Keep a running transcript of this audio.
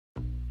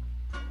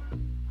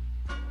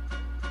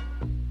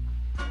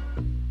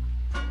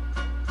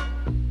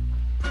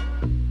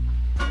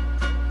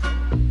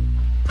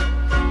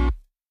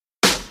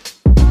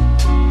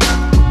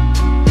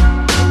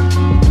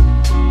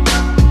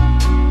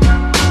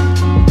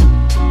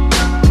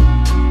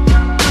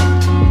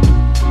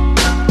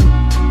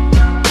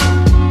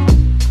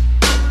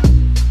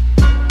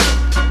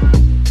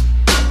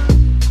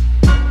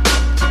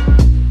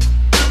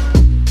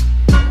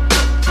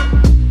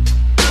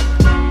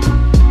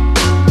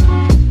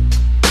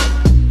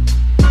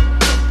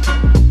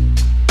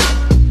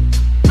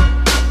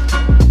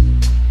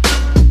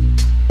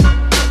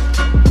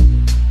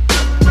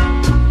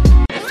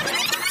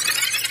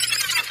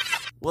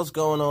what's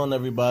going on,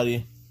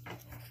 everybody?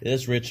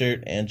 It's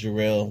Richard and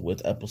Jarrell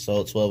with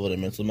episode 12 of the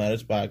Mental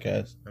Matters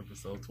Podcast.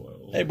 Episode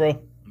 12. Hey, bro.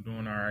 I'm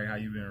doing all right. How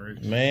you been,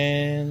 Rich?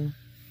 Man,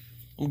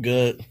 I'm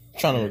good. I'm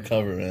trying to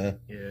recover, man.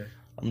 Yeah.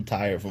 I'm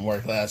tired from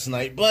work last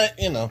night, but,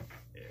 Yeah,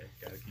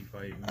 gotta keep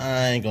fighting.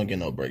 I ain't gonna get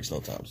no breaks no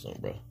time soon,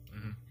 bro.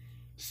 Mm-hmm.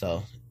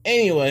 So,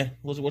 anyway,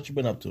 what you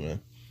been up to,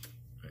 man?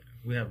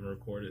 We haven't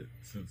recorded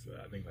since,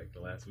 I think, like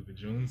the last week of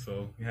June,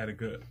 so we had a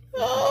good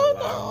Oh,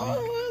 July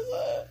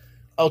week.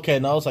 Okay,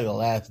 no, it's like the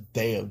last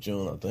day of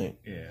June, I think.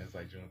 Yeah, it's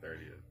like June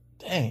 30th.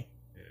 Dang.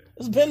 Yeah.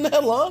 It's been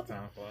that long?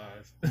 Time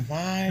flies.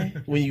 Why?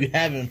 When you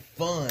having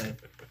fun.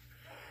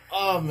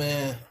 Oh,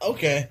 man.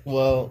 Okay,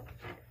 well,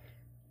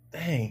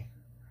 dang.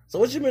 So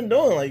what you been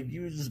doing? Like,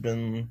 you just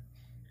been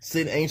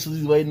sitting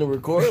anxiously waiting to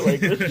record?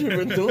 Like, what you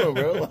been doing,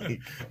 bro? Like,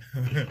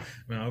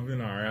 No, I've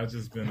been all right. I've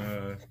just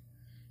been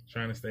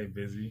trying to stay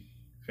busy.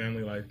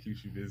 Family life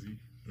keeps you busy.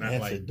 Not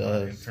Yes, like it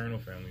does. internal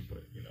family,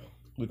 but, you know.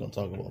 we're going to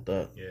talk about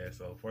that. Yeah,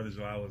 so 4th of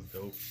July was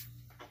dope.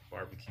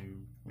 Barbecue.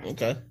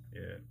 Okay.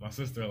 Yeah, my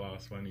sister-in-law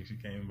was funny. She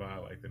came by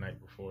like the night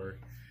before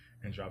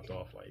and dropped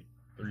off like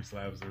 3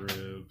 slabs of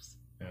ribs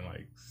and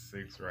like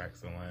 6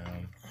 racks of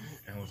lamb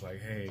and was like,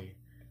 "Hey,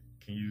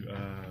 can you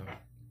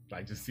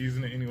like just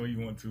season it any way you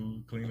want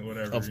to, clean it,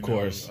 whatever." Of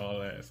course. all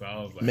that. So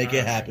I was like, Make it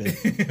 "All happen."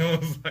 right." I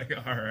was like,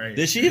 "All right."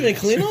 Did she even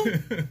clean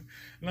them?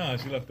 No,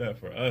 she left that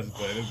for us.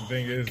 But the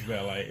thing is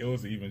that like it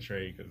was an even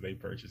trade because they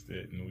purchased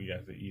it and we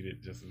got to eat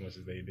it just as much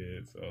as they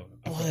did. So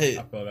I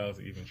felt that was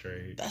an even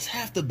trade. That's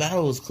half the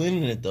battle is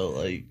cleaning it, though.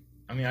 Like,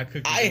 I mean, I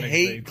cooked. I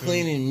hate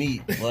cleaning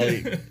meat.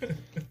 Like,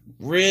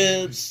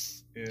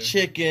 ribs, Yeah.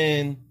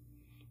 chicken,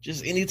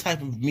 just any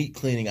type of meat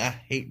cleaning. I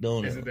hate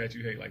doing Is it. it that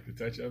you hate like the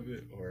touch of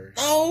it, or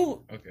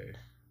No, okay?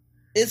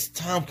 it's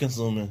time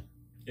consuming.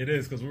 It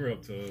is because we were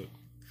up to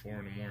 4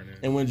 in the morning,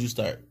 And when did you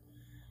start?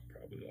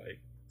 probably like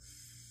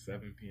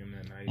 7 p.m.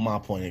 that night. My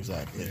point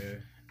exactly. Yeah,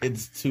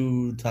 It's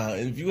too time.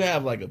 And if you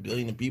have like 1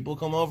 billion people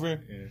come over,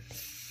 yeah.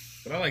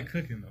 But I like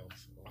cooking though.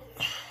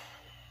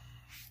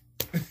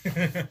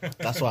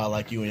 that's why I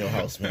like you in your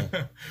house, man.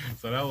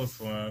 So that was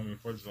fun. I mean,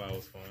 4th of July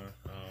was fun.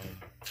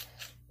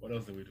 What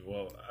else did we do?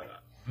 Well,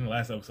 in the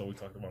last episode we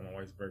talked about my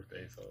wife's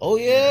birthday. So Oh,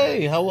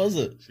 yay. How was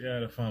it? she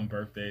had a fun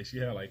birthday. She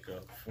had like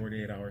a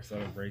 48-hour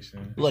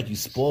celebration. Look like you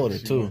spoiled her,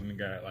 She too. went and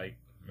got like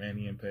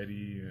mani and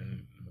pedi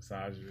and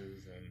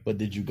massages and. But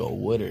did you go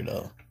with her,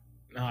 though?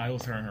 No, it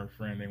was her and her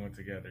friend. They went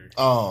together.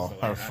 Oh,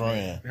 So, her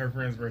friend. Her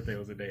friend's birthday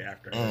was the day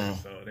after her,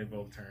 so they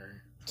both turned.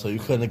 So you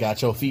couldn't have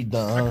got your feet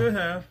done, I huh? could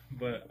have,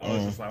 but I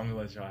was just like, I'm gonna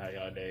let y'all have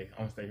y'all day. I'm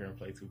gonna stay here and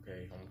play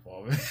 2K. I'm gonna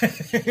fall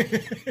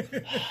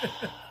back.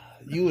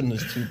 You and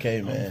this 2K,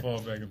 I'm gonna man. fall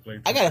back and play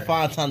 2K. I gotta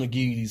find time to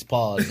give you these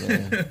paws,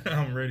 man.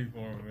 I'm ready for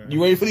them, man. You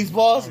ready for these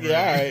paws? I'm Yeah,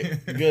 all ready.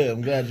 right. Good.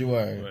 I'm glad you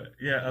were. But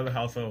yeah, other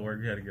household work.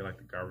 We had to get like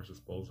the garbage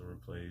disposal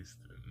replaced.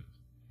 And,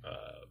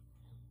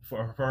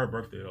 for her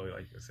birthday though,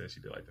 like I said, she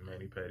did like the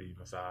mani pedi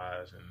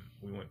massage, and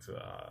we went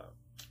to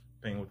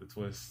Paint with the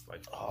Twist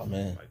like Oh,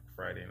 man. like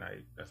Friday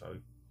night. That's how we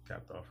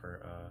capped off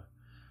her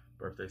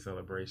birthday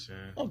celebration.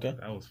 Okay.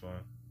 That was fun.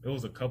 It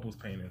was a couples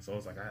painting, so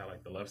it's like I had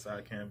like the left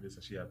side canvas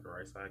and she had the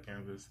right side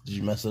canvas. Did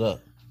you mess it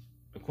up?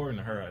 According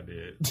to her, I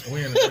did.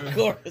 We in the Of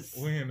course.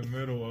 We in the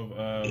middle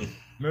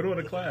of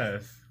the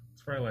class.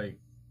 It's probably like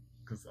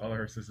because all of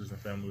her sisters and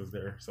family was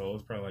there, so it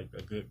was probably like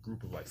a good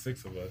group of like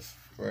 6 of us,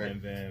 Right.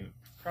 and then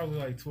probably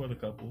like 2 other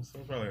couples. So it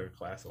was probably like a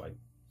class of like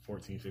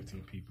 14,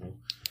 15 people,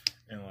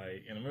 and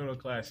like in the middle of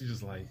the class, she's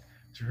just like,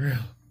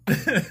 "Jarrell,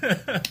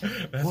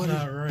 that's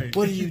not right.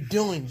 What are you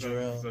doing, So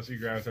Jarrell? she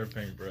grabs her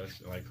paintbrush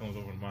and like comes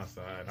over to my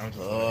side. I'm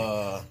just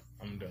like,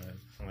 I'm done.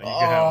 I'm like, you Oh,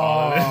 can have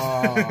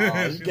all of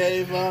this. you She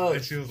gave was- up.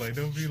 And she was like,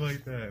 "Don't be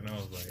like that." And I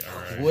was like,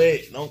 "All right."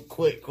 Quit. Don't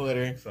quit,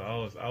 quitter. So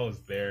I was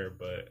there,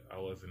 but I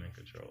wasn't in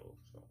control.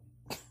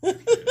 So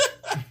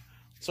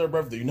It's her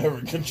birthday. You're never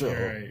in control.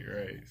 right.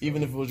 So,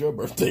 Even if it was your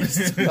birthday, you're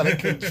still not in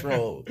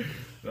control.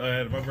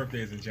 my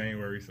birthday is in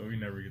January, so we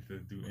never get to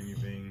do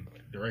anything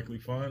directly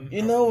fun.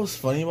 You know what's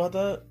funny about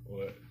that?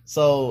 What?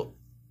 So,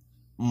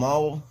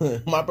 my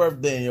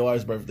birthday and your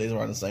wife's birthdays are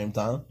around the same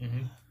time.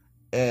 Mm-hmm.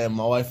 And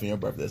my wife and your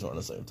birthdays are around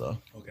the same time.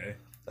 Okay.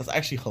 That's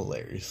actually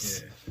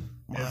hilarious. Yeah.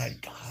 My So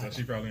God.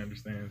 she probably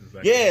understands.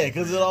 Exactly Yeah,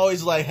 because it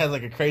always like has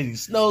like a crazy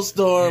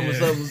snowstorm or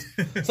Yeah.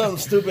 something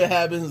stupid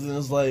happens, and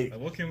it's like, Like,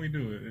 what can we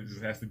do? It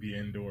just has to be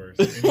indoors.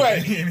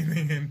 Right.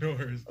 Anything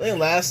indoors. I think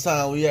last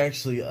time we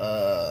actually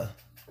last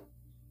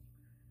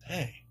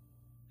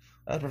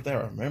birthday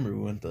I remember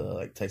we went to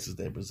like Texas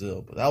Day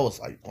Brazil, but that was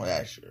like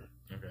last year.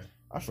 Okay.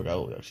 I forgot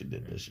what we actually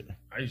did this year.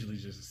 I usually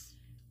just.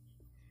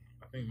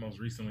 I think most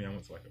recently I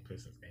went to like a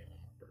Pistons game on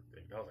my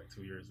birthday. That was like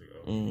 2 years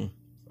ago.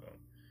 So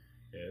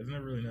yeah, there's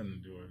never really nothing to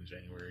do in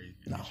January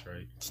in No.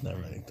 Detroit. It's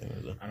never anything,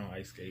 is it? I don't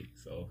ice skate,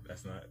 so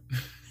that's not.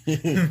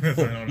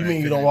 You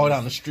mean you don't walk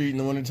down the street in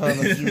the wintertime?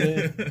 That's what you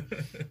mean?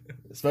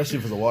 Especially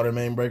if it's a water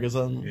main break or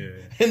something. Yeah.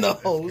 And the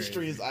That's whole crazy.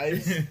 street is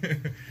ice.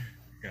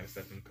 Gotta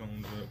set them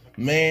cones up.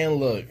 Man,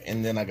 look,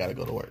 and then I gotta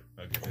go to work.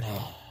 Okay.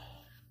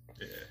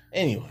 Yeah.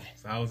 Anyway,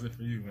 So how was it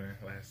for you, man?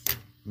 Last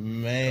couple of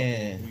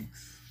man,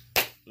 weeks.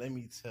 let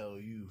me tell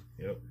you.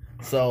 Yep.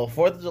 So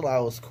 4th of July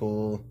was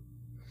cool.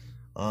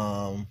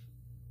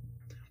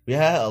 We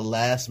had a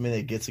last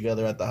minute get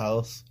together at the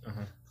house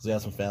because we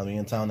had some family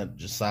in town that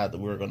decided that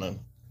we were gonna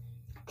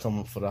come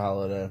up for the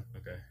holiday.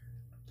 Okay.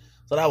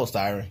 So that was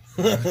tiring.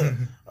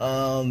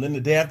 Then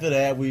the day after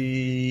that,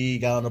 we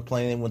got on a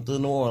plane and went to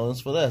New Orleans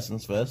for the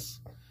Essence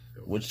Fest,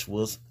 which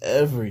was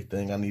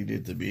everything I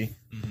needed it to be.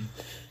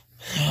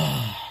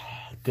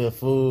 Good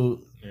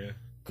food,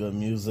 good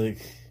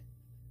music,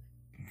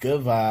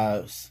 good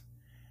vibes,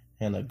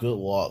 and a good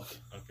walk.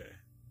 Okay.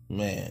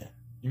 Man.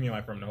 You mean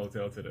like from the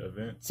hotel to the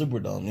event?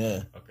 Superdome,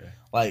 yeah. Okay.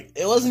 Like,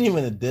 it wasn't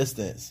even a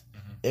distance.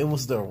 It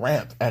was the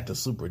ramp at the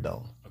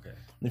Superdome. Okay.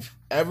 If you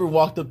ever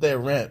walked up that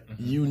ramp,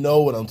 you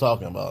know what I'm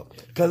talking about.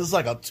 Because it's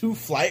like a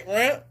 2-flight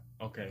ramp.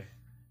 Okay.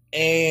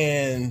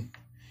 And,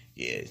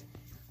 yeah.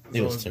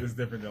 It's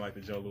different than like the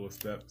Joe Louis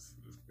steps.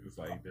 It's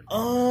like different.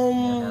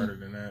 More harder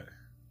than that.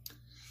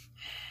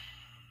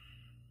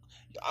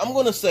 I'm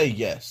going to say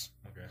yes.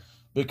 Okay.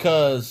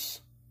 Because...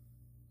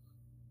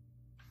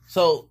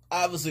 So,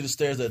 obviously the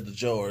stairs at the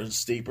Joe are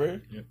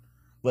steeper,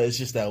 but it's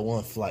just that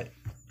one flight.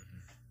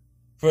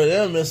 For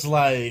them, it's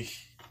like,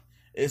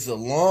 it's a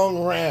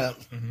long ramp,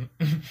 and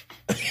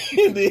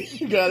then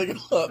you gotta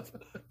go up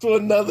to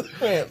another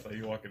ramp. So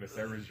you walking a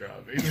service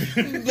drive,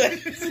 basically.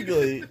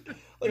 Basically.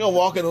 Like I'm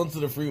walking onto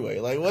the freeway.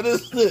 Like, what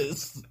is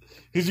this?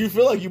 Because you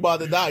feel like you're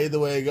about to die either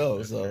way it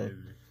goes. That's so, crazy.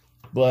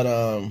 But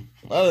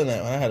other than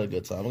that, I had a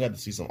good time. I got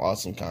to see some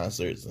awesome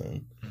concerts,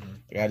 and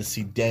I got to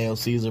see Daniel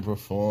Caesar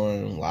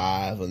perform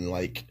live, and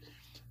like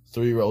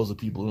 3 rows of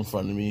people in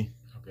front of me.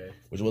 Okay.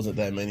 Which wasn't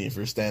that many if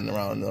you're standing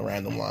around in a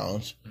random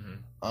lounge.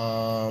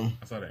 I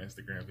saw the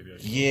Instagram video.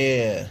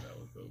 Yeah. That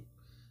was dope.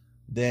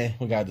 Then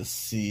we got to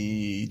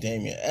see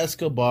Damien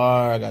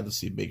Escobar. I got to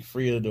see Big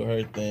Frida do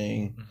her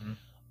thing.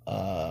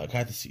 I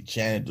got to see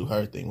Janet do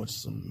her thing, which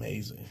is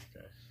amazing.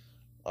 Okay.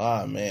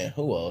 Oh, man.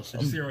 Who else?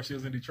 Did you see her when she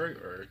was in Detroit,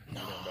 or didn't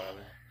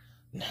bother?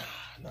 Nah,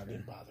 I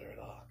didn't bother at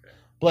all. Okay.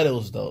 But it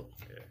was dope.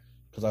 Yeah.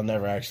 Because I've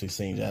never actually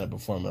seen Janet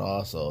perform at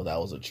all, so that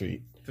was a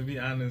treat. To be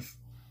honest,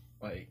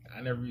 like I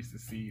never used to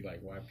see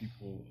like why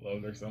people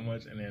loved her so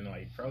much, and then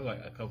like probably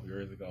like a couple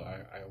years ago,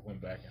 I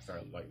went back and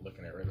started like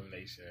looking at Rhythm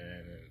Nation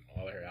and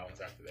all of her albums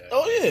after that.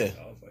 Oh yeah,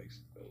 I was like,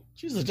 she's dope.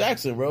 She's a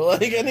Jackson, bro.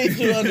 Like I need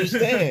you to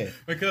understand.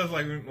 Because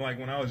like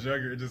when I was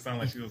younger, it just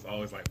sounded like she was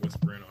always like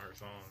whispering on her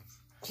songs.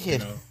 Yeah. You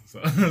know? So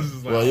I was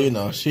just like, well, you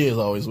know, she is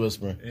always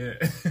whispering. Yeah.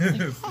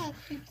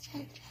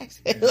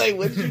 Like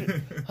what did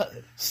you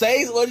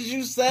say? What did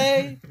you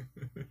say?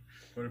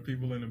 For the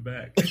people in the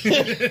back.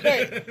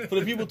 Right. For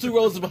the people 2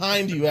 rows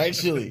behind you,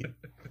 actually.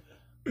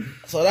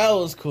 So that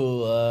was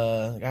cool.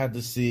 I got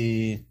to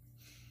see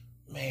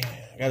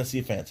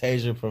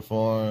Fantasia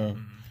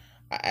perform.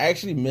 I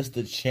actually missed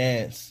the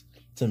chance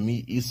to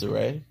meet Issa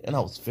Rae, and I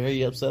was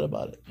very upset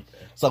about it.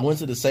 Okay. So I went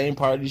to the same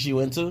party she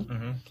went to,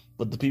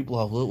 but the people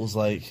I with was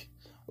like,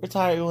 we're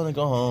tired, we want to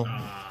go home.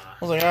 I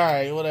was like, all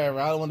right,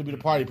 whatever. I don't want to be the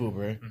party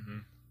pooper.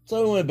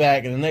 So we went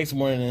back, and the next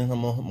morning,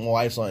 my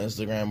wife's on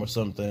Instagram or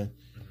something,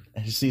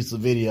 and she sees the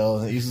video,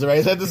 and Issa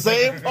Rae's at the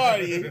same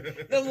party.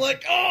 And I'm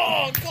like,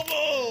 oh, come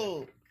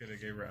on. Could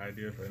have gave her an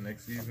idea for the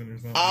next season or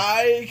something.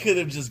 I could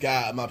have just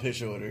got my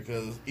picture with her,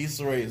 because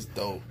Issa Rae is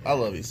dope. I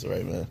love Issa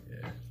Rae, man.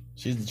 Yeah.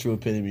 She's the true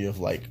epitome of,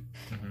 like,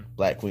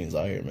 black queens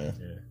out here, man.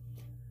 Yeah.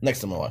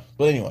 Next to my wife.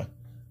 But anyway.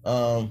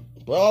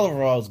 But all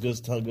overall, it's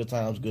good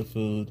times, good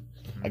food.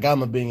 I got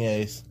my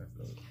beignets.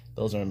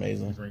 Those are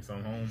amazing. Did you bring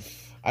some home?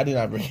 I did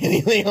not bring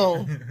anything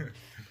home.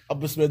 I've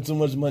been spending too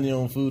much money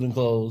on food and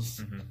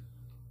clothes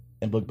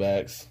and book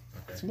bags.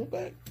 Okay. It's a book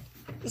bag.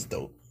 It's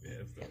dope. Yeah,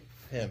 it's dope.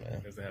 Yeah,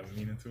 man. Does it have a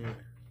meaning to it?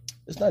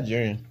 It's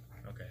Nigerian.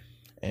 Okay.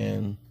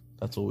 And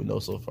that's what we know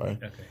so far.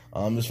 Okay.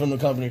 It's from a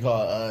company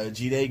called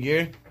G-Day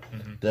Gear.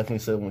 Definitely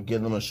said we'll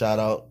give them a shout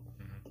out.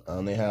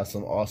 They have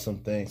some awesome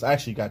things. I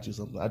actually got you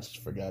something. I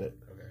just forgot it.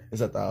 Okay.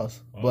 It's at the house.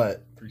 Oh,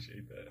 but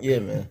appreciate that. Yeah,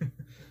 man.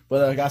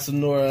 But I got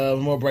some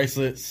more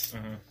bracelets.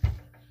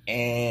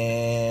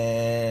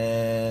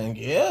 And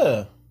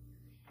yeah,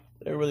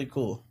 they're really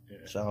cool.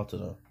 Yeah. Shout out to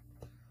them.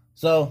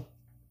 So,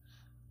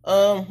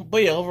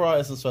 but yeah, overall,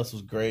 Essence Fest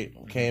was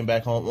great. Came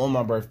back home on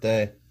my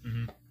birthday,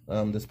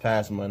 this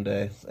past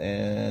Monday,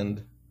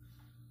 and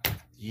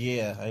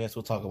yeah, I guess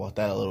we'll talk about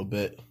that a little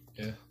bit.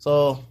 Yeah.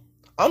 So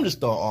I'm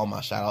just throwing all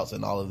my shout outs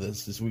and all of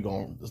this. We're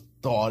going to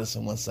throw all this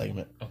in one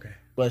segment. Okay.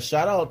 But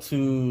shout out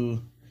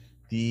to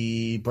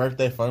the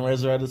birthday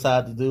fundraiser I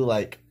decided to do,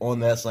 like, on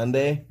that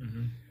Sunday.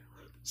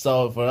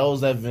 So for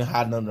those that have been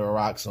hiding under a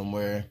rock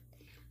somewhere,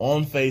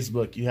 on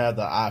Facebook, you have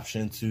the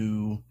option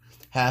to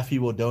have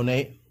people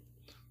donate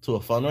to a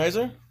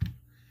fundraiser.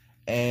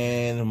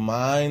 And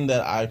mine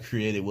that I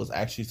created was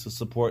actually to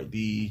support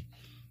the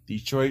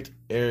Detroit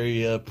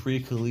Area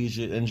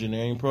Pre-Collegiate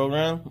Engineering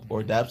Program,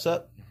 or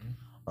DAPSEP.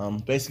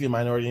 Basically a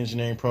minority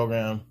engineering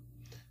program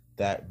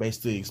that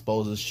basically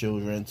exposes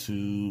children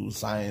to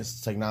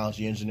science,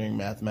 technology, engineering,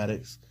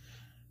 mathematics.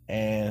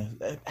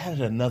 And it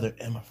added another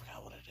M. I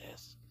forgot what it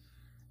is.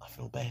 I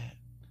feel bad.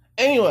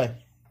 Anyway,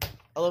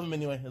 I love them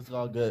anyway. It's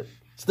all good.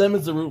 STEM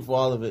is the root for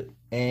all of it.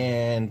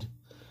 And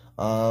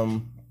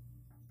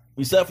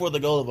we set forth the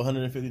goal of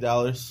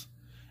 $150.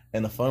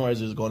 And the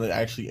fundraiser is going to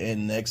actually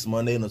end next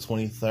Monday on the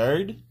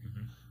 23rd.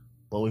 Mm-hmm.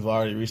 But we've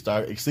already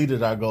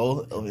exceeded our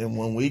goal in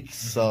 1 week.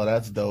 So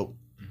that's dope.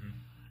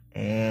 Mm-hmm.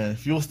 And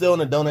if you're still in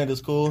the donate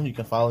is cool, you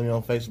can follow me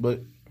on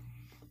Facebook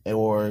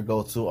or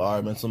go to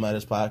our Mental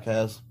Matters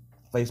Podcast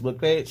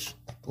Facebook page.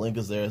 The link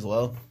is there as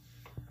well.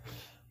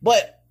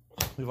 But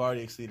we've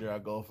already exceeded our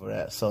goal for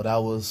that. So that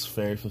was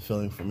very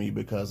fulfilling for me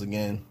because,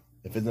 again,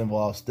 if it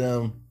involves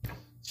STEM,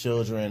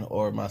 children,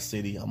 or my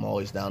city, I'm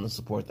always down to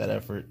support that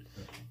effort.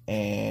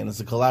 And it's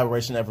a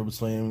collaboration effort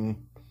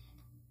between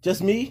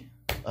just me,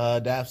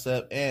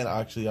 DAPSEP, and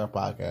actually our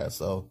podcast.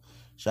 So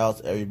shout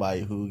out to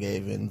everybody who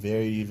gave in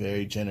very,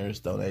 very generous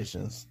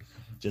donations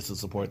just to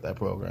support that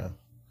program.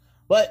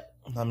 But,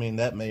 I mean,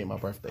 that made my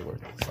birthday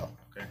worth it. So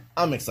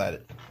I'm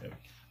excited. Yep.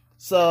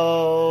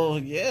 So,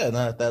 yeah,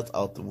 now that that's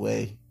out the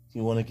way,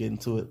 you want to get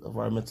into it of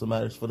our mental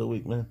matters for the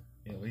week, man?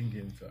 Yeah, we can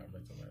get into our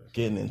mental matters.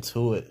 Getting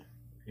into it.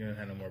 You don't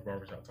have no more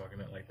barbershop talking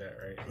like that,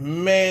 right?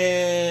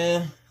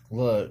 Man,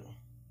 look.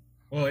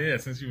 Well, yeah,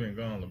 since you've been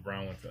gone,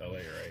 LeBron went to LA,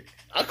 right?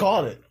 I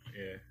called it.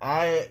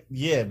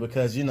 Yeah.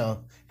 Because,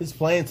 his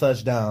plane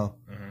touched down.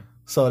 Uh-huh.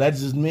 So that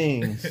just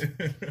means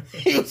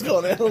he was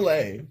going to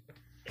LA.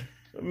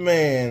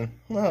 Man,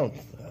 no.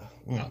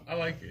 I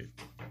like it.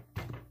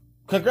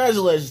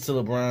 Congratulations to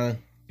LeBron.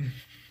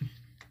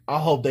 I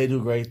hope they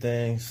do great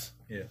things.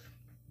 Yeah.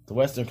 The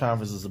Western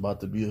Conference is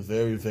about to be a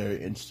very, very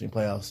interesting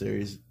playoff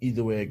series.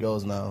 Either way it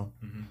goes now.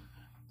 Mm-hmm.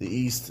 The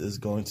East is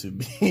going to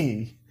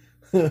be...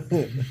 I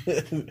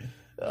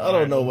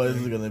don't know what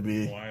it's going to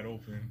be.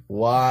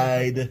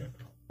 Wide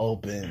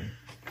open.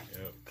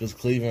 Because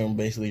Cleveland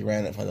basically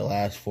ran it for the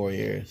last 4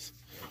 years.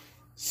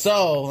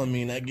 So, I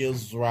mean, that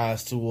gives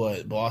rise to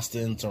what?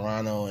 Boston,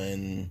 Toronto,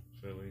 and...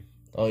 Philly.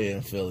 Oh, yeah,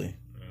 and Philly.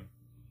 Yeah.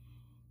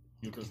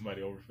 You put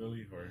somebody over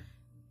Philly? Or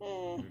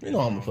I'm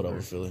going to put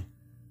over Philly.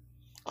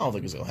 I don't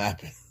think it's going to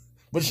happen.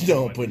 But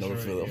I'm putting over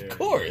Philly. Yeah. Of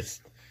course.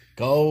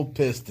 Go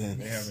Pistons.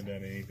 They haven't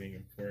done anything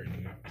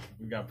important.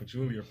 We got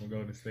Pachulia from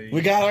Golden State.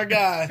 We got our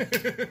guy.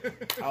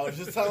 I was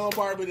just telling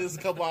Barbie this a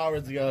couple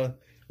hours ago.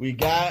 We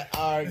got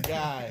our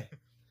guy.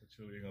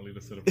 Pachulia going to lead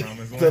us to the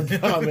promised land. The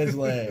promised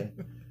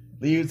land.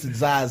 Lead you to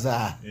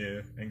Zaza.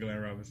 Yeah. And Glenn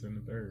Robinson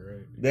the third,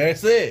 right?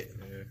 That's it.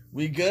 Yeah.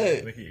 We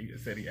good. Like he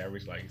said he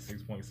averaged like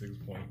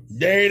 6.6 points.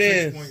 There it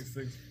is.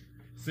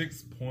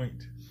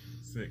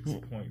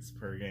 6.6 points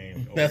per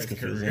game. That's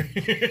confusing.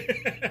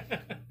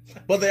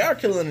 But they are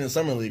killing in the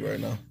summer league right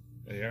now.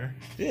 They are?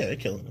 Yeah, they're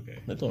killing it. Okay.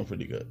 They're doing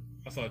pretty good.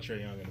 I saw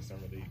Trae Young in the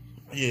summer league.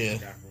 Yeah.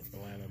 Guy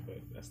from Atlanta,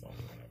 but that's the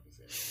only one I've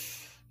seen.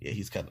 Yeah,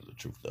 he's kind of the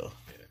truth though.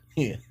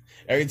 Yeah.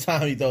 Every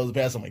time he throws a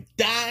pass, I'm like,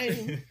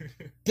 dime.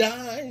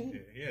 Yeah,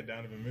 he had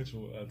Donovan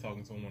Mitchell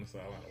talking to him on the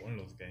sideline. One of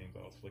those games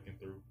I was flicking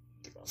through.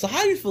 So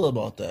how do you feel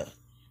about that?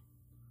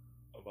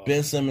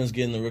 Ben Simmons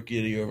getting the Rookie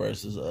of the Year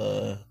versus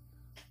I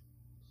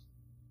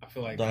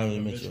feel like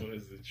Donovan Mitchell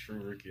is the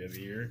true Rookie of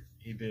the Year.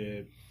 He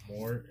did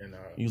more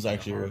he was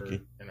actually a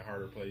rookie in a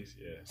harder place.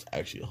 Yeah, it's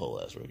actually a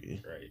whole ass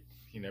rookie. Right.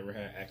 He never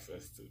had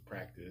access to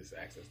practice,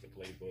 access to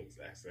playbooks,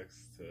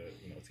 access to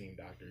team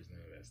doctors,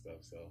 none of that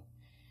stuff. So,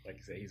 like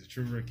you said, he's a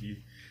true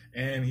rookie,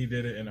 and he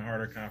did it in a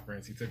harder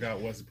conference. He took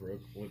out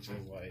Westbrook, which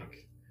is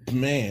like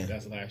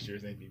that's last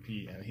year's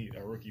MVP, and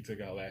a rookie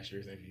took out last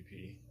year's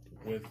MVP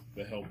with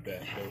the help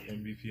that the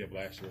MVP of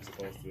last year was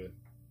supposed to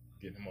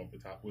get him over the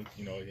top with.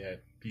 He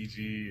had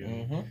PG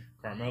and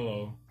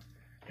Carmelo.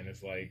 And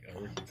it's like a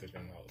rookie took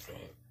him out. So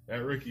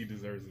that rookie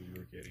deserves to be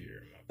Rookie of the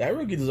Year. That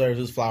rookie deserves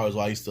his flowers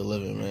while he's still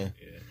living, man.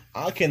 Yeah.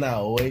 I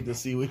cannot wait to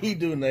see what he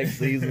do next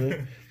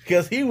season.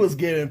 Because he was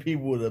giving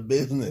people the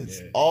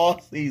business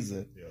all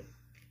season. Yep.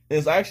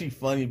 It's actually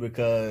funny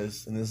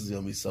because, and this is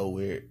going to be so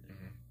weird.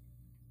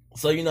 Mm-hmm.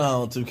 So you know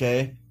how on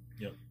 2K,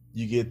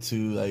 you get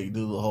to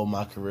do the whole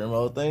My Career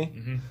Mode thing?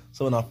 Mm-hmm.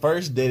 So when I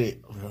first did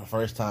it, for the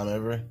first time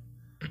ever,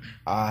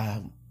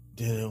 I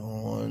did it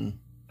on...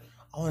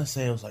 I want to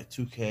say it was like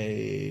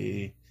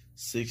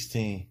 2K16.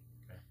 Okay.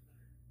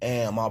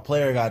 And my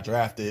player got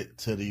drafted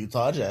to the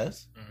Utah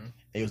Jazz. Mm-hmm.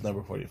 He was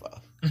number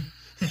 45.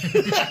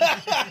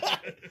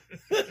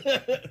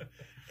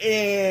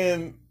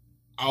 And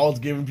I was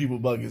giving people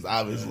buckets,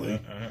 obviously.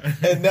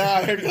 And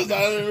now here comes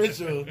Donovan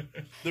Mitchell,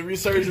 the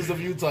resurgence of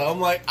Utah. I'm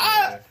like,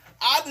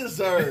 I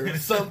deserve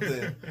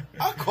something.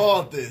 I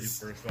called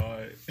this. You first saw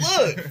it.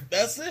 Look,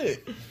 that's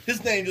it.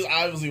 His name just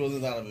obviously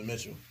wasn't Donovan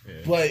Mitchell.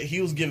 Yeah. But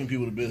he was giving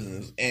people the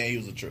business, and he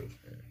was the truth.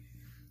 Yeah.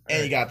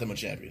 And he got them a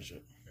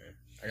championship. Yeah.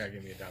 I got to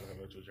give me a Donovan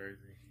Mitchell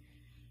jersey.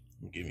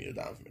 Give me a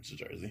Donovan Mitchell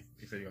jersey.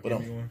 You said you're going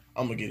to give me one?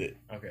 I'm going to get it.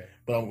 Okay.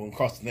 But I'm going to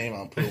cross the name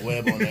out and put a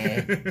Webb on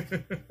there.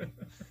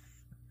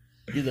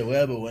 Either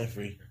Webb or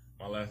Winfrey.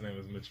 My last name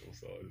is Mitchell,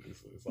 so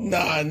it's all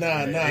Nah.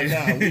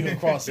 We can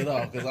cross it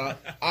off because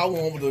I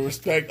want the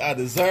respect I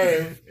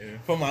deserve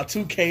for my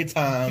 2K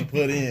time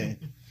put in.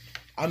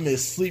 I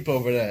miss sleep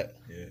over that.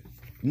 Yeah.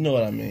 You know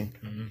what I mean.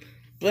 Mm-hmm.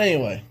 But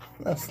anyway,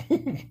 that's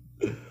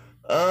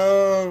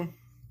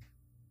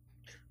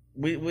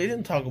we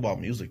didn't talk about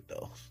music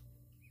though.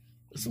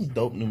 There's some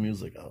dope new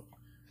music out.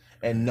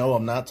 And no,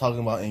 I'm not talking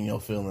about In Your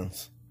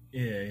Feelings.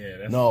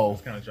 Yeah.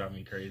 That's kind of driving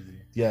me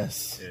crazy.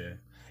 Yes. Yeah.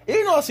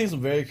 Even though I've seen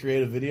some very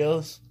creative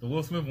videos. The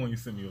Will Smith one you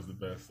sent me was the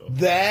best. So.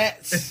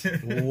 That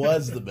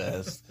was the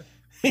best.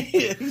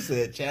 He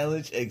said,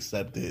 challenge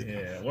accepted.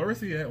 Yeah. Where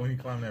was he at when he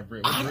climbed that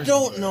bridge? I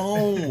don't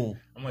know.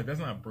 I'm like, that's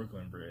not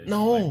Brooklyn Bridge.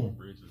 No. Like, what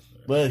bridge is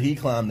that? But he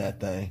climbed that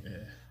thing. Yeah.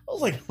 I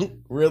was like,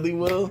 really,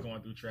 Will?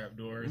 Going through trap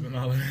doors and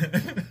all of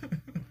that.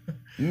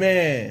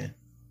 Man.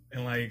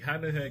 And like, how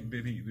the heck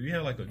did he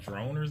have like a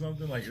drone or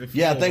something? Like, if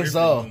yeah, I think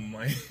so. Him,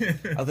 like...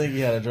 I think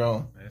he had a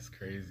drone. That's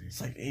crazy. It's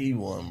like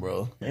 81,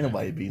 bro. Ain't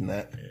nobody beating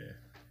that. Yeah.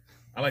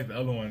 I like the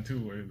other one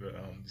too, where you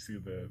see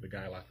the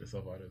guy locked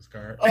himself out of his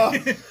car. Oh.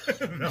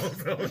 That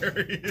was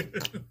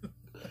hilarious.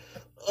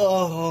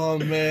 Oh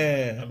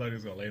man! I thought he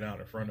was gonna lay down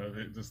in front of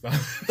it, just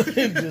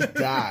just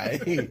die.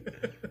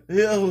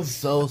 It was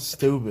so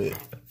stupid.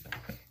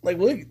 Like,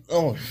 what?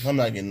 Oh, I'm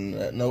not getting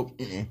that. Nope.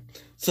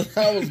 So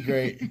that was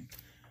great.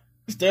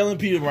 Sterling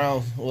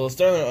Browns was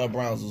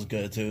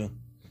good too.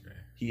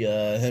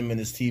 Okay. Him and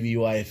his TV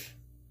wife.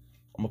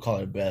 I'm gonna call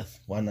her Beth.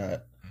 Why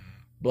not?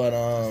 But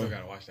I still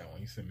gotta watch that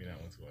one. You sent me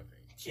that one too, I think.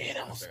 Yeah,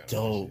 that was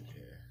dope.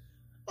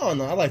 Oh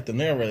no, I like them.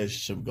 Their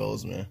relationship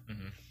goals, man.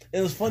 Mm-hmm. It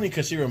was funny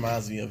because she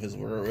reminds me of his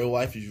real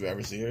wife. If you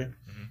ever see her,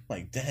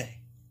 like, dang,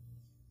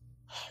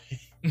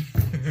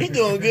 he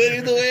doing good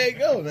either way it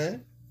go,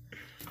 man.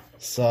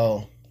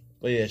 So,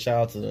 but yeah, shout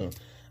out to them.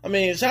 I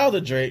mean, shout out to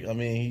Drake. I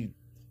mean, he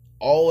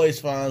always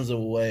finds a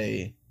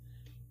way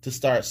to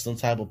start some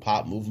type of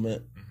pop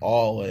movement.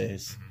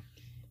 Always.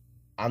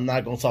 I'm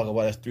not gonna talk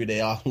about his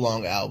 3-day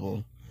long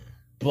album,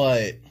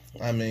 but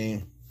I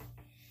mean,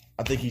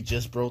 I think he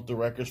just broke the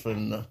records for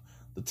the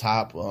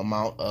top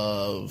amount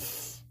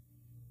of.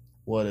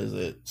 What is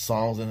it?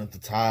 Songs in at the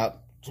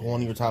top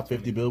 20 or top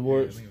 50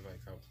 billboards? Yeah, I think it's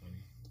like top 20.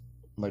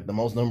 Like the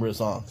most number of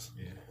songs.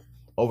 Yeah.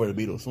 Over the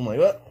Beatles. I'm like,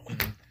 what?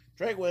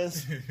 Drake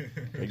wins.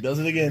 Drake does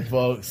it again,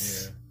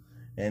 folks.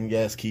 Yeah. And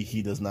yes,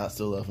 Kiki does not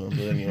still love him. But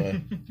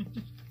anyway,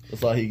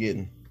 that's all he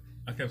getting.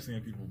 I kept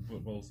seeing people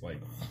put posts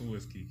like, who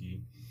is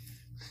Kiki?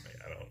 Like,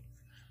 I don't.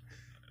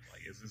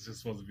 Like, it's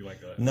just supposed to be like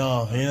a.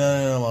 No,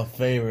 my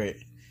favorite.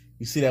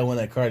 You see that one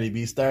that Cardi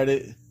B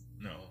started?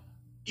 No.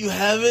 You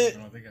haven't? I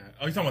don't think I.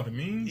 Oh, you talking about the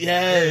meme?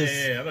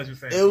 Yes. Yeah. I thought you were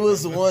saying. It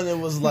was one that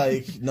was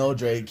like, no,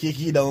 Drake,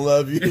 Kiki don't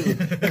love you. She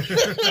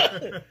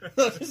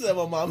said,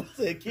 my mama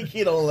said,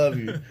 Kiki don't love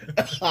you.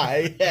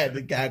 I had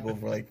to cackle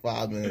for like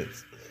 5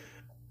 minutes.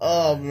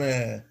 Oh,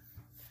 man.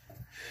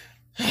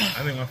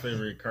 I think my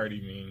favorite Cardi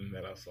meme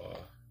that I saw,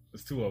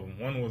 there's two of them.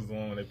 One was the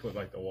one where they put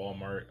like the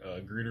Walmart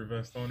greeter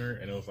vest on her,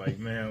 and it was like,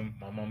 ma'am,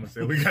 my mama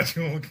said we got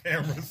you on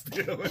camera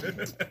still.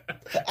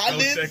 I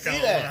didn't see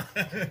that.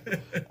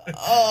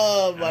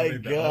 Oh my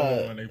god! The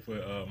other one, they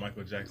put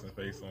Michael Jackson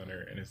face on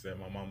her, and it said,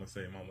 "My mama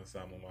said, Mama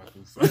said, Mama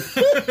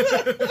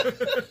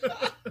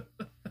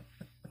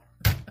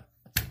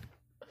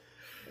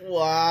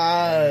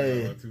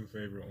Why? My two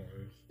favorite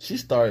ones. She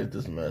started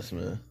this mess,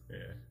 man. Yeah,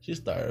 she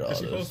started all this.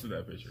 She posted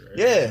that picture, right?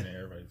 Yeah, and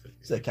everybody took it.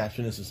 Said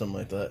caption this or something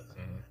like that,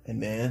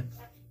 and then.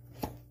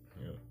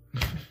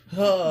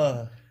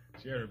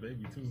 She had her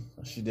baby too.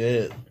 She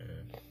did.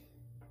 Yeah.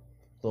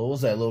 So what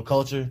was that? Little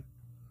Culture?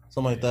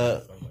 Something like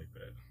that? Something like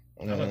that.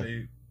 I thought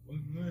when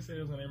they said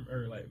it was gonna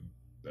or like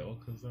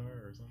Belkazar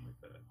or something like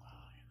that.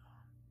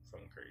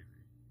 Something crazy.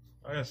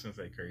 I guess I shouldn't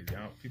say crazy.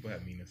 People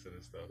have meanings to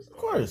this stuff. So of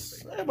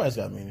course. Everybody's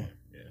got meaning.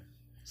 Yeah.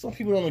 Some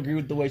people don't agree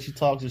with the way she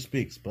talks or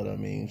speaks, but I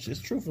mean, she's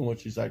truth in what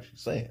she's actually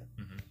saying.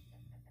 Mm-hmm.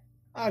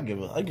 I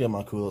give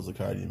my kudos to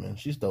Cardi, man.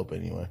 She's dope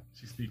anyway.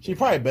 She's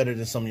probably better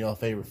than some of y'all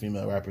favorite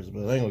female rappers,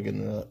 but I ain't gonna get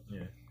into that.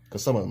 Yeah.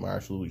 Because some of them are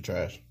absolutely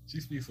trash. She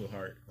speaks with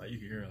heart. Like, you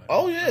can hear her like,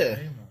 oh, yeah.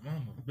 Hey, my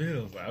mama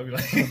bills. Like, I'll be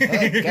like,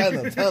 got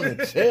no time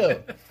to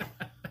chill.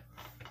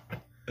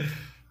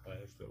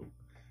 That's dope.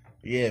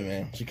 Yeah,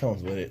 man. She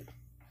comes with it.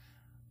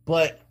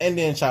 And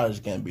then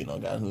Childish Gambino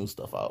got new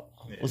stuff out.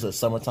 Yeah. What's it,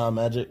 Summertime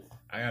Magic?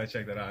 I gotta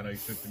check that out. I know you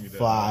sent me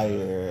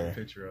the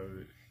picture of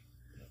it.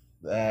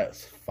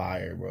 That's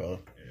fire, bro.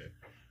 Yeah.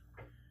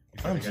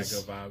 You got good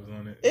vibes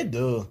on it? It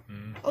do.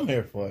 Mm-hmm. I'm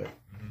here for it.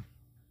 Mm-hmm.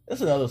 That's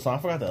another song. I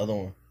forgot the other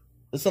one.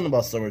 It's something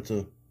about summer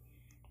too,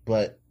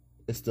 but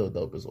it's still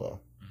dope as well.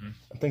 Mm-hmm.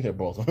 I think they're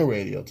both on the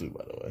radio too,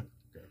 by the way.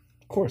 Okay.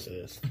 Of course it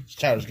is. It's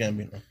Childish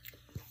Gambino.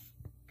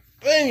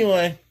 But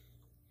anyway,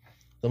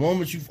 the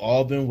moment you've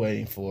all been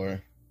waiting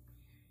for,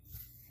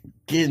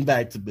 getting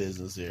back to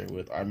business here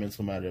with our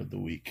mental matter of the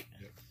week.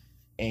 Yep.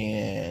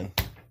 And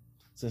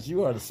since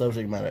you are the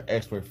subject matter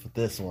expert for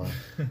this one,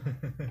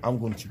 I'm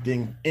going to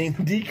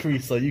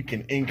decrease so you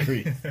can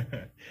increase.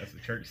 That's a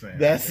church saying.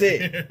 That's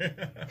it.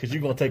 Because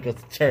you're going to take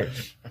us to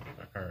church.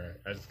 All right.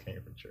 I just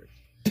came from church.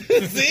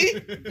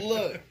 See?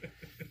 Look.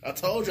 I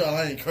told y'all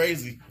I ain't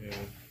crazy. Yeah.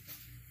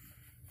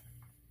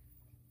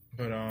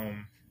 But,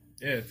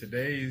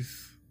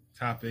 today's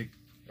topic,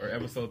 or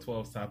episode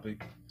 12's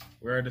topic,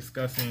 we're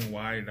discussing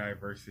why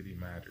diversity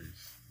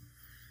matters.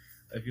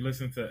 If you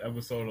listen to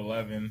episode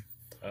 11,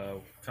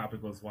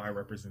 topic was why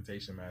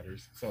representation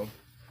matters. So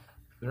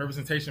the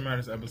Representation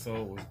Matters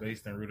episode was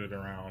based and rooted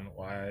around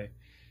why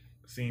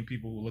seeing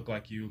people who look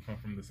like you, come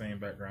from the same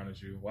background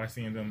as you, why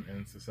seeing them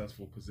in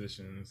successful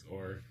positions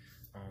or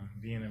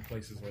being in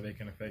places where they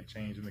can affect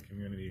change in the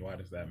community, why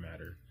does that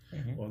matter?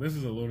 Mm-hmm. Well, this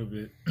is a little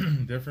bit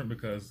different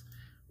because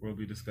we'll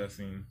be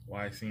discussing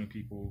why seeing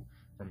people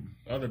from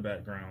other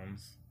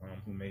backgrounds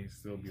who may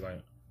still be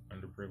like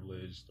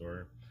underprivileged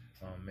or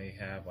may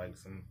have like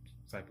some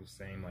type of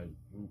same like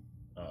group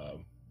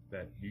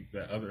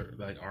that other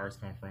like ours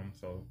come from.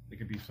 So it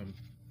could be some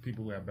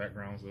people who have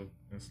backgrounds of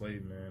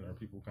enslavement or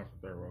people who come from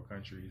third world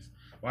countries.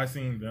 Why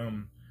seeing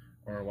them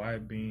or why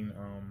being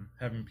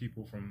having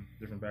people from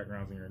different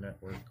backgrounds in your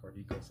network or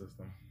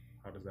ecosystem,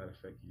 how does that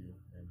affect you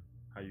and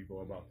how you go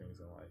about things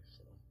in life?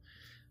 So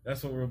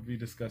that's what we'll be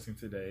discussing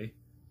today.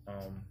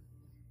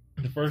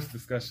 The first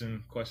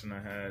discussion question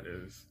I had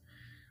is,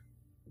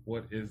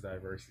 what is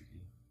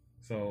diversity?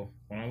 So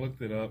when I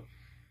looked it up,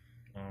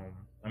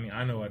 I mean,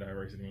 I know what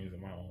diversity means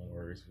in my own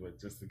words, but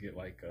just to get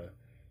like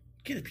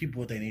give the people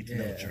what they need to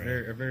know.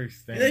 A very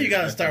standard. And then you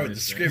got to start with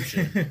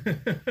description.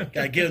 Got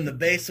to give them the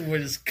base of where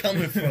it's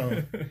coming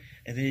from,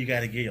 and then you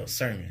got to get your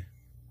sermon.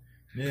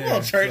 Yeah, come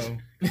on, church. Come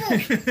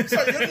on.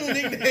 So your new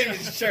nickname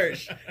is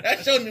church.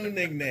 That's your new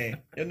nickname.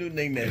 Your new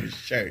nickname is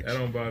church. That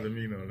don't bother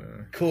me no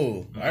now.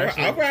 Cool. All right.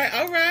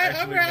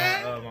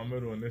 My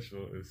middle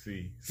initial is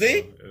C.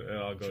 See? So it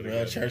all go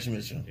together. Church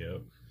Mitchell.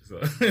 Yep. So.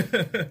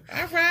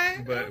 All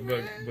right. But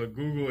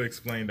Google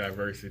explained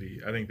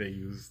diversity. I think they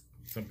used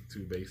something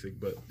too basic,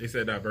 but they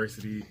said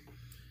diversity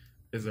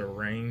is a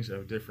range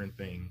of different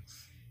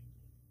things.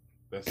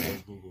 That's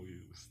what Google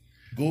used.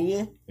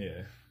 Google?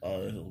 Yeah.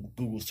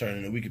 Google's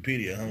turning to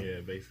Wikipedia, huh?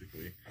 Yeah,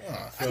 basically.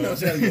 I know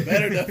it's got to be a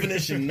better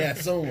definition than that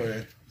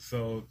somewhere.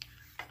 So,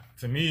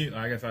 to me,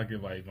 I guess I'll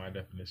give like my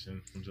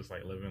definition from just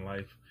like living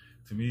life.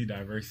 To me,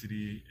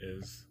 diversity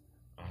is,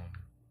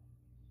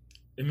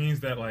 it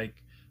means that like,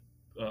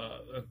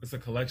 it's a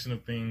collection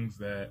of things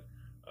that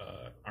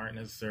aren't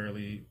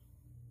necessarily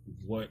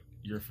what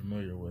you're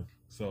familiar with.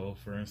 So,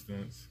 for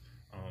instance,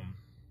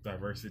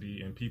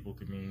 diversity in people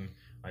could mean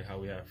like how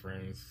we have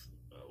friends.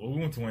 Well, we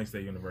went to Wayne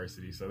State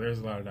University, so there's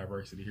a lot of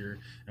diversity here.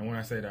 And when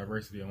I say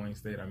diversity at Wayne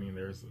State, I mean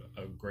there's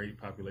a great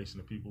population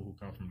of people who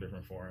come from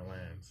different foreign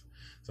lands.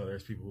 So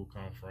there's people who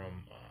come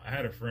from, I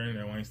had a friend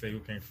at Wayne State who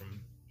came from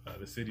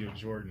the city of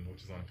Jordan,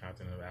 which is on the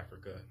continent of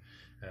Africa.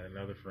 Had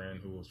another friend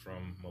who was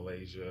from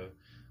Malaysia.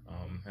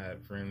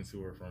 Had friends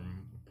who were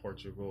from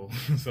Portugal.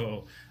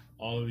 So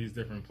all of these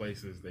different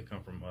places, they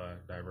come from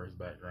diverse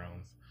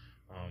backgrounds.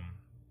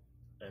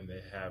 And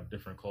they have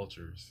different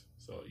cultures.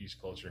 So each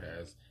culture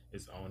has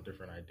its own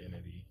different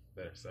identity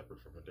that are separate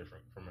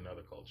from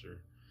another culture.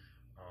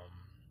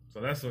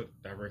 So that's what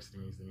diversity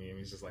means to me. I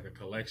mean, it's just like a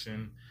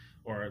collection,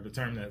 or the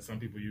term that some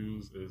people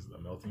use is a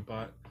melting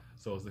pot.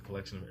 So it's a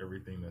collection of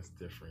everything that's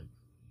different.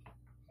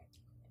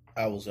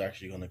 I was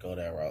actually going to go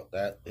that route.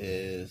 That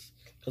is,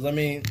 because I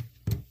mean,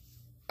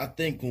 I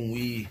think when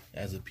we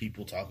as a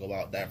people talk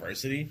about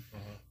diversity,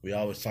 we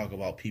always talk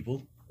about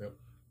people. Yep.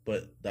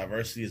 But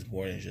diversity is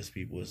more than just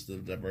people. It's the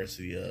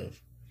diversity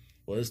of,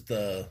 well, it's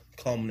the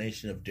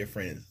culmination of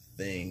different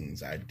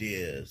things,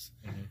 ideas,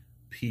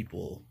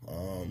 people.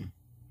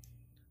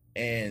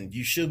 And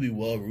you should be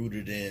well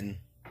rooted in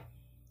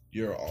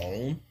your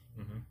own,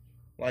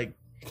 like,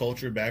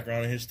 culture,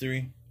 background, and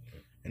history.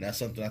 And that's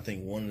something I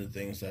think one of the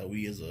things that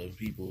we as a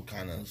people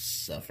kind of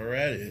suffer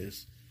at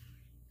is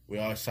we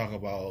always talk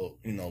about,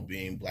 you know,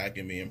 being black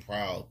and being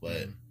proud,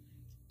 but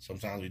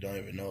sometimes we don't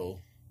even know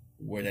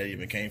where that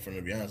even came from,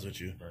 to be honest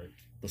with you. Right.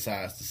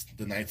 Besides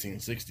the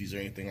 1960s or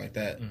anything like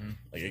that.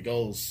 Like, it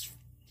goes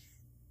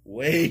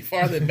way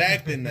farther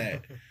back than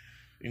that.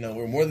 You know,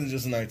 we're more than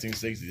just the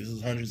 1960s. This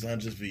is hundreds and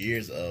hundreds of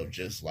years of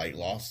just, like,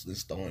 lost and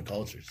stolen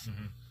cultures.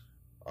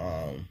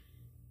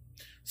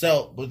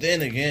 So, but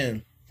then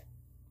again,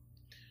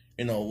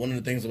 you know, one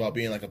of the things about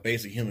being, like, a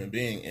basic human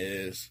being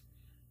is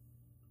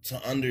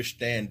to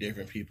understand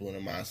different people and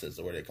their mindsets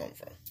of where they come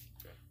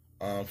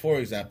from. For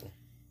example,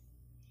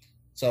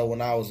 so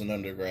when I was an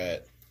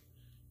undergrad,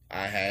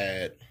 I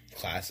had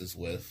classes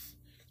with,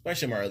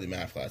 especially my early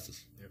math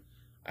classes,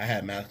 I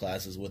had math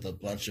classes with a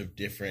bunch of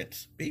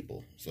different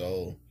people.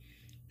 So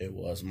it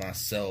was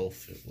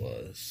myself, it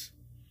was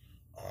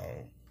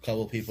a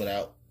couple of people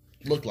that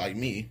looked like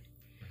me,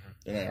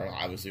 and then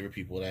obviously were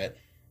people that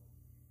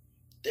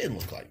didn't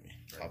look like me.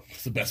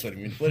 That's the best way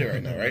to put it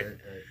right now, right?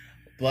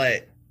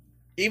 But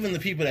even the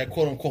people that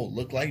quote unquote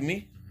looked like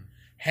me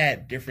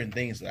had different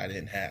things that I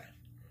didn't have.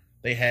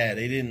 They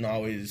didn't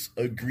always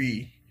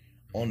agree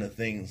on the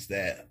things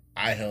that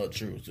I held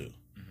true to,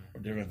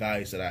 or different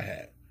values that I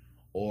had,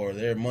 or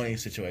their money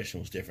situation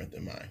was different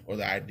than mine, or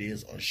the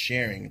ideas on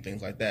sharing and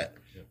things like that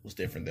was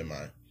different than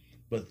mine.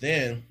 But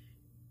then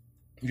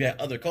you had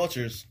other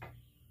cultures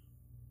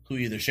who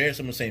either shared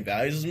some of the same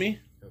values as me,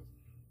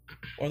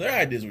 or their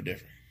ideas were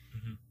different.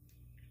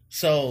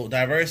 So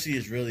diversity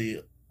is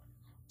really,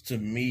 to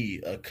me,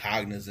 a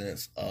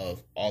cognizance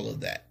of all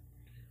of that.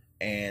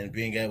 And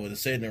being able to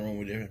sit in a room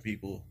with different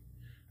people,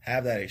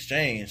 have that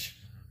exchange,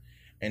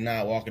 and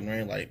not walking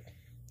around like,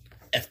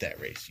 F that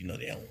race. You know,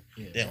 they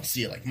don't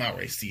see it like my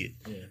race see it.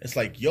 Yeah. It's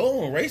like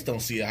your own race don't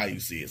see it how you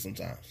see it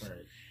sometimes.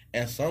 Right.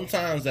 And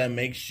sometimes that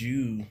makes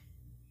you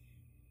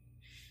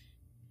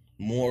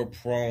more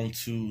prone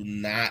to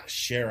not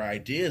share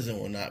ideas and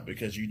whatnot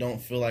because you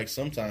don't feel like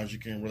sometimes you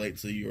can relate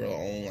to your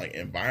own like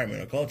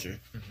environment or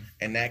culture. Mm-hmm.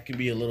 And that can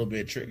be a little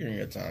bit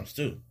triggering at times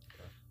too.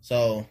 Okay.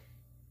 So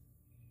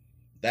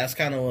that's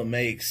kind of what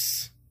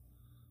makes,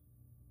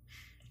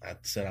 I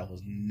said I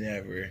was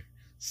never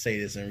say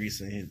this in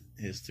recent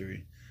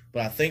history,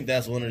 but I think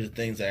that's one of the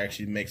things that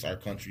actually makes our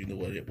country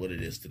what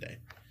it is today.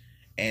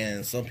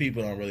 And some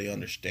people don't really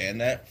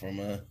understand that from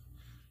a,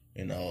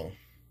 you know,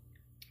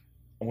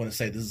 I want to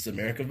say this is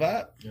America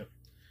vibe. Yep.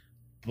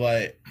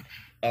 But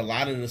a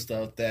lot of the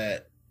stuff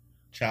that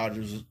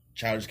Childish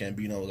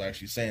Gambino was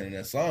actually saying in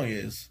that song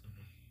is,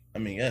 I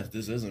mean, yes,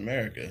 this is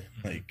America.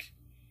 Like,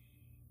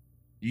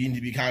 you need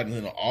to be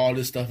cognizant of all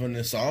this stuff in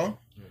this song,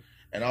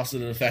 and also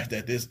the fact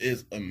that this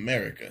is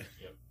America.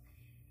 Yep.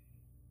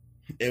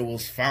 It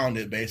was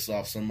founded based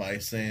off somebody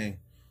saying,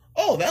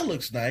 "Oh, that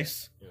looks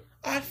nice. Yep.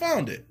 I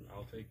found it.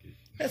 I'll take it.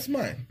 That's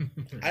mine.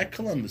 I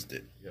Columbused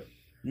it." Yep.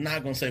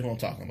 Not gonna say who I'm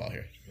talking about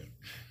here,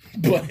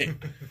 but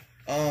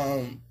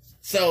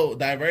so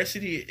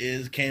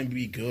diversity can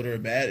be good or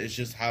bad. It's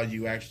just how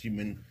you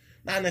actually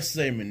not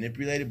necessarily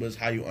manipulate it, but it's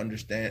how you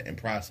understand and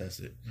process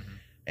it. Mm-hmm.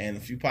 And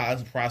if you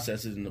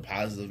process it in a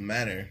positive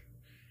manner,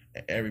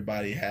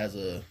 everybody has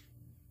a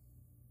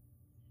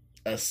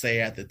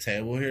say at the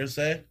table here,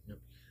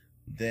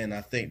 then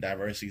I think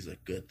diversity is a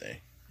good thing.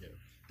 Yeah.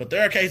 But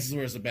there are cases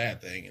where it's a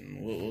bad thing,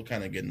 and we'll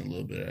kind of get in a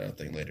little bit of that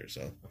thing later.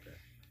 So, okay.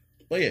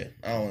 But yeah,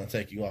 I don't want to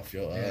take you off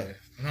your.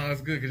 No,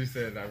 it's good because you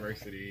said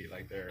diversity,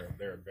 like there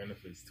are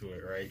benefits to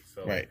it, right?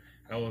 So right.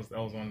 That was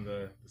one of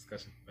the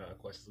discussion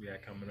questions we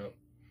had coming up.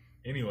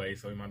 Anyway,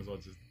 so we might as well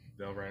just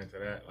delve right into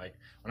that. Like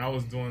when I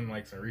was doing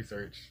like some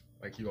research,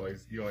 like you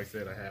always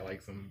said, I had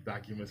like some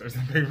documents or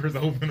some papers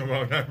open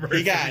about diversity.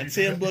 He got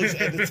 10 books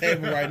at the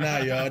table right now,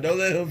 y'all. Don't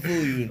let him fool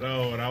you.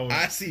 No,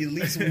 I see at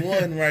least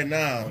one right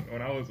now.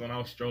 When I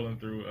was strolling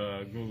through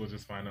Google,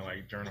 just finding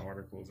like journal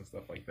articles and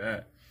stuff like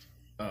that.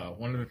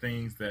 One of the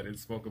things that it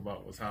spoke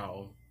about was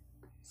how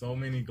so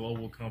many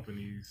global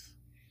companies,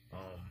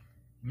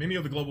 many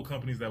of the global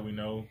companies that we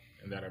know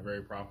and that are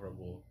very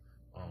profitable,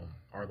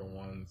 are the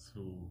ones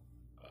who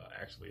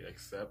actually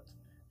accept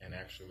and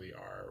actually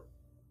are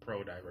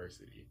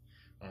pro-diversity.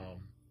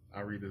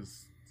 I'll read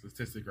this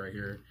statistic right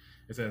here.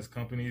 It says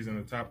companies in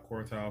the top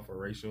quartile for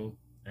racial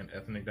and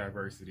ethnic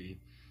diversity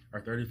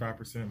are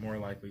 35% more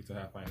likely to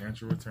have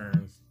financial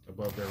returns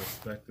above their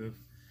respective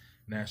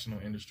national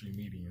industry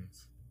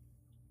medians.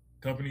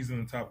 Companies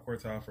in the top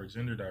quartile for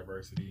gender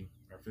diversity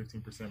are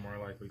 15% more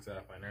likely to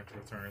have financial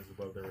returns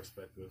above their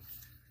respective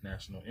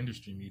national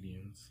industry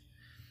medians.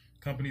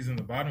 Companies in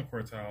the bottom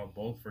quartile,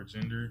 both for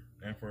gender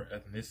and for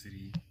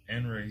ethnicity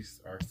and race,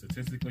 are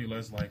statistically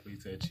less likely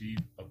to achieve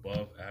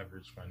above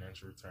average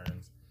financial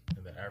returns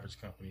than the average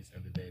companies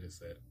in the data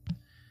set.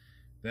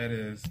 That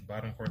is,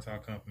 bottom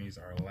quartile companies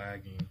are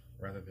lagging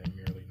rather than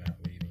merely not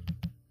leading.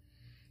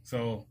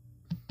 So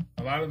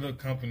a lot of the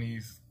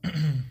companies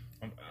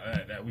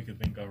that we could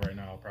think of right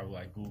now, probably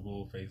like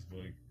Google,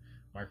 Facebook,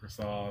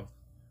 Microsoft,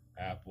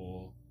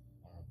 Apple,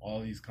 all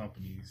these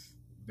companies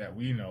that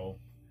we know,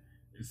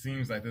 it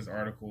seems like this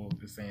article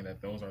is saying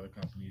that those are the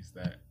companies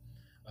that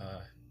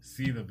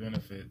see the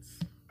benefits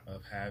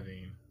of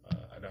having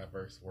a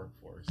diverse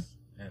workforce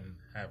and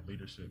have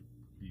leadership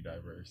be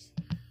diverse.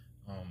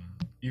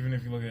 Even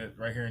if you look at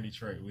right here in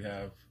Detroit,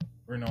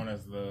 we're known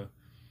as the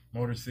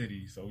Motor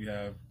City, so we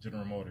have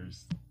General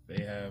Motors.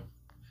 They have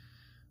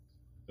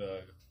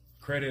the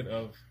credit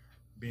of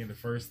being the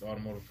first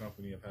automotive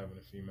company of having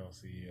a female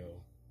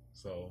CEO.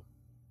 So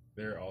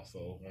they're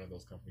also one of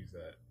those companies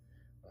that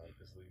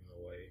is leading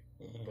the way.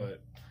 Mm-hmm.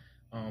 But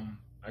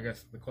I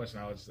guess the question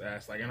I would just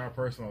ask, like in our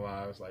personal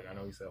lives, like I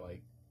know you said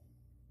like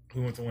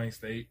we went to Wayne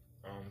State,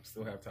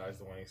 still have ties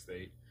to Wayne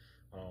State.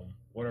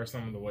 What are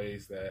some of the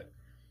ways that,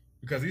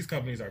 because these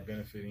companies are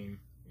benefiting,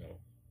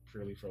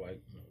 purely for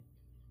like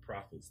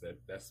profits,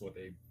 that's what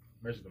they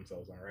measure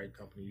themselves on, right?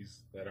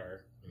 Companies that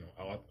are,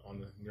 out on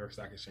the New York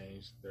Stock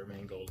Exchange, their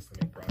main goal is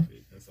to make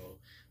profit. And so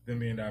them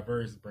being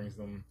diverse brings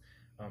them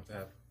to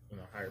have,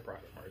 higher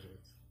profit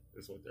margins,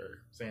 is what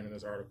they're saying in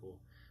this article.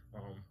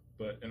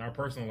 But in our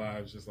personal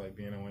lives, just like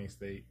being in Wayne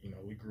State,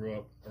 we grew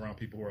up around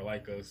people who are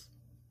like us,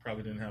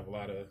 probably didn't have a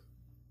lot of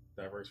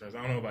diverse friends.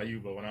 I don't know about you,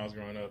 but when I was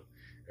growing up,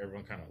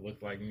 everyone kind of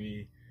looked like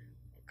me.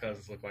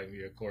 Cousins looked like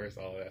me, of course,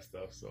 all of that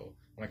stuff. So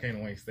when I came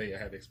to Wayne State, I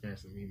had the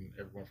experience of meeting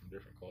everyone from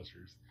different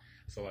cultures.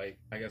 So like,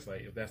 I guess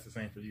like if that's the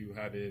same for you,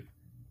 how did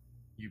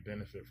you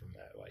benefit from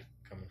that? Like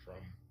coming from,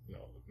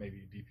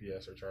 maybe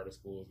DPS or charter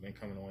schools and then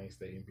coming to Wayne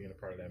State and being a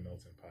part of that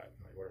melting pot.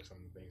 Like what are some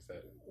of the things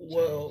that changed?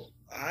 Well,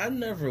 I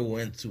never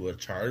went to a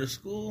charter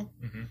school.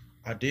 Mm-hmm.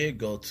 I did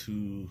go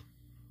to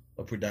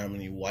a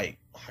predominantly white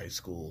high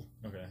school.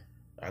 Okay.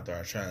 After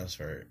I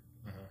transferred.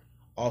 Uh-huh.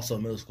 Also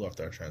middle school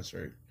after I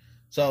transferred.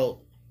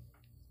 So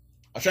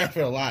I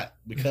transferred a lot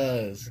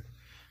because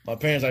My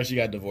parents actually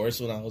got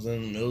divorced when I was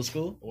in middle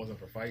school. It wasn't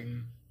for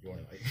fighting. You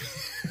weren't like.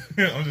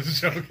 I'm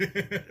just joking.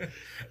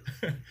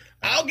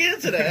 I'll get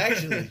into that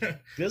actually.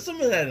 There's some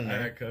of that in I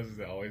there. had cousins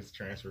that always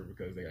transferred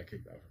because they got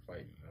kicked out for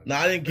fighting. No,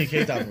 I didn't get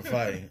kicked out for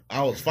fighting.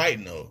 I was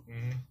fighting though,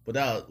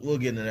 but we'll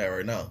get into that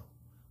right now.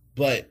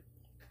 But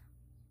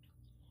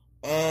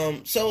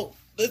so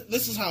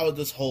this is how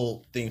this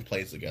whole thing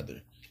plays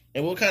together,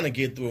 and we'll kind of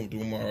get through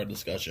more of our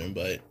discussion.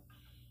 But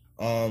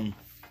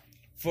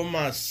for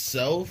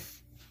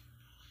myself,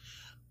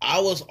 I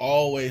was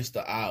always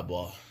the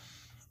oddball.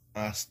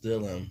 I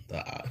still am the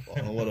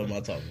oddball. What am I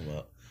talking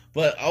about?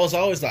 But I was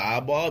always the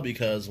oddball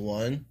because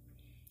one,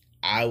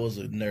 I was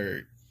a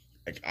nerd.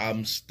 Like,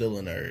 I'm still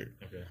a nerd.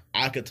 Okay.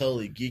 I could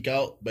totally geek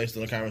out based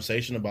on the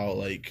conversation about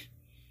like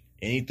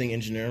anything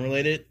engineering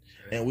related,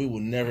 and we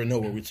will never know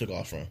where we took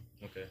off from.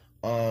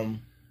 Okay.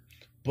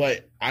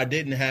 But I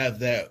didn't have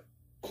that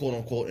quote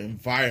unquote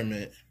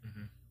environment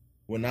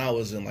when I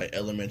was in like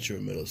elementary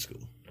or middle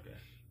school. Okay.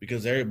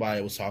 Because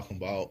everybody was talking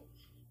about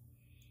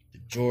the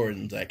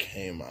Jordans that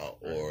came out,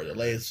 or the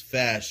latest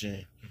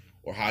fashion,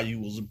 or how you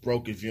was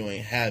broke if you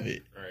ain't have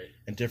it, Right.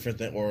 and different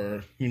things,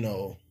 or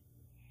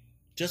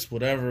just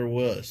whatever it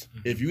was.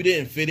 If you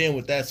didn't fit in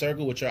with that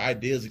circle with your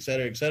ideas, et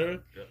cetera,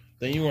 Yep.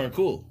 then you weren't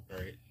cool.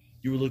 Right.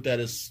 You were looked at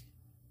as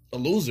a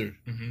loser.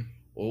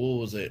 Or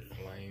what was it?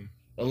 Lame.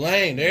 A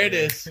lame. There it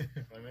is.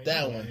 Like,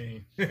 That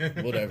one.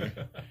 Whatever.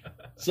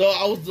 So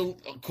I was the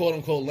quote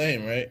unquote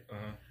lame, right?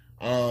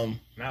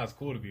 Now it's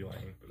cool to be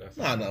lame, but that's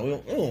No,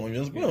 we don't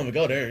even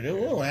go there. We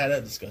don't have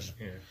that discussion.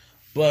 Yeah.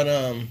 But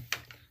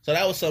so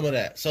that was some of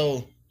that.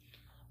 So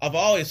I've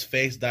always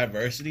faced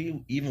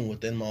diversity, even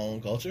within my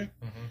own culture,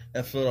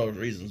 and for those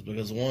reasons.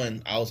 Because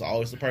one, I was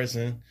always the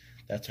person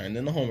that turned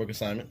in the homework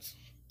assignments.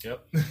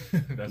 Yep.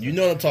 You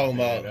know what I'm talking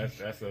about?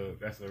 That's a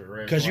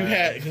red. Because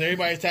flag. because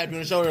everybody tapped you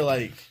on the shoulder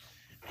like,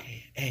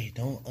 hey,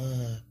 don't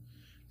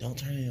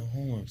turn in your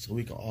homework so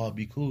we can all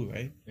be cool,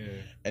 right? Yeah.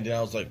 And then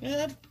I was like,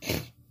 man,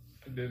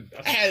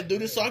 I had to do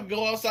this so I could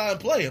go outside and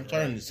play. I'm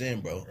turning this in,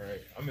 bro.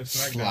 Right. I'm in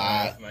SmackDown Slide.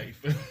 last night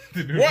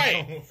to do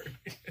Right. homework.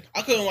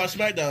 I couldn't watch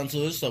SmackDown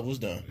until this stuff was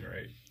done.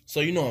 Right.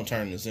 So you know I'm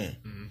turning this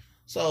in.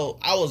 So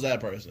I was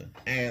that person.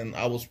 And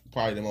I was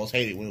probably the most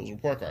hated when it was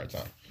report card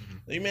time.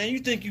 Like, man, you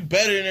think you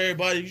better than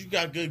everybody. You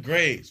got good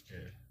grades. Yeah.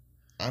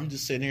 I'm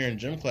just sitting here in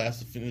gym class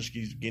to finish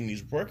getting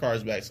these report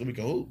cards back so we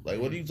can hoop. Like,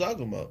 what are you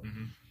talking about?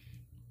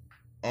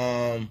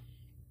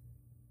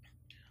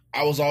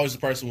 I was always the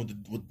person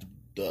with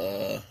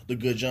the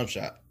good jump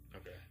shot.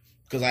 Okay.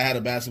 Because I had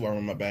a basketball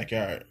in my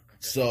backyard.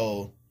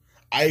 So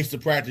I used to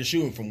practice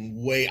shooting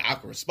from way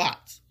awkward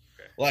spots.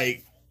 Okay.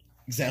 Like,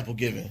 example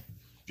given.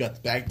 You got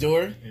the back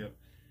door. Yep.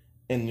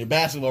 And your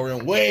basketball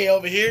rim way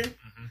over here.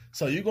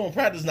 So you're going to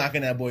practice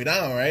knocking that boy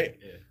down, right?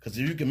 Yeah. Because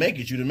if you can make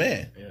it, you're the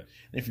man. Yeah.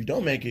 And if you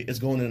don't make it, it's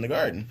going in the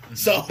garden.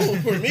 So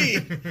for me,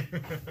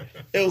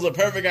 it was a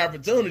perfect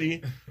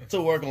opportunity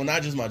to work on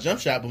not just my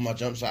jump shot, but my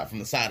jump shot from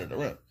the side of the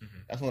rim.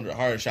 That's one of the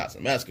hardest shots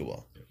in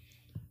basketball.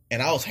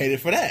 And I was hated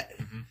for that.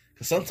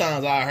 Because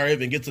sometimes I hurry up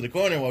and get to the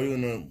corner while we're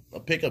in a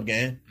pickup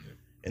game,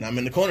 and I'm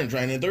in the corner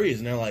draining threes,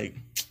 and they're like,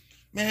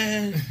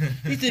 man,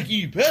 you think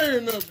you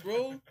better than us,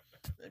 bro?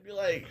 They'd be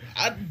like,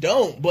 I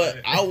don't,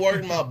 but I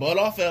worked my butt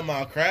off at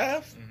my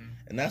craft,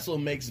 and that's what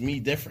makes me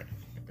different.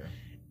 Okay.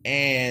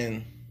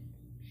 And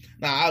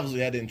now, obviously,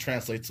 that didn't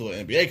translate to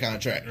an NBA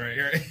contract.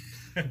 Right.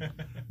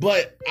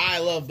 But I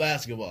love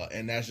basketball,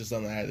 and that's just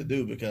something I had to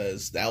do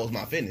because that was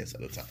my fitness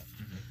at the time.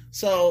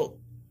 So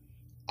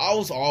I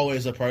was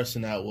always a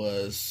person that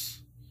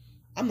was,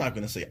 I'm not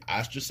going to say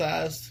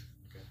ostracized,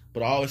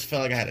 but I always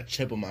felt like I had a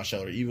chip on my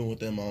shoulder, even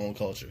within my own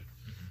culture.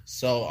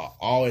 So I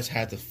always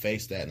had to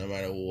face that no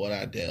matter what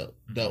I dealt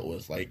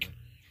with, like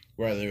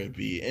whether it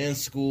be in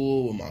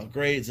school with my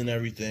grades and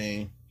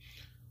everything,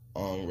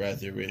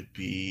 whether it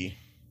be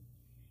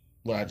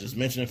what I just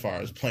mentioned as far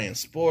as playing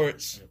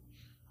sports.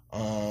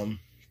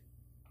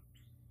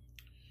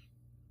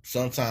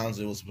 Sometimes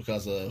it was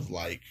because of,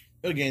 like,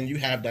 again, you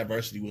have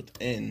diversity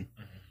within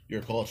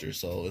your culture,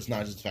 so it's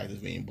not just the fact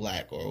of being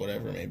black or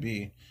whatever it may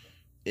be.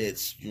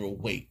 It's your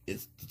weight.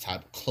 It's the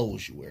type of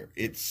clothes you wear.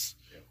 It's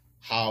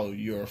how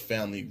your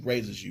family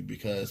raises you,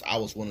 because I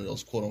was one of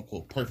those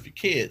quote-unquote perfect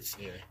kids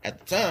at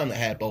the time that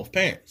had both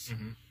parents.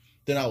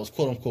 Then I was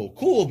quote-unquote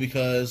cool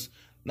because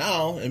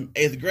now in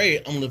 8th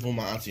grade, I'm living with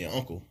my auntie and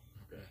uncle.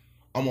 Okay.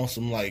 I'm on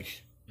some,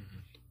 like,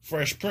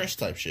 Fresh Prince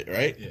type shit,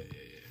 right? Yeah.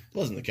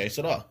 Wasn't the case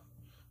at all.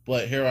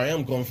 But here I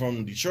am going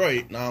from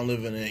Detroit. Now I'm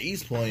living in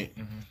East Point,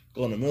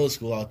 going to middle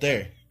school out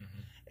there.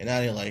 And now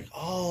they're like,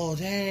 oh,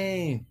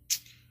 dang.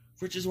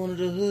 Rich is one of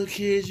the hood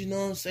kids, you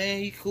know what I'm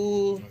saying? He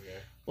cool. Okay.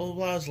 Blah, blah,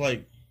 blah. I was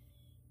like,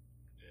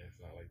 Yeah,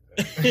 it's not like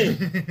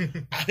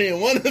that. I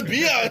didn't want to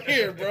be out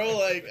here, bro.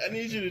 Like, I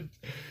need you to.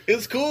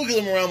 It's cool because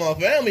I'm around my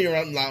family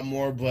around a lot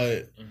more,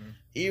 but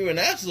even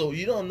that's so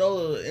you don't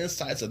know the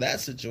insights of that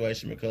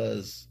situation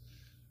because,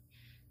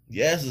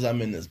 yes, as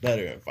I'm in this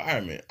better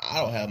environment, I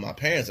don't have my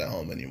parents at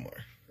home anymore.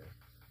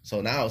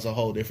 So now it's a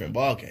whole different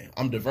ballgame.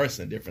 I'm diverse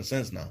in a different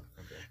sense now.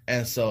 Okay.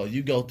 And so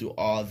you go through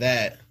all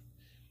that,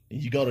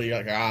 And you go to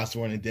your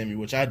Osborne and Demi,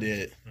 which I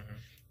did, Mm-hmm.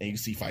 and you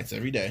see fights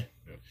every day.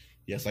 Yep.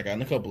 Yes, I got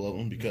in a couple of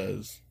them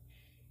because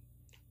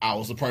I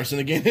was the person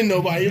again that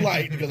nobody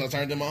liked because I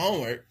turned in my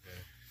homework. Yeah.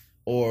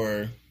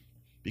 Or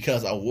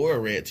because I wore a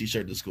red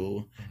t-shirt to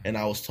school, and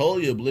I was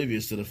totally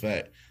oblivious to the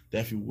fact that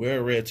if you wear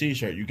a red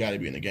t-shirt, you got to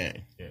be in the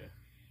game. Yeah.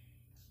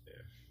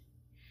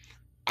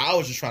 I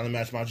was just trying to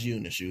match my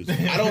unit shoes.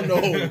 I don't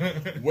know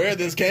where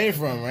this came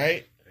from,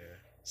 right? Yeah.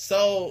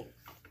 So,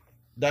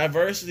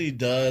 diversity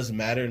does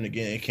matter, and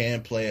again, it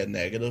can play a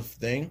negative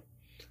thing.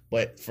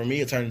 But for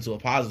me, it turned into a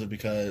positive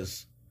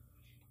because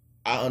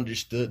I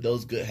understood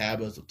those good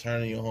habits of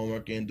turning your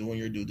homework in, doing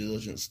your due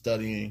diligence,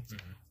 studying,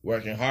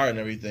 working hard and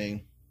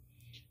everything.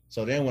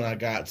 So then when I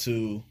got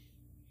to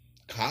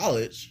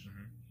college,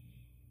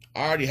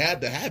 I already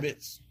had the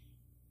habits.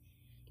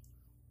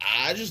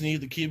 I just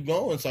needed to keep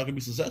going so I could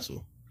be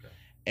successful. Okay.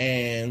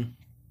 And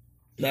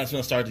that's when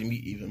I started to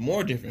meet even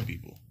more different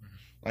people.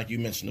 Like you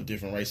mentioned, of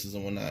different races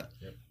and whatnot.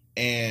 Yep.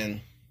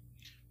 And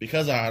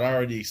because I had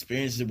already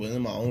experienced it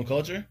within my own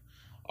culture,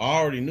 I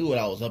already knew what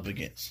I was up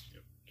against.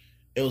 Yep.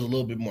 It was a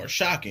little bit more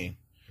shocking,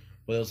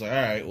 but it was like,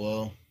 all right,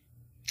 well,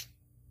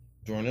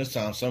 during this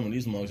time, some of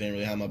these mugs ain't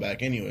really have my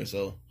back anyway,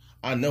 so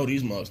I know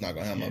these mugs not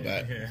gonna have my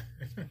back.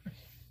 Yeah.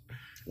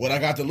 What I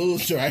got to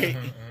lose, right?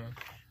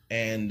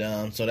 And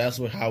so that's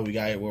how we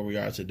got where we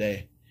are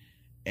today.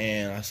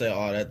 And I say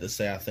all that to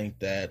say I think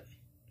that,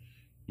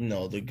 you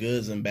know, the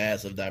goods and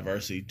bads of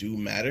diversity do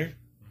matter.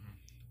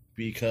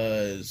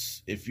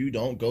 Because if you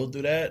don't go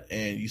through that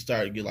and you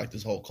start to get like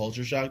this whole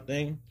culture shock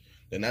thing,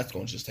 then that's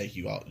going to just take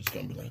you out. It's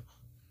going to be like,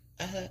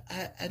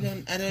 I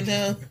don't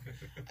know.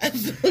 I'm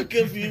so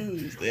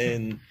confused.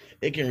 And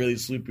it can really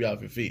sweep you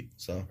off your feet.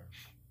 So,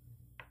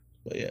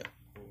 but yeah.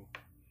 Cool.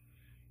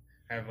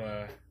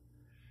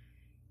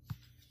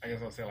 I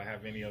guess I'll say, like,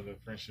 have any other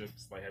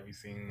friendships, like, have you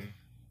seen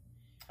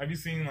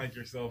like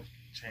yourself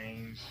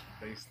change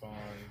based on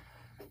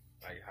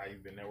like how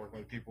you've been networking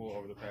with people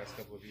over the past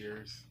couple of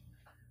years?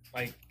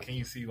 Like, can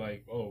you see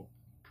like, oh,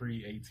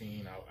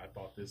 pre-18, I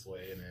thought this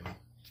way, and then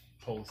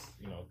post,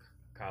 you know,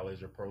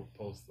 college or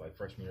post like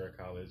freshman year of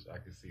college, I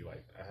could see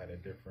like I had a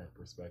different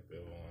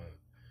perspective on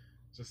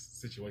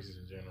just situations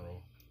in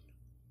general.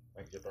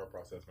 Like your thought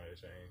process might have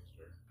changed,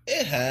 or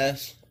It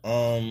has.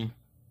 A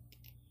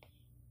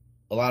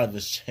lot of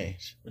it's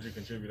changed. would you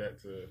contribute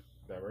that to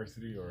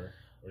diversity or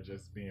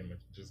just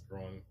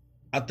growing?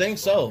 I think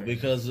so,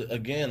 because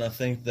again, I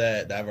think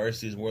that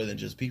diversity is more than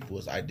just people;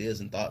 it's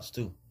ideas and thoughts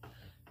too.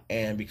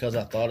 And because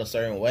I thought a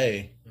certain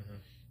way,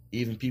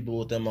 even people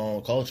within my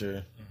own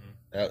culture,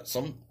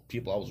 some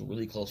people I was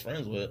really close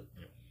friends with,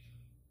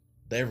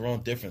 they were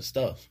on different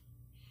stuff.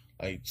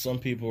 Like some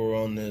people were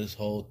on this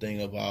whole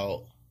thing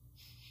about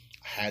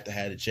I had to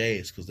have the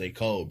J's because they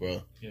cold,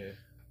 bro. Yeah.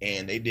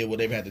 And they did what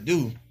they had to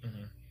do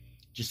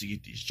just to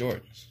get these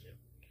Jordans. Yeah.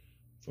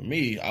 For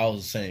me, I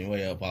was the same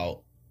way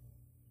about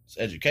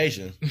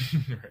education,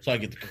 Right. so I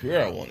get the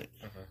career I wanted.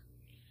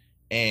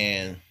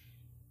 And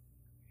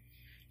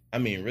I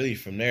mean, really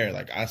from there,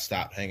 like I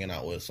stopped hanging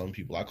out with some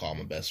people I call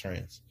my best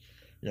friends,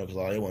 you know, because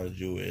all they want to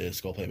do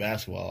is go play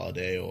basketball all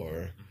day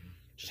or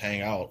just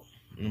hang out.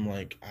 And I'm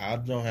like, I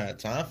don't have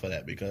time for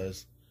that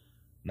because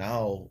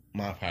now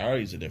my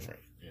priorities are different.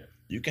 Yeah.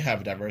 You can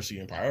have a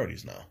diversity in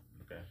priorities now.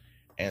 Okay.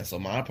 And so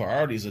my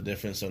priorities are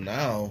different. So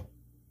now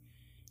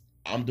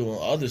I'm doing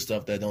other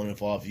stuff that don't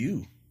involve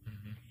you.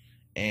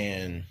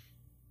 And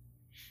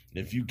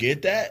if you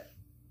get that,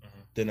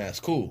 then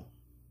that's cool.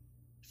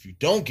 If you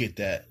don't get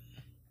that,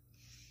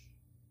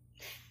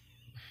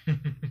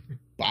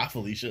 bye,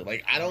 Felicia.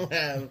 Like, I don't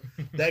have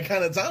that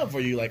kind of time for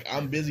you. Like,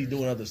 I'm busy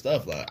doing other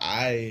stuff. Like,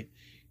 I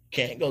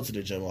can't go to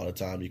the gym all the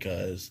time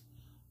because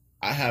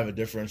I have a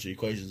differential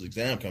equations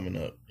exam coming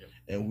up. Yep.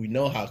 And we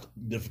know how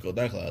difficult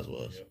that class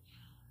was.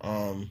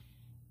 Yep.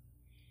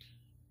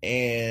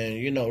 And,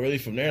 you know, really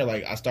from there,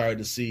 like, I started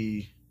to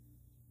see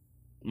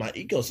my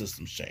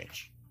ecosystems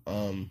change.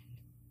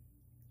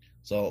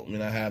 So, I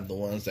mean, I have the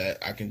ones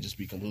that I can just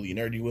be completely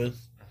nerdy with.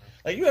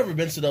 Like, you ever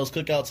been to those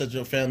cookouts at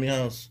your family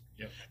house?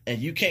 Yep. And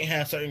you can't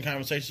have certain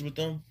conversations with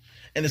them?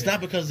 And it's not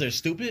because they're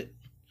stupid,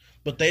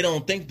 but they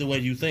don't think the way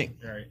you think.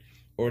 Right.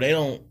 Or they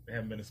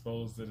haven't been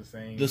exposed to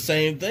the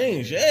same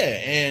things,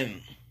 yeah.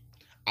 And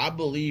I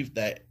believe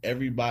that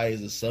everybody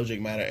is a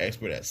subject matter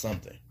expert at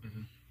something.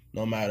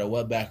 No matter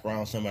what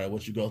background, no matter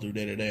what you go through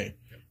day to day,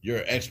 you're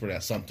an expert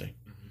at something.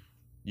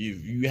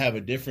 You have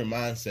a different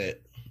mindset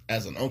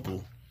as an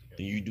uncle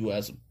than you do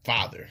as a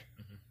father.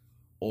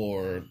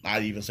 Or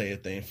I'd even say a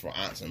thing for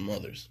aunts and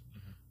mothers.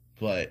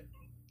 But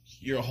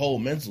your whole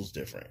mental's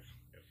different.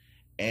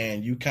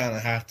 And you kind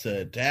of have to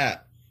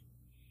adapt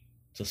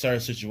to certain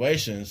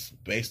situations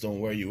based on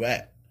where you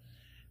at.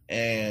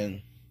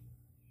 And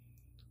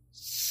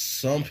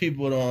some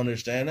people don't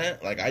understand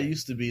that. Like, I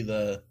used to be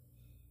the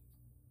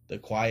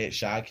quiet,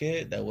 shy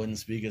kid that wouldn't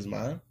speak his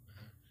mind.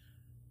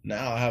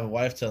 Now I have a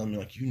wife telling me,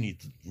 like, you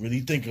need to really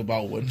think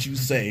about what you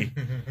say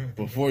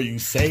before you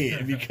say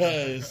it,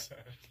 because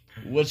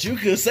what you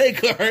could say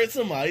could hurt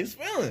somebody's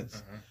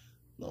feelings.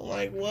 I'm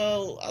like,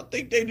 well, I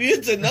think they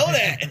need to know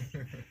that.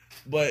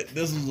 But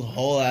this was a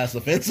whole ass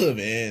offensive,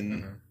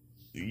 and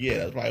yeah,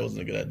 that probably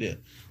wasn't a good idea.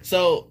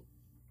 So,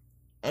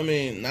 I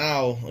mean,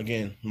 now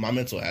again, my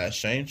mental has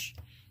changed.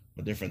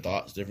 My different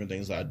thoughts, different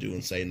things I do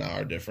and say now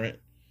are different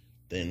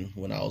than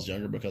when I was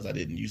younger because I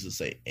didn't used to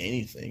say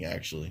anything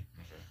actually.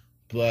 Okay.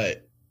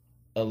 But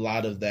a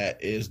lot of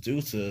that is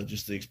due to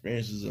just the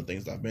experiences and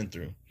things I've been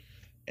through.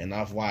 And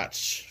I've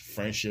watched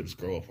friendships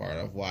grow apart.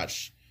 I've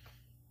watched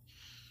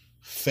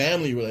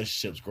family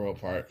relationships grow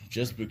apart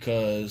just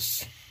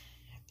because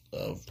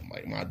of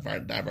like my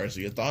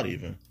diversity of thought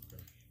even.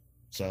 Okay.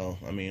 So,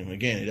 I mean,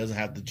 again, it doesn't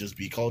have to just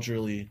be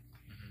culturally,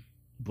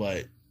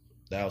 but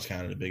that was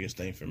kind of the biggest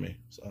thing for me.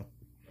 So,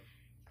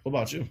 what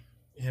about you?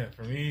 Yeah,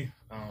 for me,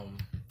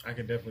 I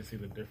can definitely see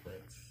the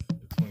difference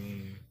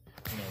between,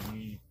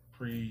 me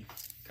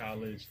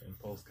pre-college and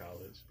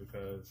post-college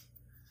because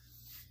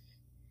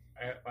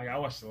I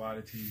watched a lot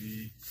of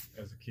TV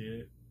as a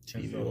kid.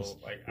 TV? And so,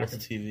 what's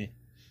TV?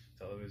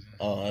 Television.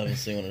 Oh, I haven't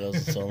seen one of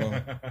those in so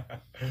long.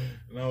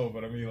 No,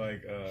 but I mean,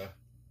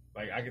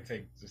 I could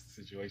take just a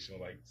situation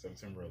like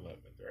September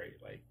 11th, right?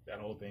 Like, that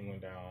whole thing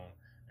went down,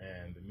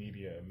 and the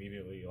media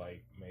immediately,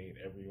 made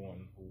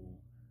everyone who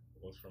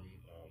was from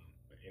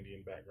an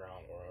Indian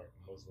background or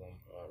a Muslim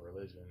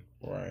religion,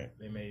 right?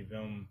 They made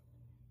them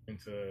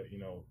into,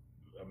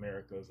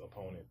 America's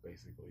opponent,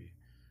 basically.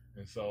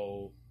 And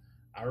so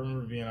I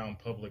remember being out in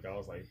public, I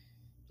was like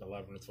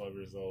 11 or 12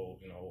 years old,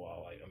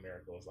 while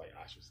America was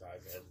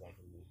ostracizing everyone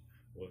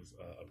who was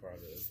a part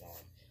of Islam.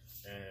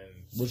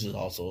 And which is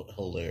also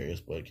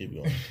hilarious, but keep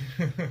going.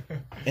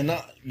 And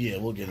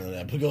we'll get into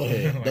that, but go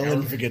ahead. Don't let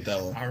me forget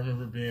that one. I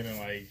remember being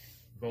in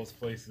those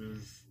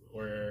places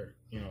where,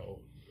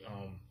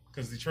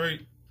 because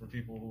Detroit, for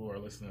people who are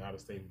listening out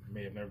of state,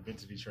 may have never been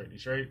to Detroit.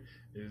 Detroit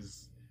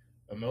is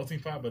a melting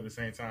pot, but at the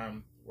same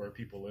time, where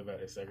people live at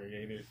is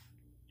segregated.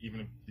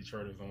 Even if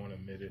Detroiters don't want to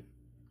admit it.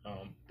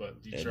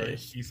 But Detroit,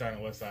 East Side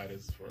and West Side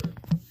is for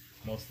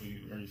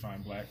mostly where you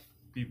find black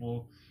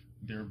people.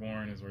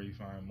 Dearborn is where you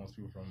find most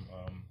people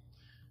from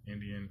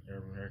Indian,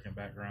 Arab American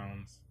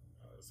backgrounds.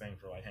 Same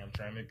for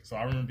Hamtramck. So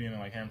I remember being in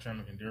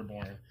Hamtramck and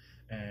Dearborn,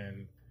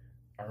 and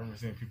I remember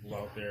seeing people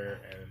out there,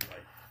 and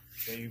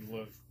they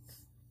looked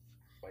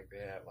like they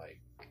had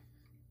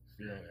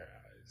fear in their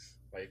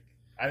eyes.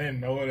 I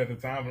didn't know it at the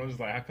time, but I was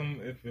just how come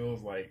it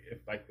feels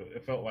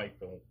it felt like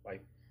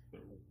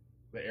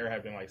the air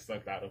had been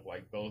sucked out of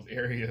those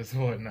areas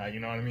or whatnot.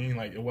 You know what I mean?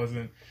 It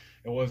wasn't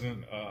a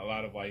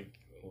lot of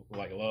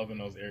love in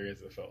those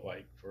areas. It felt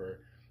for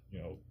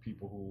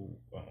people who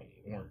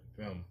weren't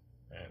them,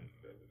 and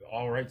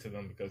all right to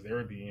them because they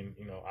were being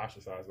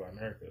ostracized by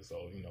America.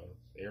 So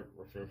they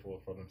were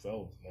fearful for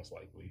themselves most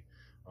likely.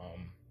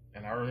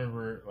 And I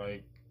remember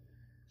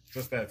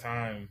just that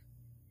time,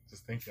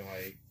 just thinking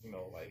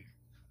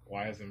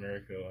why is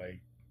America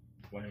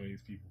blaming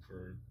these people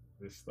for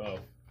this stuff?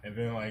 And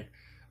then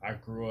I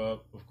grew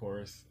up, of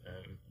course,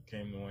 and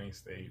came to Wayne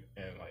State,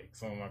 and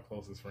some of my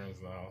closest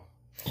friends now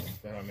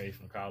that I made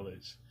from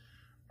college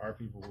are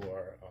people who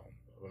are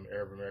of an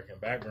Arab American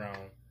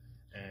background.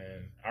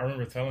 And I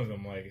remember telling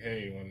them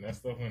hey, when that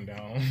stuff went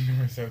down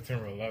on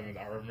September 11th,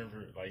 I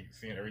remember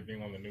seeing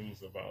everything on the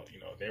news about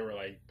they were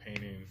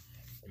painting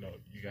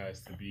you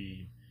guys to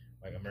be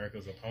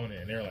America's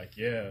opponent, and they're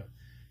yeah,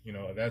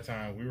 at that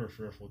time we were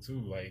fearful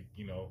too.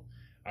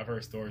 I've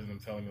heard stories of them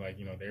telling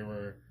me there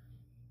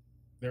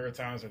were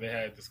times where they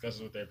had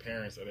discussions with their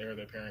parents, or they heard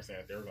their parents saying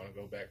that they were going to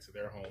go back to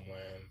their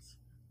homelands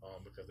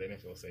because they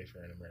didn't feel safe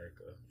here in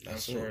America. I'm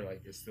sure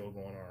it's still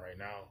going on right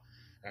now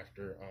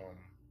after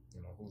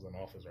who's in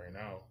office right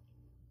now.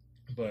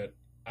 But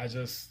I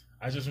just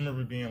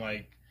remember being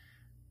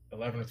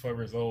 11 or 12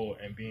 years old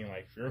and being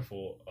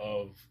fearful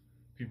of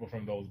people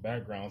from those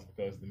backgrounds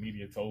because the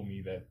media told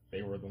me that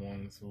they were the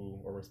ones who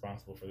were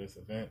responsible for this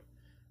event.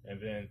 And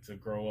then to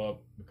grow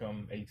up,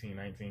 become 18,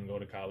 19, go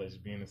to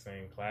college, be in the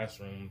same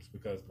classrooms,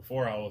 because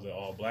before I was at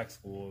all black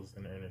schools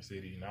in the inner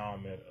city. Now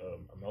I'm at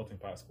a melting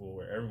pot school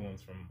where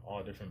everyone's from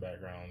all different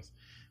backgrounds.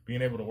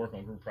 Being able to work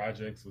on group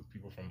projects with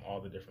people from all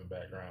the different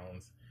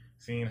backgrounds,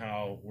 seeing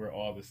how we're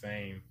all the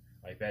same,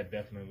 that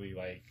definitely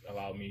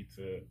allowed me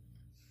to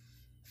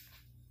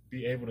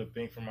be able to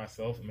think for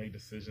myself and make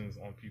decisions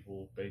on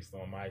people based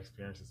on my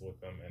experiences with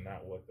them and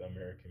not what the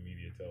American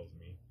media tells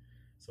me.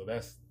 So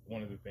that's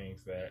one of the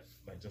things that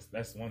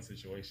that's one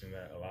situation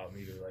that allowed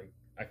me to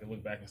I could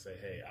look back and say,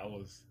 hey, I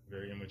was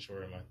very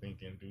immature in my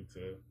thinking due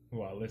to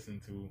who I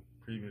listened to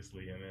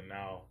previously, and then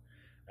now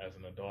as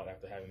an adult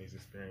after having these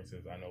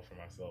experiences, I know for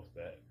myself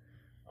that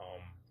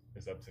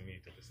it's up to me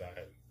to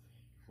decide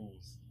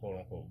who's quote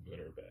unquote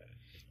good or bad.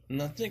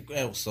 And I think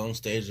at some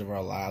stage of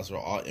our lives we're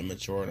all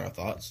immature in our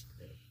thoughts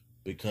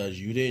because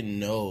you didn't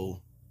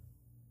know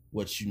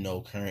what you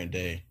know current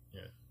day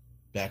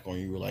back when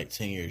you were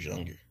 10 years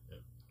younger.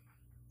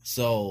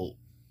 So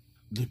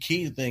the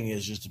key thing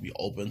is just to be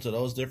open to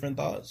those different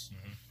thoughts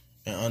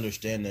and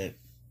understand that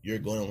you're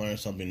going to learn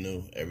something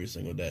new every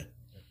single day.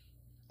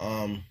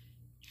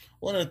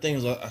 One of the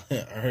things I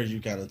heard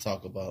you kind of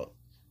talk about,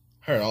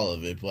 heard all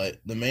of it, but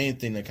the main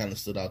thing that kind of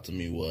stood out to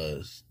me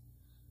was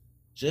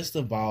just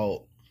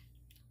about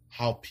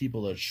how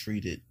people are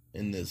treated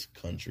in this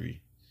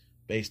country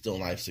based on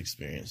life's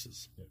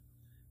experiences. Yeah.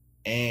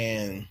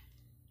 And,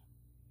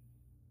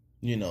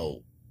 you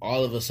know,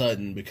 all of a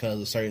sudden, because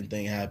a certain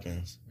thing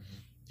happens,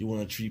 you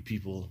want to treat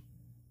people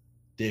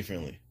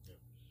differently.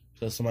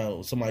 Because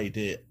somebody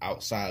did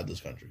outside of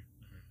this country.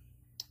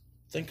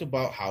 Think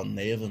about how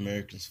Native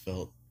Americans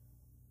felt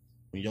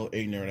when your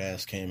ignorant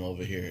ass came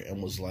over here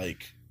and was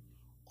like,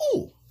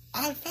 "Oh,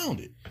 I found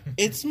it.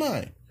 It's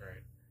mine." Right.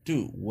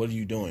 Dude, what are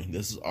you doing?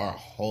 This is our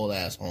whole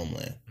ass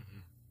homeland.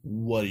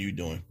 What are you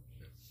doing?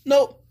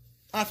 Nope,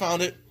 I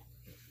found it.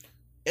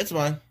 It's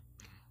mine.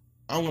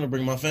 I'm going to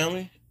bring my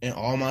family and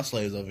all my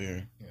slaves over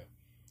here. Yeah.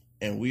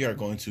 And we are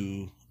going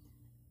to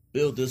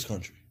build this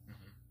country.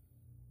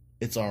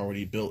 It's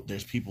already built.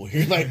 There's people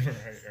here. Like, right.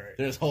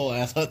 There's whole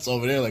ass huts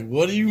over there. Like,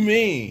 what do you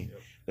mean?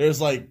 Yep.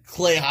 There's like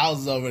clay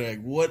houses over there.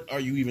 Like, what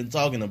are you even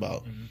talking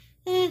about?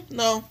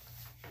 No,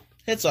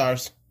 it's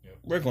ours. Yep.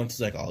 We're going to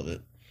take all of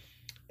it.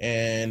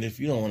 And if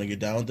you don't want to get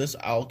down with this,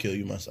 I'll kill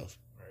you myself.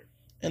 Right.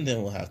 And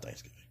then we'll have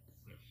Thanksgiving.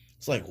 Yep.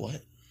 It's like,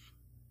 what?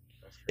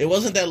 It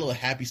wasn't that little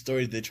happy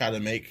story that they tried to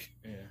make.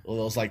 Yeah.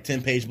 Those like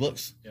 10-page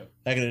books. Yep.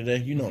 Back in the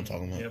day. You know what I'm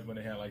talking about. Yep, when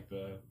they had like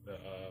the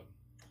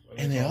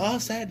and they all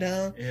sat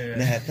down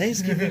and they had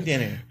Thanksgiving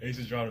dinner. They used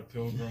to draw the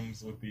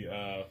pilgrims with the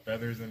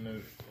feathers and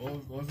the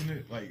wasn't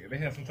it like they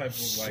had some type of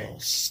like so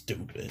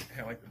stupid.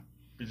 Had like the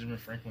Benjamin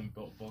Franklin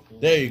belt buckle.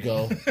 There you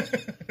go,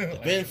 the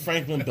Ben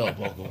Franklin belt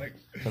buckle,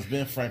 because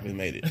Ben Franklin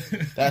made it.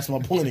 That's my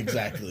point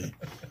exactly.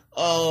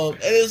 And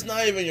it's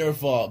not even your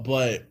fault,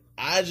 but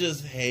I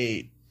just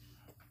hate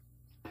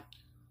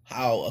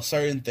how a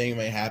certain thing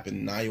may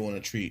happen. Now you want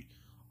to treat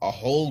a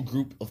whole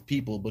group of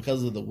people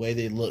because of the way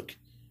they look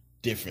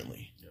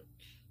differently.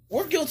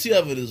 We're guilty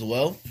of it as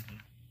well.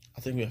 I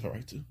think we have a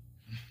right to.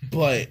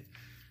 But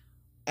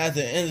at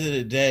the end of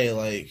the day,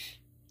 like,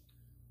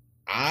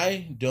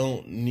 I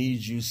don't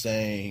need you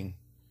saying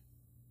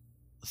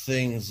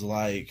things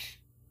like,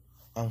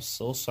 "I'm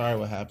so sorry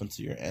what happened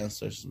to your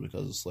ancestors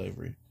because of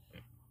slavery.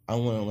 I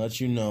want to let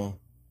you know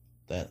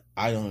that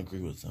I don't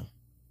agree with them."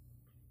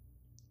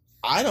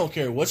 I don't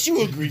care what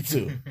you agree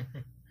to.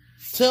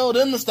 Tell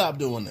them to stop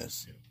doing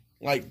this.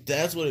 Like,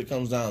 that's what it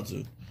comes down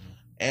to.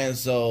 And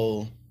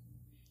so,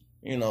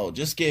 you know,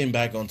 just getting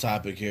back on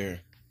topic here,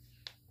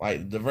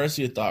 like,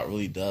 diversity of thought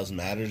really does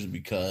matter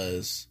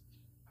because,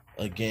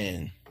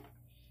 again,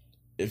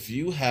 if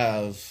you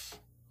have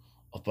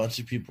a bunch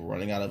of people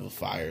running out of a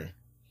fire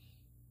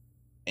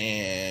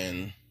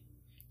and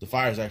the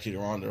fire is actually the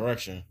wrong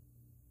direction,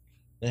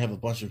 they have a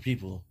bunch of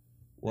people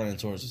running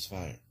towards this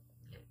fire.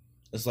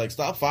 It's like,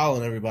 stop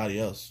following everybody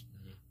else.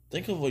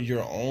 Think of what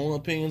your own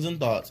opinions and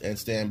thoughts and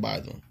stand by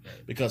them.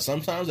 Because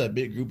sometimes that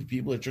big group of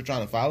people that you're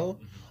trying to follow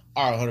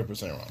are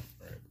 100% wrong.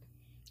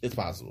 It's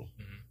possible.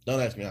 Don't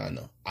ask me how I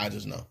know. I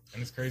just know.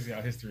 And it's crazy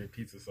how history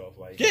repeats itself.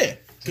 Like, yeah,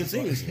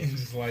 continuously.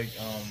 Just like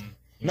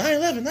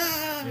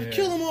 9/11,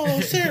 kill them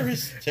all,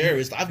 terrorists.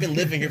 Terrorists. I've been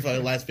living here for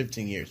the last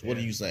 15 years. What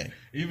are you saying?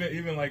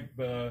 Even like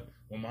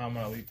when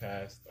Muhammad Ali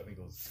passed, I think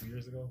it was 2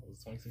 years ago. It was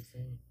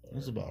 2016.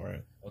 That's about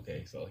right.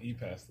 Okay, so he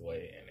passed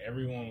away, and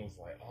everyone was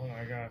like, "Oh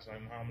my gosh,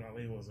 like Muhammad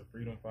Ali was a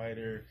freedom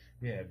fighter.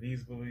 He had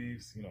these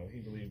beliefs. You know, he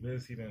believed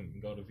this. He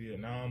didn't go to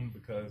Vietnam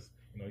because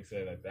he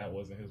said that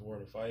wasn't his war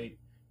to fight."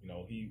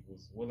 He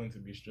was willing to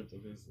be stripped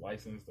of his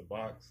license to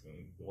box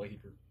and the way he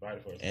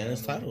provided for his family.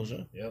 His titles,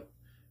 yeah. Yep.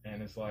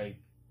 And it's like,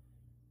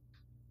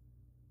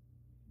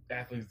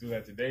 athletes do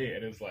that today,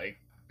 and it's like,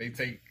 they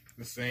take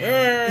the same...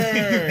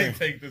 they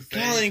take the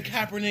same... Colin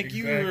Kaepernick, exactly,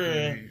 you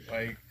were...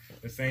 Like,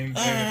 the same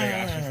way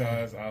that they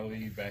ostracized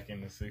Ali back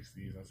in the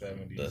 60s and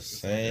 70s. The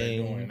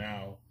same... they're doing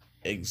now.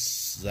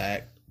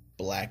 Exact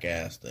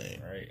black-ass thing.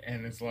 Right.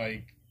 And it's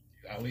like,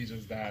 Ali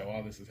just died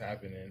while this is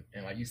happening,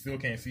 and like, you still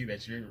can't see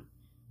that you're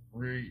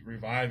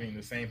reviving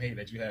the same hate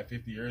that you had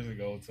 50 years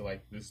ago to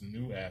like this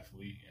new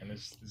athlete, and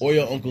it's or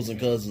your uncles and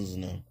cousins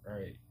now.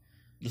 Right.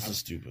 This is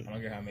stupid. I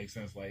don't get how it makes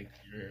sense. Like,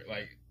 you're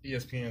like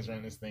ESPN's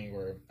running this thing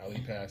where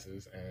Ali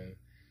passes and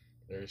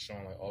they're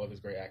showing like all of his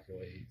great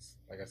accolades.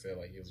 Like I said,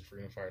 like he was a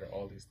freedom fighter,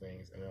 all these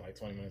things, and then like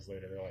 20 minutes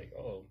later, they're like,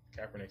 "Oh,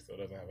 Kaepernick still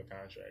doesn't have a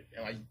contract,"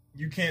 and like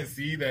you can't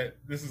see that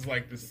this is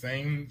like the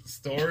same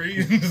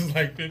story. This is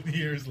like 50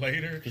 years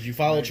later because you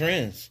follow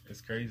trends.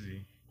 It's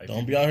crazy. Like,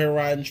 don't be out here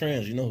riding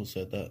trends. You know who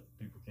said that.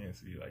 People can't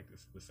see like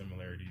the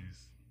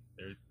similarities.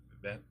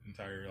 That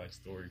entire like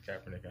story,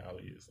 Kaepernick and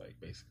Ali, is like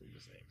basically the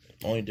same thing.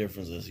 Only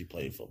difference is he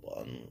played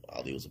football and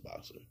Ali was a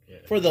boxer. Yeah.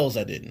 For those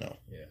that didn't know.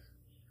 Yeah.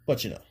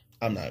 But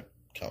I'm not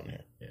counting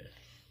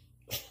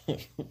here.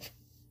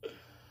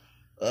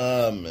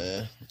 Yeah.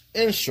 Man.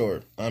 In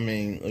short, I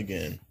mean,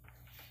 again,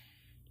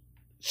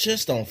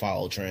 just don't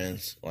follow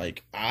trends.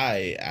 Like,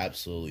 I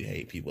absolutely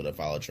hate people that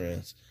follow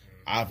trends.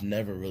 I've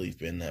never really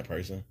been that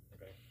person.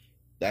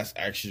 That's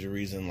actually the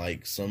reason,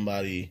 like,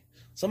 somebody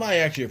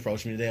actually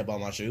approached me today about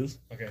my shoes.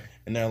 Okay.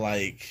 And they're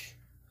like,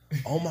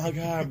 "Oh my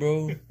God,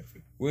 bro,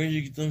 where did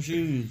you get them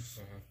shoes?"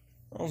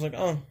 I was like,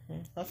 "Oh,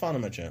 I found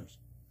them at Champs."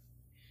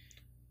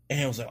 And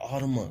it was like, "Oh,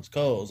 the months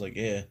cold." I was like,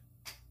 "Yeah,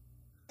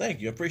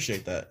 thank you,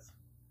 appreciate that."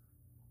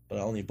 But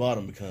I only bought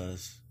them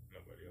because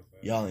Nobody else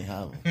has. y'all ain't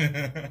have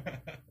them.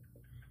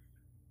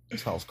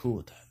 So I was cool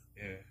with that.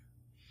 Yeah.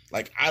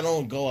 Like, I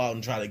don't go out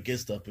and try to get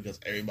stuff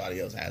because everybody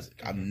else has it.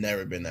 I've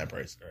never been that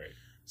person. Right.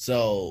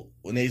 So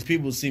when these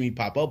people see me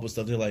pop up with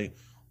stuff, they're like,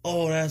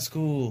 "Oh, that's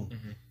cool."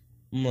 Mm-hmm.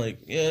 I'm like,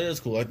 "Yeah, that's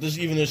cool." Like this,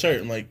 even the shirt.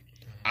 I'm like,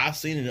 I've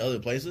seen it in other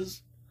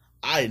places.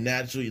 I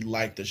naturally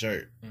like the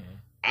shirt. Mm-hmm.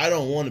 I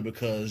don't want it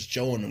because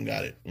Joe and them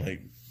got it.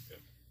 Like,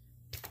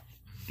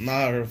 I'm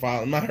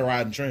not her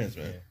riding trends,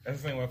 man. Yeah.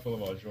 That's the same way I feel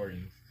about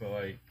Jordans. So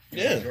like,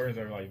 Yeah. Jordans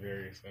are like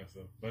very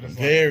expensive, but it's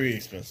Very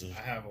expensive.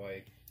 I have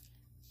like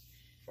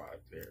 5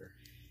 pair,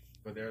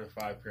 but they're the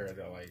 5 pair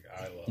that like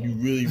I love. You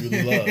really,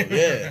 really love,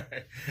 yeah.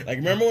 Like,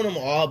 remember when them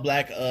all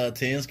black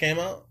 10s came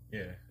out?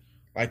 Yeah.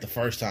 Like the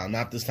first time,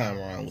 not this time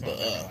around with the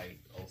like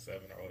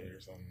 07 or 08 or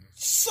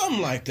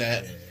something like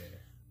that. Yeah.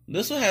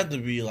 This would have to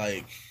be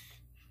like,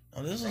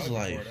 this is Probably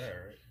like, before that,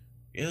 right?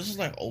 yeah, this is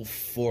like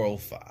 04,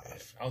 05. Yeah.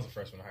 I was a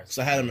freshman in high school.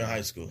 So I had them in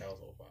high school. That was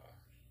 05.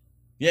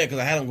 Yeah, because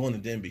I had them going to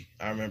Denby.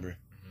 I remember.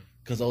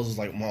 Because those was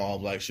like my all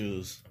black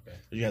shoes. Okay.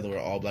 You had to wear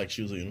all black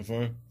shoes or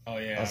uniform. Oh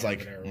yeah. I was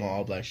like, my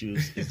all black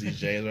shoes is these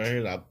J's right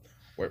here that I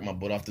worked my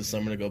butt off this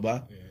summer to go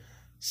buy. Yeah.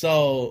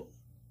 So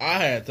I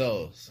had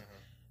those. Uh-huh.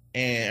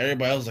 And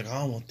everybody else was like, I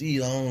don't want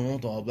these. I don't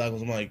want the all black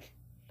ones. I'm like,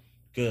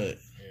 good.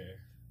 Yeah.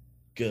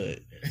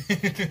 Good.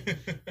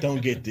 Yeah.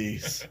 Don't get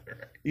these. Right.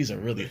 These are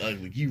really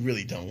ugly. You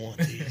really don't want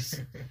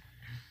these.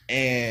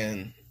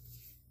 And,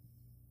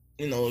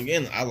 you know,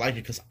 again, I like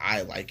it because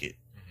I like it.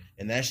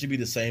 And that should be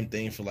the same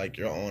thing for like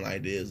your own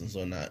ideas and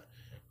so not.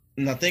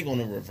 And I think on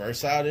the reverse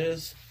side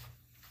is,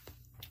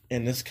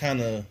 and this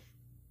kind of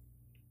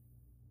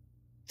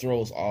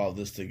throws all of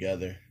this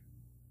together.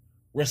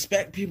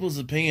 Respect people's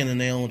opinion and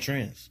their own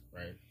trends.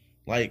 Right.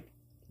 Like,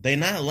 they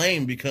not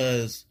lame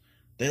because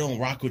they don't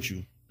rock with you.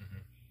 Mm-hmm.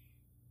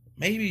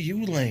 Maybe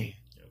you lame.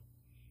 Yep.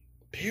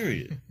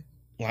 Period.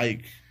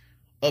 Like,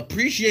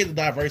 appreciate the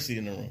diversity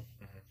in the room.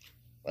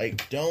 Mm-hmm.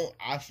 Like, don't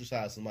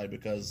ostracize somebody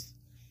because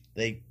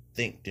they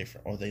think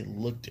different or they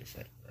look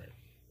different. Right.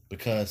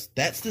 Because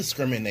that's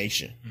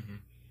discrimination.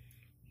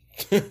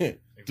 Mm-hmm.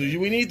 Do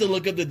we need to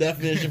look up the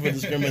definition for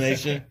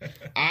discrimination?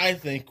 I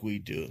think we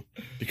do.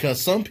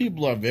 Because some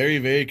people are very,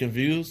 very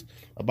confused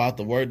about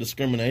the word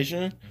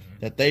discrimination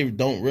that they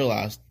don't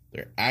realize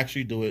they're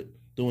actually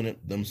doing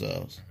it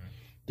themselves.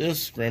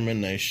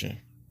 Discrimination.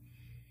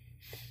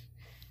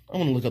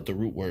 I'm going to look up the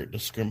root word,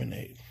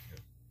 discriminate.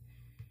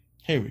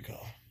 Here we go.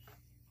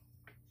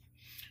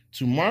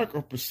 To mark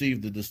or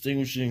perceive the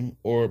distinguishing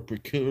or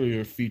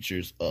peculiar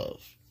features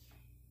of.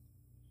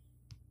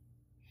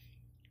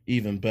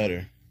 Even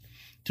better.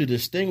 To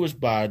distinguish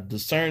by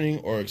discerning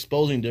or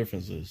exposing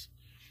differences.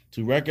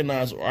 To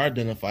recognize or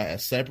identify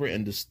as separate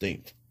and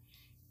distinct.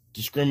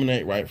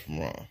 Discriminate right from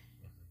wrong.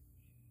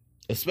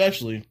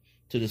 Especially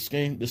to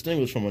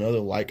distinguish from another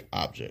like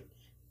object.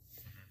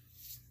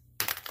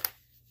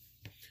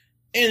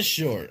 In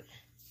short,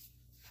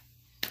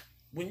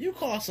 when you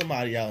call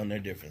somebody out on their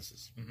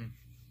differences,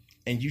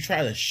 and you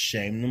try to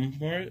shame them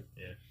for it,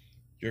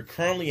 you're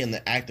currently in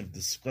the act of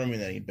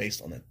discriminating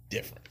based on a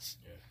difference.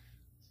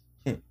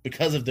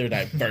 Because of their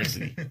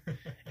diversity.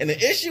 And the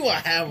issue I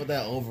have with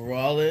that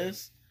overall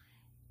is,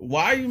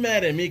 why are you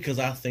mad at me because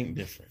I think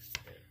different?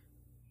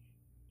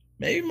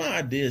 Maybe my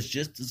idea is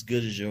just as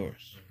good as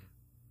yours.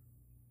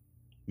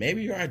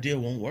 Maybe your idea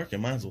won't work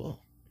and mine's will.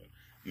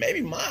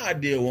 Maybe my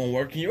idea won't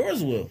work and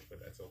yours will.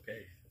 But that's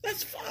okay.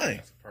 That's fine.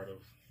 That's a part of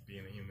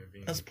being a human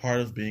being. That's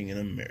part of being in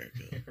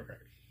America. Right.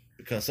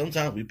 Because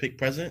sometimes we pick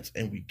presidents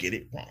and we get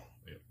it wrong.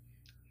 Yeah.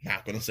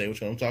 Not going to say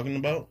which one I'm talking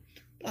about,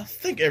 but I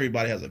think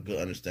everybody has a good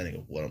understanding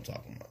of what I'm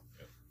talking about.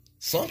 Yeah.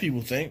 Some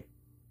people think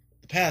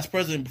the past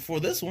president before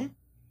this one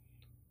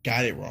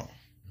got it wrong.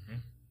 Mm-hmm.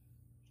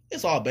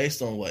 It's all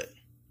based on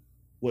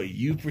what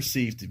you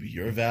perceive to be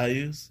your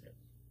values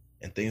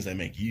and things that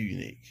make you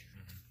unique.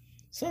 Mm-hmm.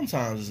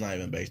 Sometimes it's not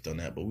even based on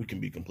that, but we can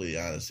be completely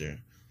honest here.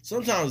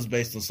 Sometimes it's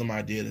based on some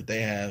idea that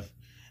they have,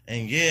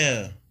 and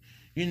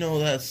you know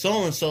that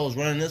so-and-so is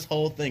running this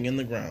whole thing in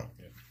the ground.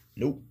 Yeah.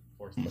 Nope.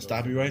 I'm going to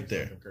stop you right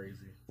there. Crazy.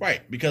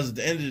 Right, because at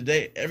the end of the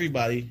day,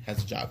 everybody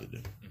has a job to do.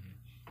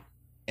 Mm-hmm.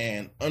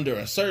 And under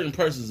a certain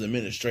person's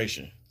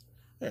administration,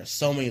 there are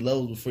so many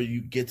levels before you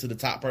get to the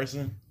top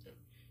person. Yep.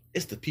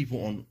 It's the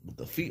people with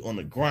the feet on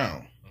the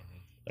ground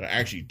that are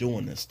actually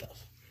doing this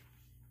stuff.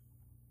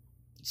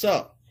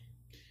 So,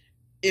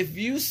 if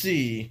you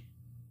see,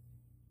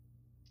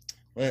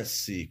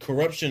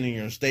 corruption in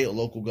your state or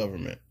local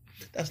government,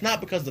 that's not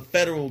because the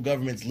federal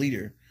government's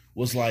leader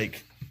was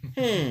like,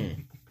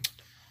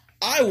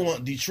 I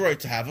want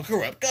Detroit to have a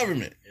corrupt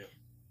government. Yep.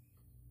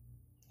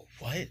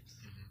 What? Mm-hmm.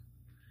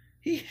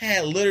 He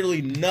had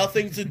literally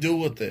nothing to do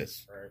with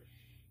this. Right.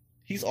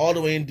 He's all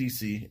the way in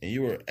D.C., and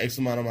you were X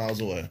amount of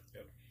miles away.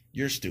 Yep.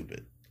 You're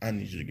stupid. I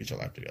need you to get your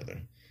life together.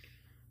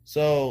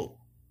 So,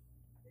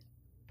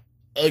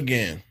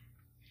 again,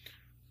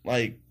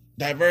 like,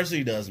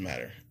 diversity does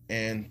matter.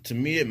 And to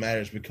me, it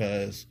matters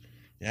because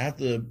you have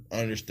to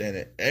understand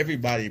that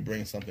everybody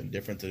brings something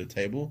different to the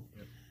table,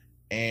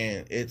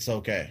 and it's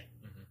okay.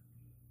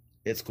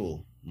 it's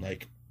cool.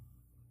 Like,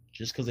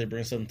 just because they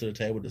bring something to the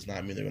table does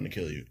not mean they're going to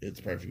kill you. It's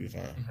perfectly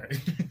fine. Right.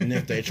 And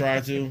if they try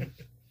to,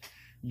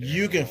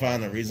 you can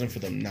find a reason for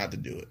them not to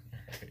do it.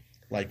 Right.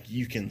 Like,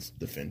 you can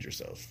defend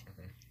yourself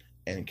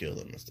and kill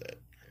them instead.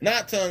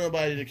 Not telling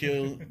nobody to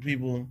kill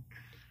people.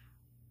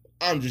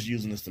 I'm just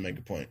using this to make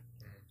a point.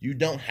 You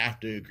don't have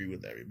to agree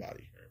with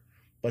everybody,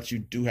 but you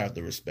do have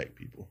to respect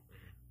people.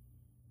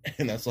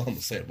 And that's all I'm going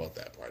to say about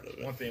that part of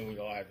it. One thing we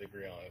all have to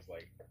agree on is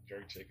like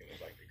jerk chicken is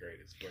like the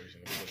greatest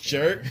version of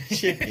Jerk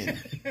chicken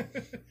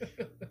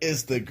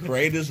is the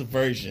greatest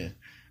version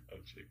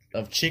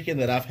of chicken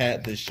that I've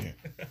had this year.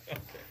 Okay.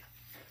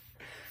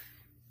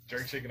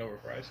 Jerk chicken over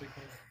fried chicken?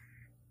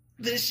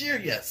 This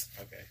year, yes.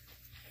 Okay.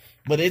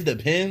 But it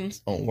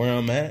depends on where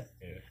I'm at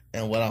Yeah.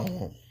 and what I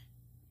want.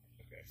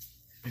 Okay.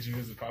 Did you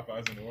visit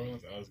Popeyes in New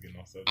Orleans? I was getting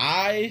off subject.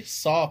 I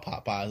saw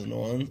Popeyes in New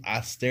Orleans.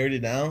 I stared it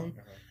down,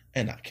 Uh-huh.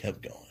 and I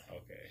kept going.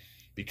 Okay.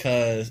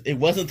 Because it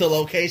wasn't the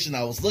location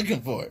I was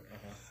looking for.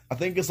 Uh-huh. I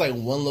think it's like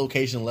one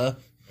location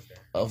left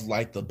Okay. of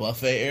like the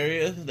buffet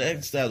area.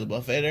 They still have the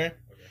buffet there.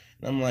 Okay.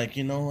 And I'm like,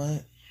 you know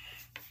what?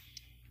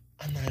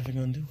 I'm not even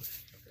going to do it.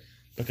 Okay.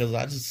 Because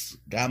I just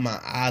got my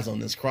eyes on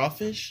this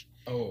crawfish,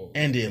 Oh.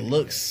 and it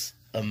looks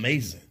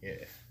amazing.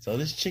 Yeah. So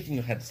this chicken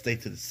had to stay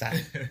to the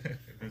side.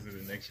 Visit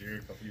it next year,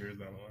 a couple years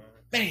down the line.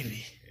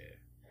 Maybe. Yeah.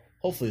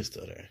 Hopefully it's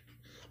still there.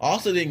 I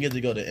also didn't get to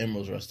go to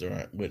Emerald's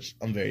restaurant, which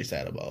I'm very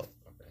sad about.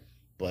 Okay.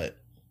 But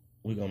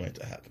we're going to make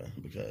that happen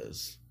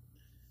because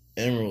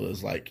Emerald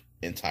is like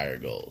entire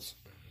goals.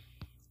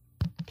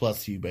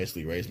 Plus, he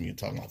basically raised me and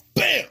talking about,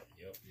 BAM!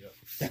 Yep.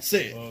 That's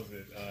it. What was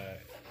it?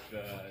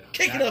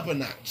 Kick it up a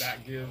notch. Doc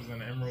Gibbs and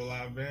the Emerald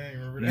Live Band. You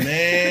remember that?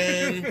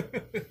 Man.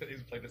 They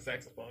used to play the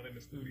saxophone in the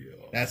studio.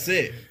 That's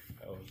it.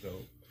 That was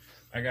dope.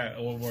 I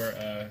got one more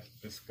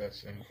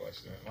discussion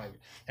question. Like,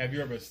 have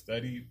you ever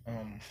studied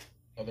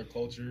other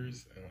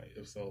cultures, and like,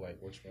 if so, like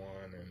which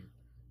one, and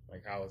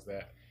like how is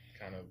that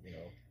kind of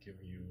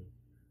giving you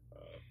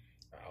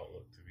an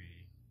outlook to be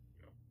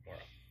more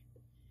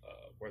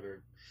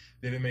whether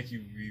did it make you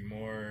be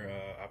more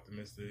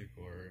optimistic,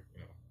 or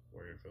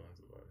what are your feelings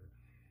about it?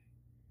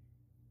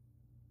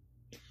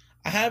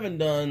 I haven't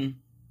done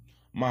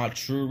my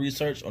true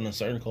research on a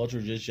certain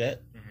culture just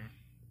yet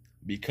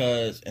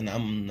because, and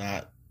I'm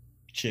not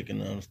chicken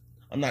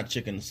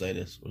to say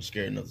this or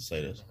scared enough to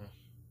say this.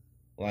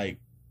 Like,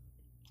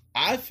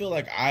 I feel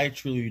like I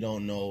truly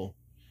don't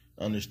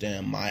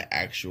understand my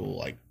actual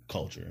like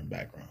culture and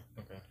background.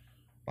 Okay.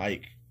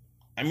 Like,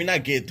 I mean, I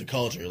get the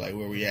culture, like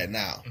where we at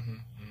now,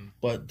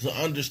 but to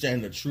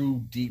understand the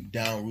true deep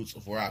down roots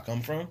of where I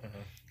come from,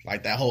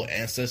 like that whole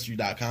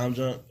ancestry.com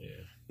jump. Yeah.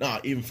 No,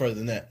 even further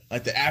than that.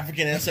 Like the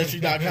African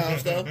ancestry.com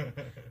stuff.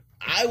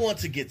 I want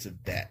to get to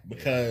that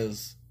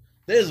because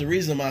there's a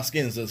reason my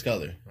skin is this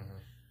color.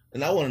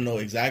 And I want to know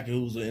exactly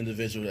who's the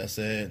individual that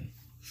said,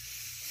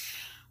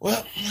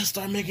 well, let's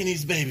start making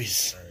these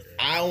babies.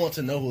 Right. I want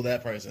to know who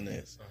that person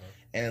is.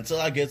 And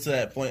until I get to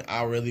that point,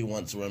 I really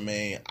want to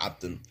remain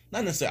not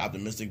necessarily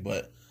optimistic,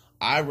 but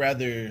I'd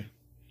rather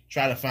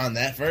try to find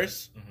that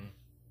first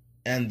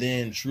and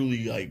then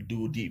truly like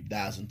do a deep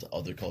dive into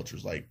other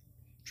cultures, like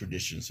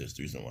traditions,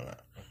 histories, and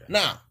whatnot. Okay.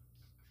 Now,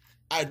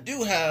 I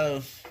do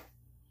have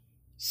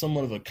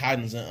somewhat of a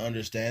cognizant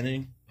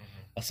understanding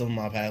of some of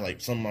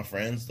my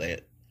friends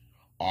that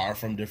are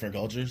from different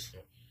cultures.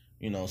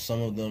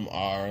 Some of them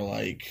are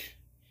like,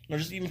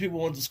 just even people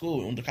went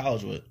to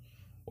college with,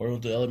 or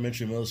went to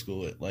elementary, middle school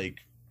with. Like,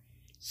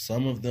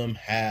 some of them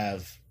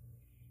have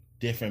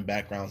different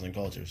backgrounds and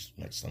cultures.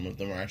 Like, some of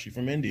them are actually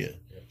from India.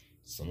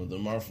 Some of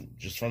them are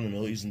just from the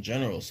Middle East in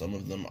general. Some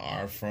of them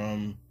are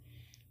from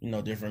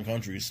different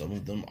countries. Some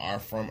of them are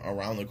from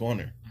around the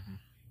corner.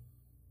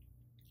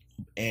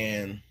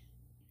 And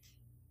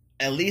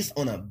at least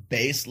on a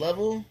base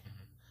level,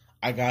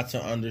 I got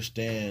to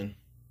understand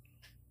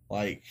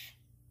like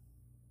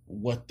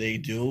what they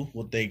do,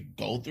 what they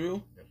go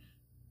through,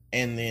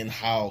 and then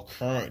how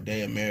current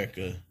day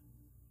America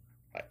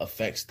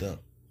affects them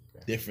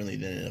differently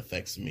than it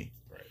affects me.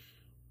 Right.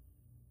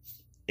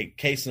 A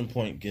case in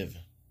point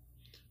given.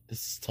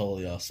 This is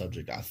totally off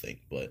subject, I think,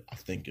 but I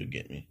think you'll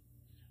get me.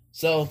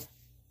 So,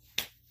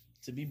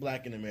 to be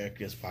black in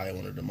America is probably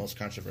one of the most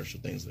controversial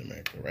things in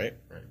America, right?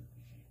 Right.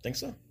 Think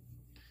so?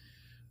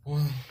 Well,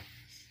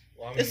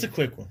 I mean, it's a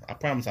quick one. I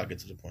promise I'll get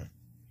to the point.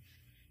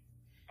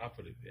 I'll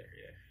put it there,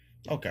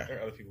 yeah. Okay. There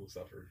are other people who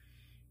suffer.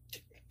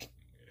 Yeah.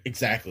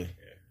 Exactly.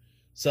 Yeah.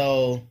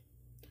 So,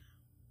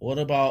 what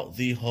about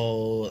the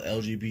whole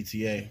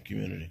LGBTA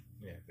community?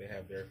 Yeah, they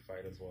have their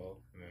fight as well.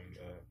 And then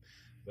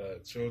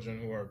the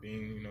children who are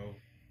being,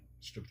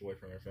 stripped away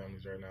from their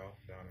families right now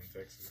down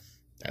in Texas.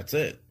 That's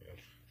it. Yeah.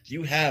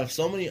 You have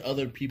so many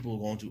other people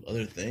going through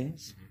other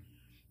things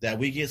that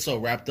we get so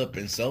wrapped up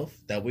in self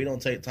that we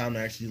don't take time to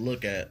actually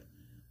look at,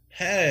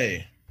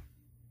 hey,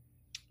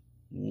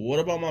 what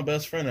about my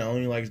best friend that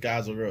only likes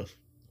guys or girls?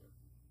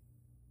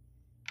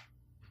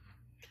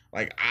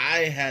 Like,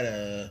 I had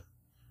a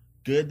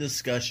good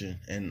discussion,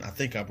 and I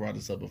think I brought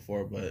this up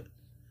before, but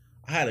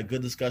I had a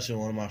good discussion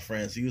with one of my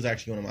friends. He was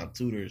actually one of my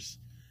tutors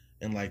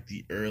in like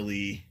the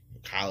early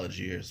college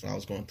years when I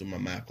was going through my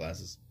math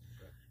classes,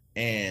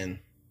 and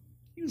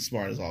he was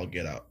smart as all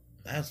get out.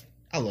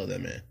 I love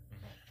that man.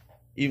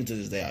 Even to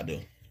this day, I do.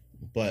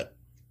 But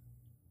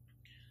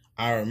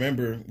I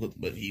remember,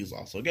 but he was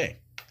also gay.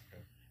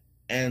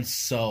 And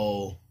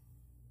so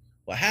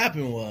what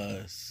happened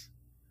was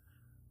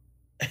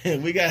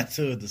we got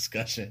into a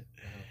discussion.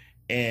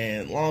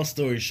 And long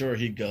story short,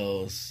 he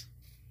goes,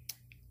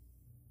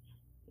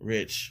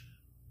 Rich,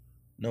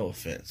 no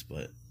offense,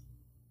 but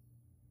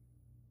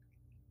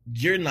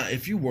you're not,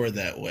 if you were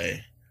that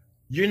way,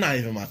 you're not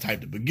even my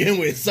type to begin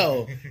with.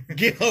 So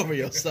get over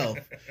yourself.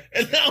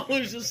 And I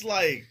was just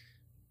like,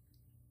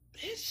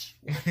 bitch,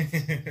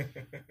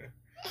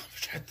 I'm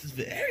attracted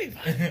to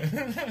everybody.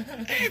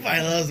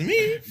 Everybody loves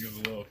me. You was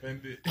a little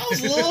offended. I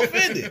was a little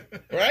offended,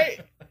 right?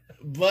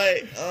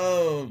 But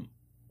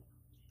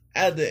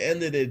at the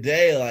end of the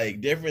day,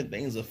 like, different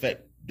things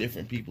affect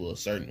different people a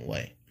certain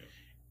way.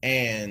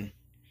 And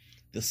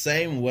the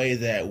same way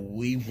that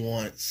we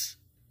want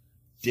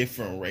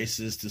different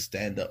races to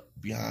stand up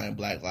behind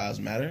Black Lives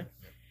Matter,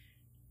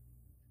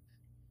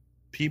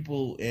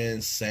 people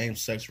in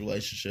same-sex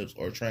relationships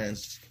or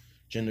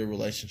transgender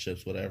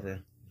relationships,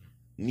 whatever,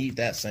 need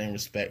that same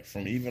respect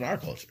from even our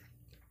culture,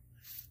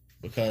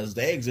 because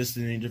they exist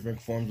in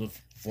different forms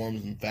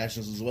and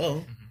fashions as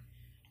well.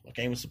 I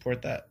can't even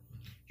support that.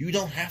 You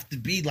don't have to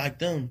be like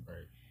them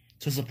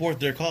to support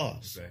their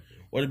cause,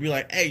 or to be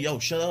like, "Hey, yo,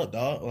 shut up,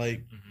 dog!"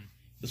 Like,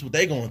 that's what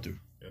they going through.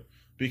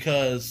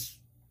 Because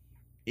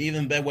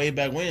even way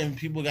back when,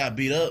 people got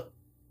beat up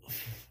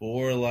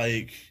for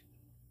like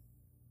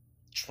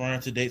trying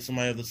to date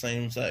somebody of the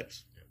same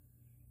sex,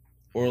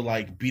 or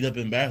like beat up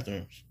in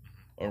bathrooms,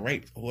 or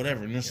raped, or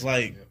whatever. And it's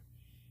like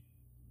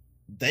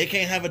they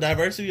can't have a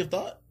diversity of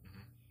thought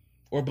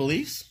or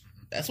beliefs.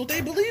 That's what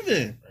they believe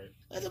in.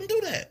 Let them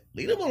do that.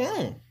 Leave them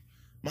alone.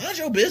 Mind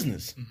your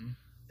business.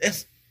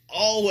 It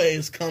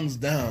always comes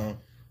down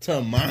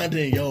to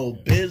minding your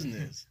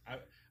business.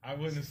 I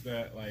witnessed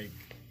that. Like,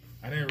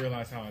 I didn't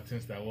realize how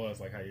intense that was.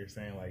 Like how you're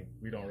saying, like,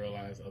 we don't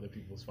realize other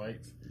people's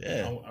fights.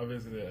 Yeah. I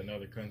visited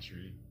another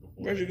country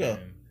before. Where'd you go?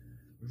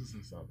 This is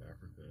in South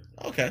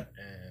Africa. Okay.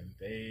 And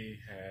they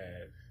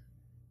had,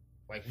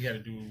 like, we had to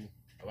do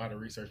a lot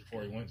of research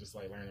before we went, just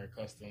like learn their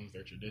customs,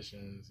 their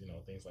traditions, you know,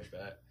 things like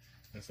that.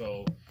 And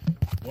so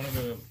one of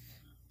the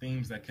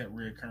themes that kept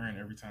reoccurring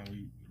every time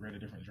we read a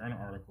different journal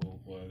article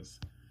was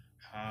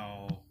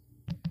how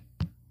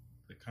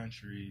the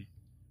country,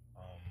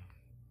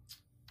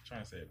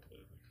 trying to say it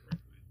politically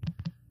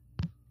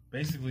correctly,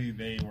 basically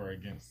they were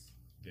against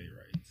gay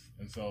rights.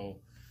 And so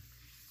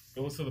it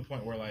was to the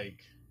point where,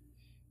 like,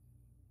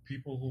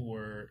 people who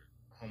were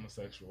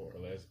homosexual or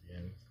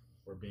lesbian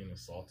were being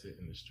assaulted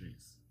in the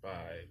streets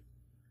by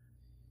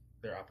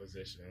their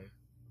opposition,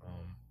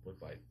 with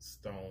like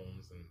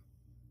stones and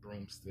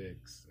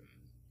broomsticks and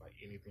like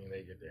anything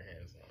they get their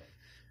hands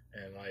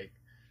on. And like,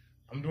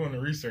 I'm doing the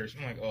research.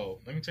 I'm like, oh,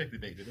 let me check the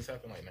date. Did this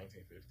happen like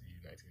 1950,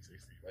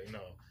 1960? Like,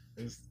 no.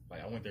 This,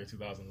 like, I went there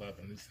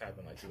 2011. This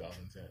happened like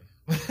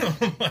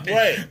 2010. Like,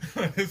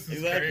 right. This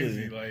is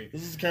crazy. Like,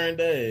 this is current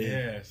day.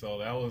 Yeah. So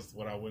that was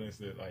what I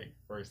witnessed it like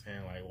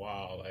firsthand. Like,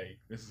 wow. Like,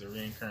 this is a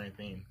reoccurring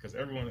theme, because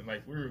everyone,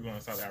 like, we were going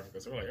to South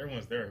Africa, so we're like,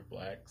 everyone's there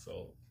black.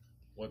 So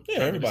what? Yeah,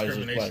 everybody's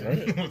just black,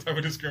 right? What type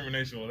of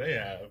discrimination will they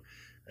have?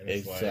 And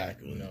it's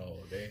exactly. Like, you know,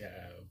 they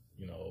have,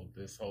 you know,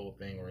 this whole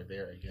thing where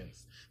they're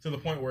against, to the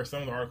point where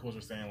some of the articles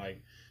were saying,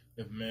 like,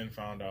 if men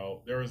found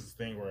out, there was this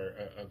thing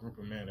where a group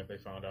of men, if they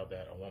found out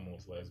that a woman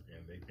was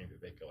lesbian, they think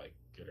that they could, like,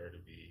 get her to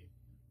be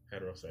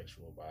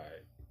heterosexual by,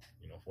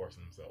 you know,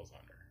 forcing themselves on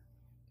her.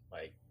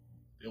 Like,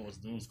 it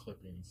was news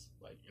clippings,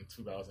 like, in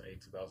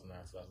 2008, 2009,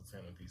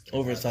 2010 when these things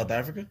over in happened. South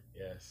Africa?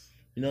 Yes.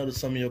 You know that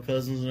some of your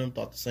cousins and them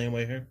thought the same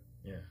way here?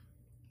 Yeah.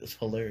 It's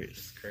hilarious.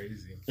 It's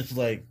crazy. It's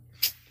like,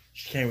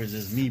 she can't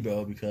resist me,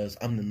 bro, because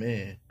I'm the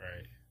man.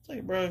 Right. It's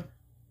like, bro,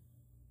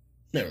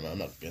 never mind, I'm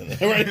not getting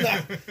that right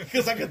now,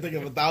 because I can think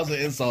of 1,000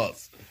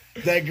 insults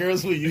that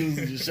girls would use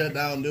to just shut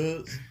down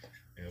dudes.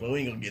 Yeah. But we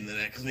ain't gonna get into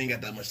that because we ain't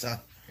got that much time.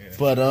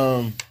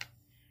 Yeah.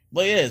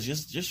 But yeah,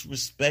 just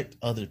respect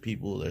other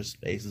people, their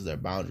spaces, their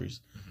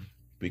boundaries,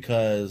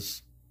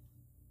 because,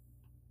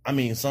 I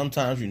mean,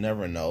 sometimes you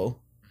never know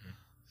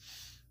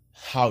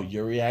how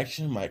your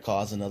reaction might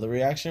cause another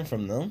reaction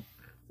from them,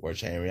 or a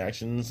chain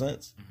reaction in a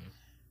sense.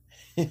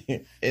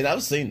 And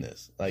I've seen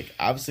this. Like,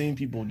 I've seen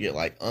people get,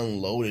 like,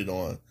 unloaded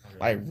on,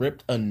 like,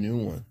 ripped a new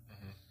one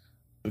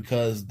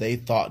because they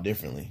thought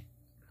differently.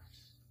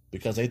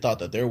 Because they thought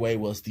that their way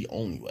was the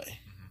only way.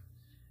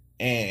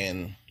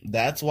 And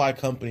that's why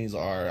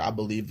I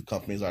believe the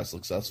companies are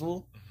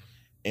successful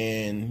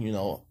in, you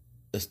know,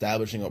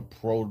 establishing a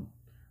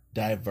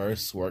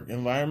pro-diverse work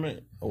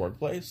environment, a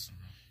workplace.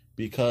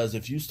 Because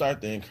if you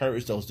start to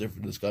encourage those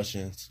different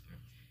discussions,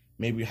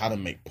 maybe how to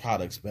make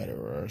products better,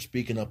 or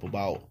speaking up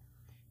about,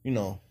 you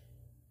know,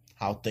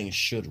 how things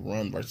should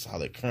run versus how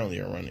they currently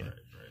are running. Right.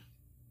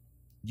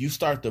 You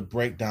start to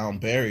break down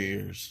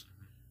barriers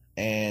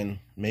and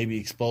maybe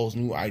expose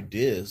new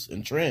ideas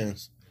and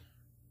trends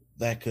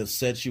that could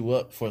set you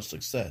up for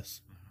success.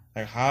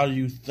 Like, how do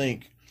you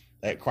think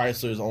that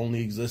Chrysler is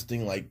only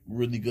existing like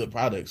really good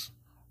products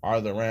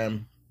are the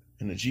Ram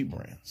and the Jeep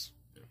brands?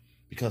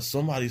 Because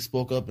somebody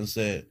spoke up and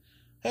said,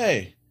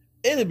 "Hey,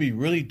 it'd be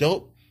really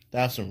dope to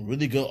have some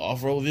really good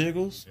off-road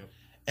vehicles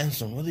and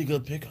some really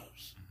good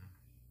pickups,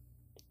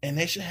 and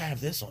they should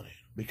have this on it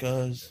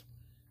because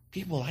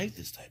people like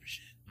this type of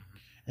shit."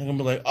 And I'm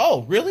gonna be like,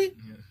 "Oh, really?"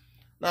 Yeah.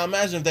 Now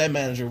imagine if that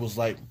manager was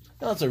like,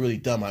 "No, that's a really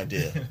dumb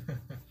idea,"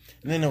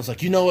 and then it was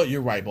like, "You know what?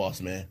 You're right, boss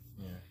man.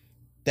 Yeah.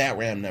 That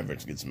Ram never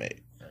gets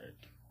made, Right.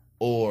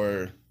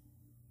 or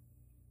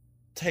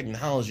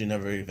technology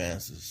never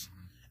advances,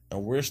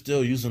 and we're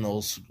still using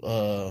those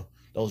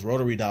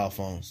rotary dial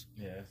phones."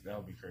 Yeah, that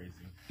would be crazy.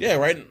 Yeah,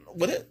 right.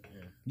 Would it?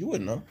 Yeah. You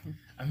wouldn't know.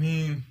 I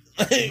mean,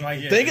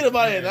 Thinking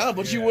about it now,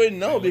 but you wouldn't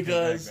know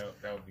because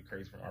that would be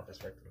crazy from our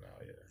perspective now.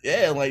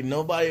 yeah, like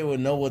nobody would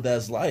know what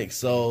that's like.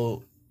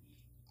 So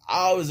I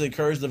always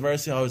encourage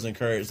diversity. I always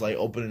encourage like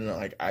opening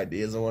like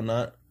ideas and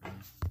whatnot,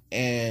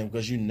 and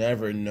because you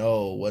never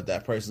know what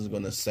that person's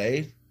going to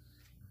say,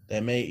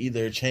 that may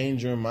either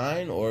change your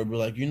mind or be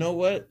like, you know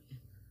what,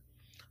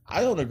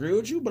 I don't agree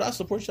with you, but I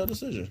support your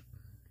decision.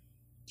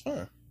 It's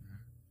fine.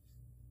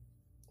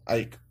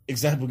 Like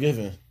example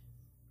given.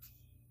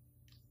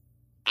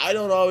 I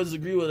don't always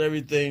agree with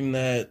everything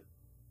that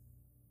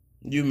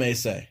you may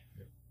say.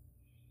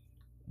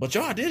 But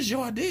your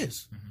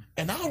ideas,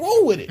 and I'll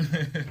roll with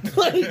it.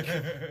 Like,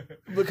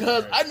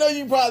 because I know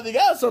you probably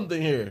got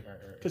something here.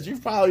 Because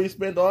you've probably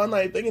spent all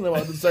night thinking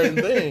about a certain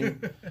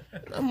thing.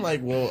 And I'm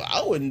like, well,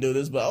 I wouldn't do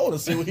this, but I want to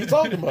see what he's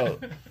talking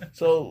about.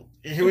 So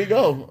here we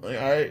go. All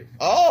right.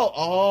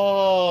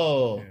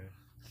 Oh,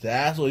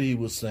 that's what he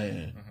was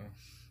saying.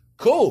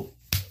 Cool.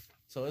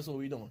 So that's what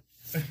we're doing.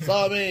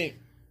 So, I mean,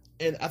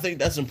 and I think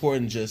that's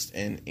important just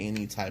in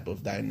any type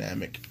of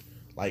dynamic,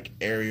 like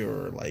area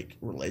or like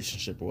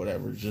relationship or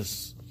whatever.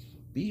 Just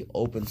be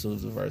open to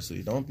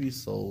diversity. Don't be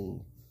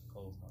so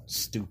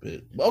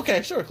stupid.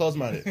 Okay, sure,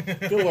 close-minded.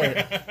 Good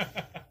word.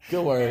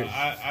 Good word.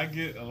 I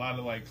get a lot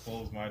of like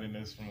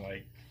closed-mindedness from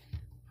like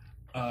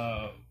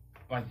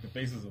the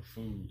basis of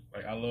food.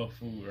 Like I love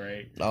food,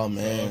 right? Oh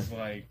man, so it's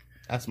like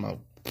that's my.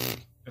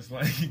 It's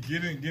like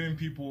getting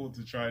people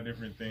to try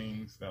different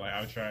things that like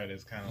I've tried.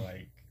 Is kind of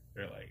like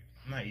they're like,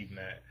 I'm not eating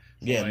that.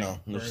 So yeah, like, no,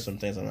 there's some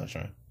things I'm not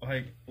trying.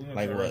 Like we went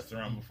to a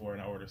restaurant before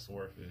and I ordered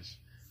swordfish.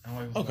 And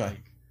I was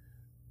like,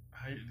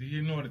 do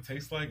you know what it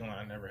tastes like? I'm like,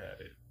 I never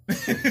had it.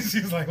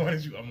 She's like, why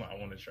did you? I'm like, I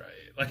want to try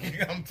it.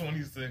 Like, I'm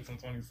 26, I'm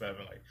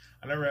 27. Like,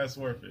 I never had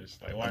swordfish.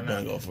 Like, why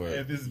not? Go for it.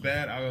 If it's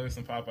bad, I'll go get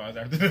some Popeyes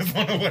after this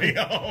on the way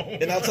home.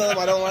 And I'll tell them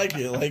I don't like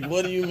it. Like,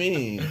 what do you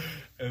mean?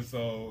 And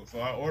so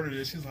I ordered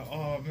it. She's like,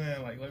 oh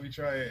man, like let me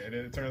try it. And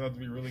it turns out to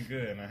be really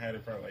good. And I had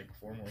it probably like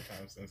 4 more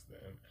times since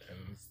then. And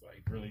it's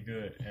like really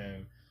good.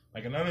 And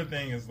like another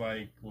thing is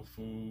like with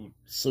food,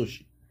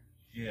 sushi.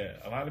 Yeah,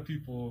 a lot of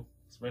people,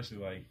 especially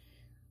like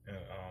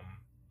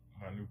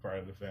my new part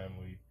of the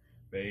family,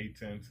 they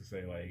tend to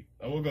say like,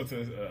 oh, we'll go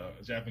to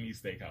a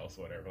Japanese steakhouse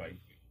or whatever, like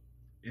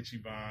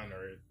Ichiban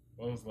or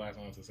what was the last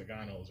one? To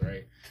Sagano's,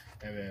 right?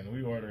 And then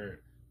we ordered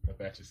a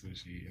batch of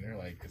sushi, and they're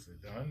like, "Is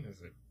it done?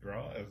 Is it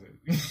raw? Is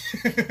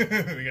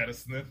it?" We gotta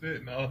sniff it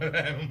and all of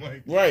that. I'm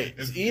like, right,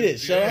 just eat it.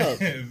 Shut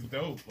up. It's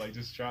dope. Like,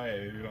 just try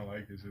it. If you don't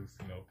like it, just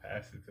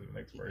pass it to the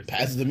next person.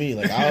 Pass it to me.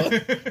 Like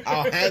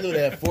I'll handle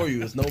that for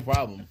you. It's no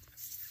problem.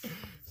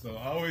 So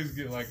I always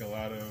get like a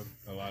lot of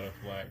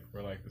flack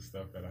for like the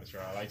stuff that I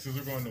try. Like since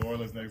we're going to New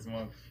Orleans next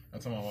month, I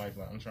told my wife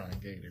like I'm trying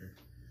gator,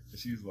 and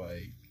she's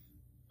like,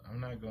 I'm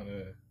not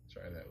gonna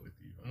try that with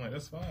you. I'm like,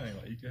 that's fine.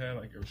 Like you can have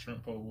like your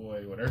shrimp po'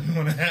 boy, whatever you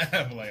want to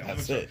have. Like I'm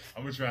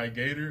gonna try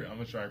gator. I'm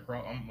gonna try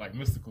craw. I'm like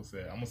Mystical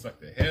said, I'm gonna suck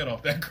the head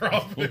off that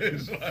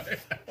crawfish. Like,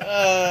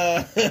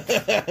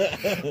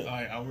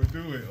 like I would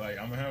do it. Like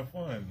I'm gonna have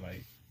fun.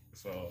 Like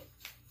so,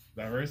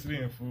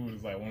 diversity in food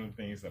is like one of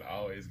the things that I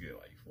always get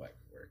like flack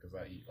for because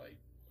I eat like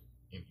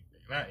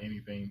anything, not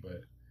anything,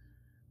 but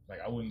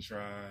like I wouldn't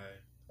try.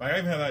 Like I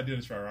even had the idea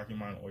to try Rocky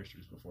Mountain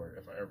oysters before.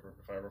 If I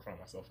ever find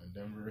myself in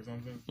Denver or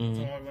something,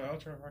 so I'm like, I'll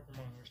try Rocky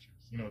Mountain oysters.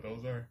 You know what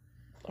those are?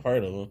 I've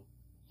heard of them.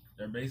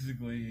 They're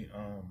basically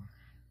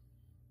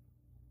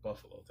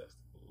buffalo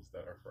testicles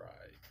that are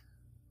fried,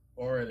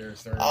 or they're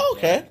served. Oh,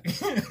 okay.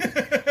 Like,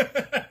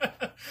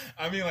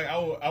 I mean, like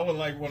I would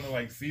like want to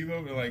like see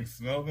them and like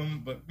smell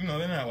them, but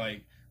they're not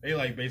like they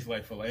like basically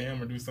like fillet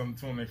them or do something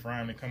to them. They fry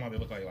them, they come out, they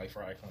look like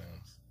fried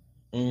clams.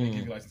 They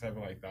give you like some type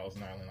of like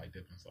Thousand Island like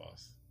dipping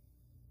sauce.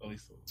 At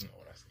least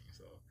what I seen.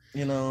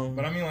 So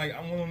but I mean, like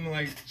I'm willing to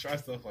like try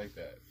stuff like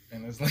that,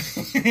 and it's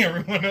like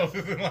everyone else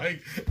isn't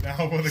like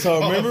now.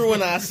 So remember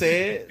when I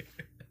said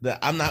that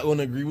I'm not going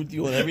to agree with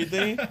you on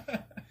everything?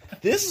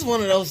 This is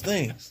one of those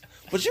things.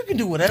 But you can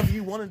do whatever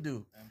you want to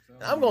do.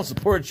 I'm going to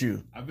support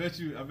you. I bet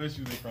you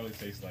they probably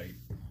taste like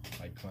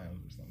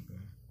clams or something.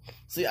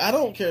 See, I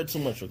don't care too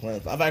much for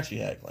clams. I've actually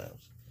had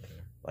clams. Okay.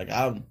 Like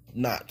I'm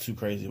not too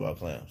crazy about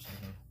clams.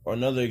 Mm-hmm. Or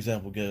another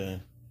example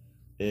given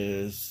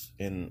is,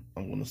 and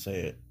I'm going to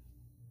say it,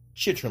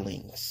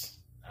 chitterlings.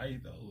 I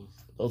eat those.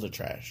 Those are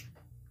trash.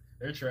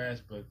 They're trash,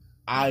 but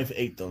I've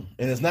ate them,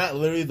 and it's not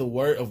literally the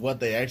word of what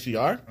they actually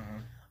are.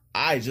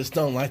 I just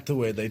don't like the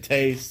way they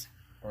taste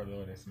or the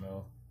way they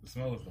smell. The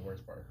smell is the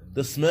worst part.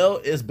 The smell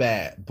is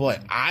bad,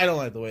 but I don't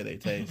like the way they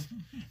taste.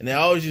 And they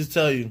always just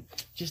tell you,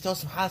 just throw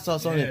some hot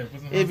sauce on it.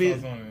 Put some hot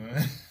sauce on it,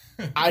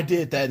 man. I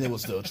did that and it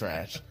was still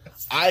trash.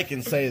 I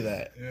can say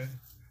that. Yeah.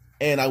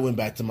 And I went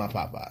back to my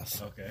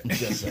Popeyes. Okay.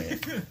 Just saying.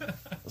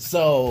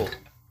 So,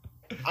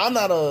 I'm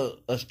not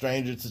a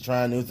stranger to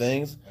trying new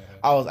things.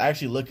 I was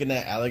actually looking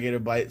at Alligator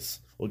Bites.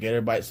 Well,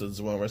 Gator Bites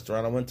was one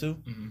restaurant I went to.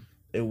 Mm-hmm.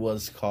 It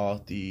was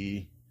called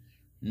the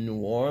New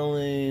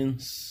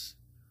Orleans,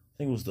 I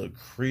think it was the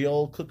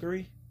Creole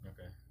Cookery.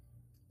 Okay.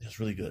 It was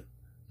really good.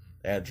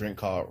 They had a drink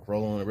called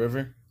Rolling on the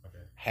River.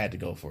 Okay. Had to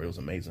go for it. It was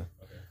amazing.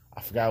 Okay.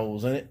 I forgot what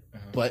was in it,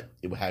 but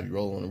it would have you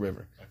rolling on the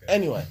river. Okay.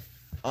 Anyway,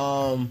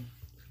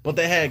 but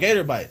they had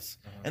Gator Bites.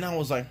 And I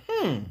was like,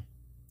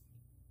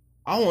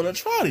 I want to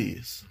try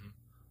these.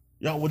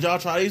 Y'all, would y'all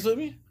try these with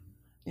me?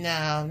 No.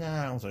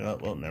 I was like, oh,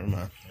 well, never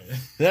mind.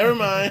 Never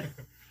mind.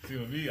 See,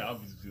 with me, I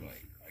would just be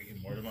like, I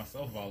get more to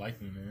myself if I like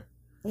them, man.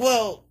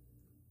 Well,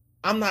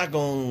 I'm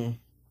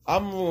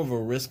more of a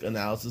risk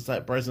analysis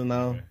type person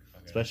now,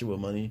 especially with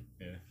money.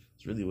 Yeah.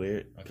 It's really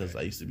weird because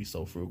I used to be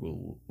so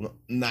frugal,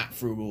 not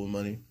frugal with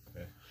money.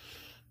 Okay.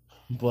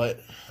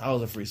 But I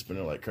was a free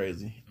spender like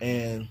crazy.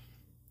 And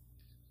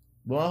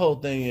my whole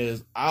thing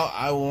is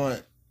I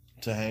want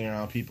to hang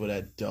around people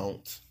that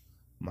don't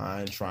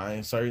mind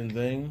trying certain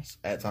things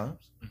at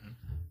times.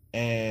 Mm-hmm.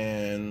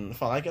 And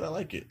if I like it, I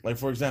like it. Like,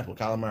 for example,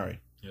 calamari.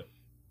 Yep.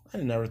 I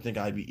never think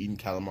I'd be eating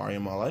calamari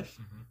in my life.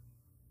 Mm-hmm.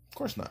 Of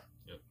course not.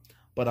 Yep.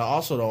 But I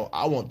also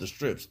I want the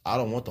strips. I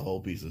don't want the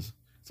whole pieces.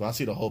 So I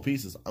see the whole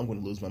pieces, I'm going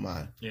to lose my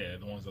mind. Yeah,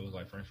 the ones that look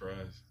like French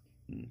fries.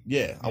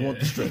 Yeah, I want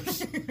the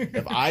strips.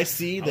 If I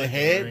see the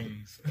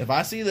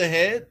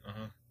head,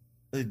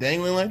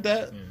 dangling like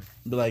that,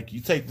 be like, you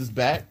take this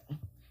back,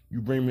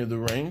 you bring me the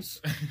rings,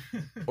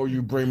 or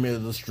you bring me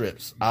the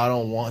strips. I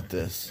don't want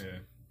this. Yeah.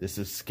 This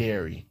is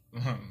scary.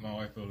 My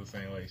wife feels the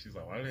same way. She's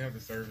like, why do they have to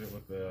serve it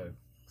with the...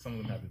 Some of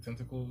them have the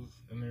tentacles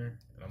in there.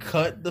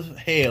 Cut the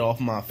head off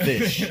my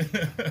fish.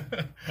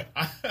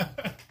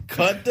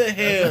 Cut the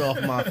head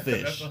off my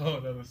fish. That's a whole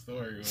other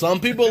story. Some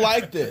people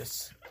like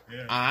this.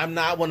 Yeah. I'm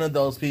not one of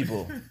those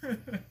people.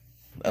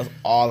 That's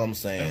all I'm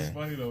saying. That's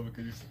funny though,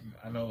 because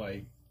I know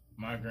like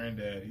my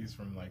granddad, he's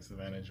from like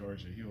Savannah,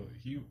 Georgia.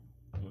 He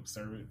would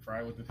serve it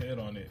fried with the head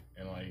on it,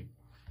 and like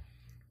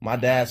my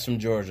dad's from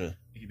Georgia.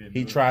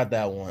 He tried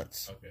that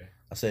once. Okay.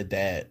 I said,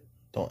 Dad,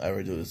 don't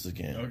ever do this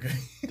again. Okay.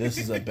 This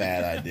is a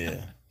bad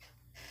idea.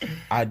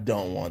 I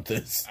don't want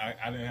this.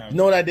 I didn't have... You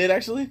know what I did,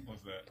 actually?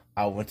 What's that?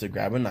 I went to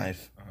grab a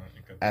knife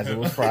as it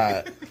was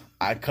fried.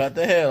 I cut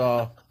the head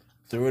off,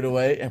 threw it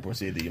away, and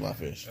proceeded to eat my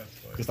fish.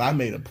 Because I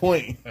made a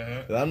point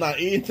that I'm not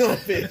eating no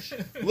fish.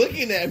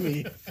 Looking at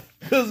me.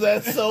 Because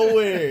that's so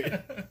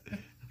weird.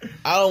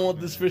 I don't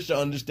want this fish to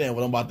understand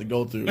what I'm about to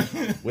go through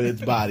with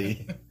its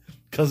body.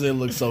 Because it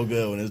looks so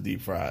good when it's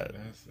deep fried.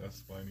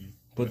 That's funny.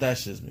 But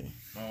that's just me.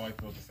 My wife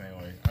felt the same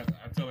way.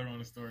 I tell everyone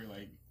the story,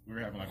 like, we were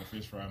having, like, a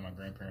fish fry at my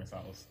grandparents'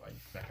 house, like,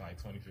 back in, like,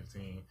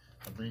 2015.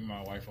 I bring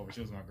my wife over.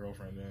 She was my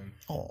girlfriend then.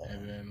 Aww.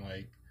 And then,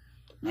 like...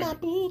 My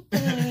boo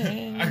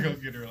thing. I go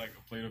get her, like,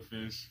 a plate of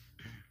fish.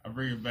 I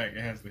bring it back.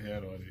 It has the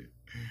head on it.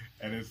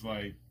 And it's,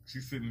 like,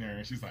 she's sitting there,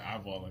 and she's, like,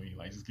 eyeballing me.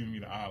 Like, just giving me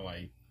the eye,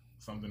 like,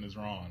 something is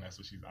wrong. That's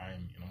what she's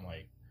eyeing me. And I'm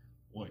like...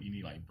 What, you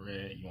need like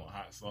bread, you want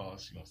hot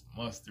sauce, you want some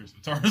mustard, some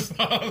tartar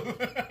sauce.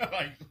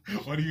 Like,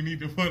 what do you need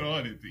to put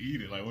on it to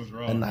eat it? Like, what's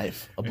wrong? A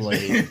knife, a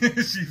blade.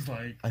 She's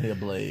like, I need a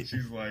blade.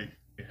 She's like,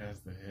 it has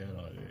the head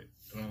on it.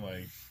 And I'm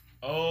like,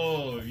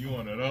 oh, you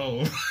one of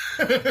those.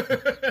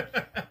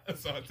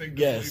 So I take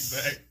the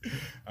plate back.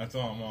 I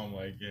told my mom,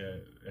 like, yeah,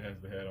 it has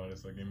the head on it,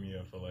 so give me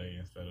a fillet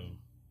instead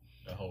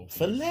of a whole piece.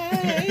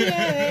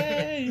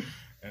 Fillet!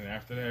 And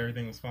after that,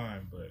 everything was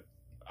fine. But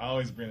I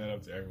always bring that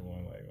up to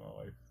everyone, like,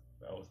 my wife.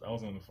 That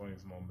was one of the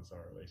funniest moments of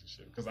our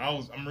relationship, because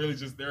I'm really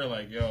just there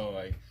like, yo,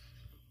 like,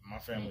 my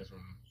family's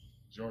from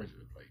Georgia,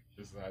 like,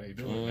 this is how they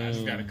do it. And I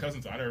just got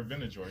accustomed to it. I've never been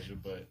to Georgia,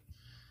 but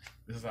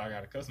this is how I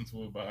got accustomed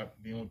to it by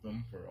dealing with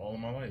them for all of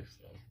my life.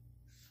 So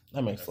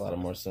that makes a lot of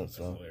more sense,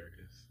 though.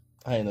 Hilarious.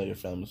 I didn't know your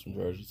family's from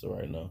Georgia, so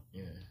right now,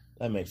 yeah,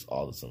 that makes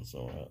all the sense,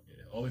 though, right?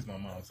 Yeah, always my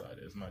mom's side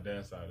is. My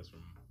dad's side is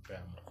from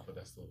Bama, but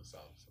that's still the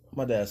South. So.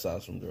 My dad's side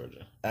is from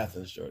Georgia,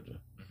 Athens, Georgia.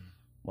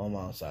 Mm-hmm. My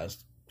mom's side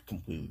is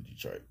completely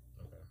Detroit.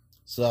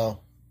 So,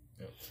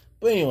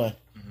 but anyway,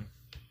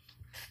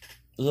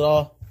 is it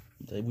all?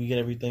 Did we get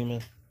everything,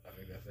 man? I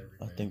think that's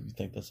everything. You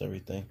think that's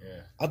everything?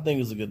 Yeah. I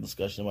think it's a good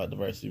discussion about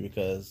diversity,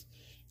 because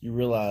you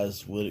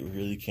realize what it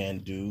really can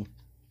do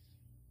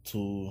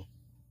to,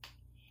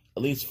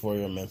 at least for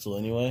your mental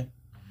anyway.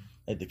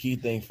 Like, the key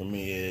thing for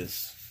me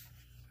is,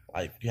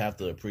 like, you have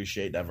to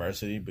appreciate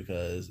diversity,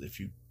 because if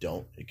you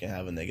don't, it can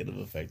have a negative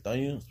effect on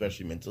you,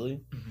 especially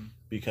mentally. Mm-hmm.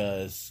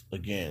 Because,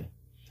 again,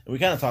 and we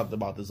kind of talked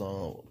about this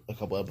on a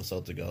couple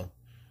episodes ago,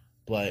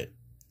 but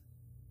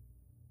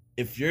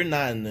if you're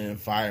not in an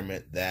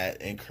environment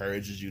that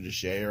encourages you to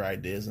share your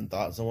ideas and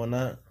thoughts and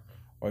whatnot,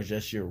 or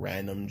just your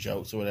random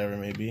jokes or whatever it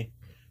may be,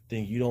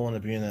 then you don't want to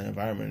be in that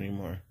environment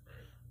anymore. Right.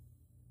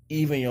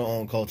 Even your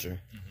own culture.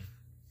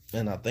 Mm-hmm.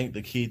 And I think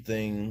the key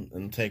thing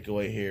and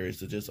takeaway here is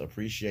to just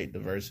appreciate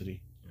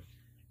diversity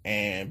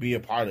and be a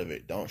part of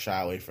it. Don't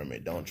shy away from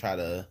it. Don't try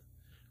to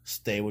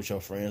stay with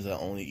your friends that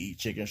only eat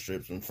chicken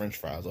strips and French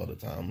fries all the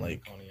time.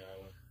 Like, Coney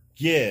Island.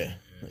 yeah,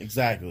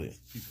 exactly.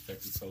 Piece of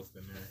Texas toast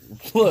in there.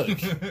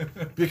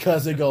 Look,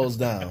 because it goes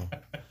down.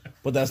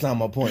 But that's not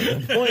my point.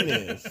 The point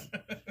is,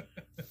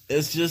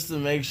 it's just to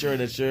make sure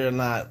that you're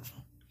not,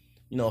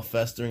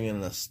 festering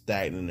in a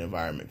stagnant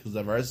environment. Because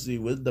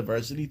with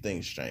diversity,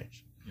 things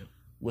change. Yep.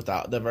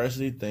 Without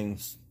diversity,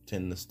 things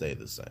tend to stay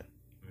the same.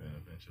 And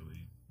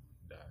eventually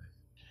die.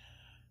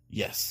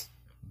 Yes.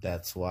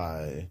 That's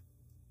why,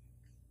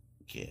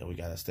 we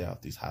gotta stay off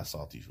these high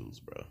salty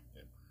foods, bro.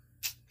 Yep.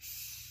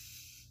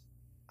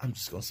 I'm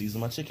just gonna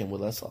season my chicken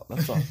with less salt.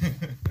 That's all.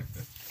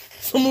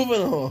 So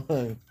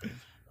moving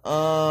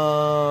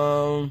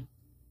on.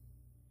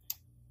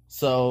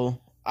 So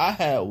I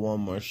had one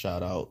more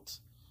shout out.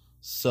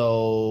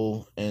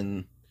 So,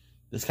 and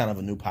this kind of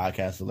a new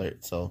podcast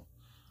alert. So,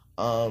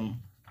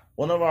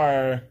 one of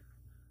our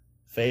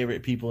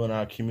favorite people in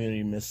our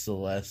community, Miss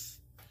Celeste,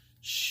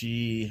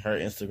 her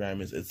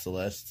Instagram is It's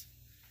Celeste.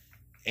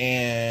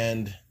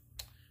 And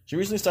she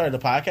recently started a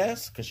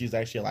podcast because she's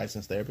actually a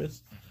licensed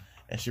therapist.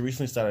 And she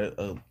recently started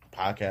a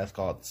podcast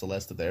called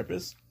Celeste the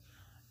Therapist.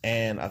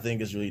 And I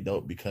think it's really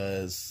dope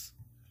because,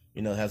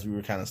 as we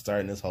were kind of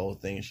starting this whole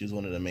thing, she's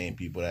one of the main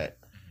people that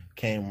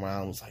came around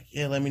and was like,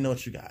 yeah, let me know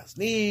what you guys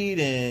need.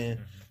 And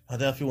I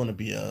definitely want to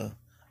be a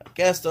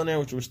guest on there,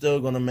 which we're still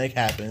going to make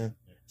happen at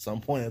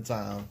some point in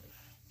time.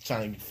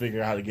 Trying to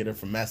figure out how to get her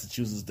from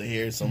Massachusetts to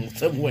here some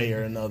way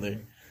or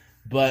another.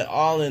 But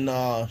all in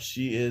all,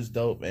 she is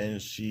dope,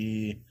 and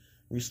she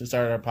recently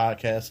started her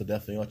podcast, so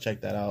definitely go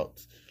check that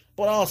out.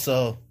 But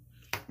also,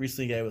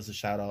 recently gave us a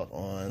shout out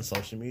on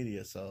social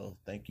media, so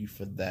thank you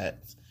for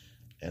that.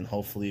 And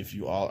hopefully, if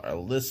you all are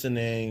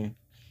listening,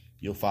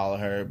 you'll follow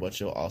her, but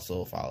you'll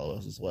also follow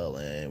us as well,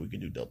 and we can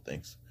do dope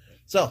things.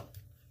 So,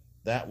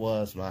 that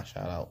was my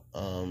shout out.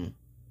 I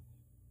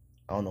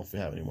don't know if we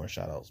have any more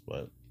shout outs,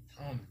 but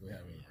I don't think we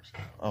have any more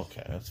shout outs.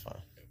 Okay, that's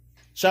fine.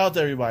 Shout out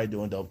to everybody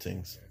doing dope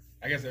things.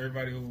 I guess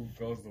everybody who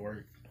goes to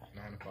work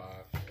 9 to 5.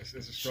 It's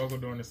a struggle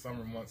during the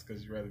summer months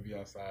because you'd rather be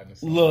outside in the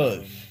sun. Look,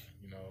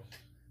 and,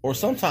 or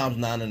sometimes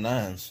 9 to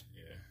 9s.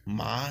 Yeah.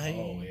 My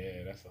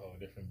that's a whole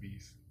different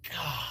beast.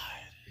 God.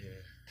 Yeah.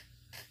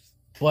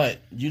 But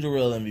you the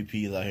real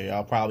MVPs out here.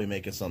 Y'all probably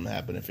making something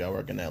happen if y'all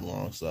working that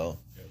long. So,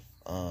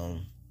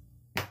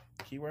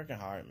 keep working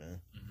hard,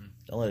 man. Mm-hmm.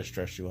 Don't let it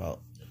stress you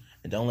out,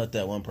 and don't let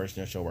that one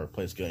person at your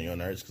workplace get on your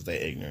nerves because they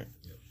ignorant.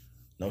 Yep.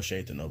 No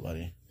shade to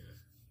nobody. Yeah.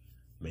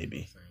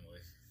 Maybe.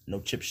 No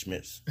Chip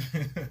Schmitz.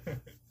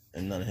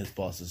 And none of his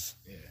bosses.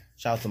 Yeah.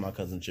 Shout out to my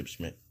cousin Chip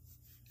Schmidt.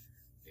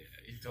 Yeah,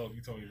 you told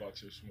me about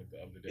Chip Schmidt the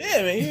other day.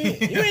 Yeah,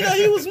 man. You ain't know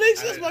he was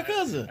mixed. That's my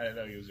cousin. I didn't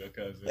know he was your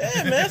cousin.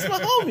 Yeah, man. That's my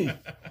homie.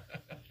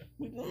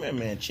 My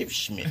man, Chip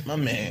Schmidt. My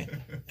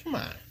man. Come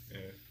on. Yeah.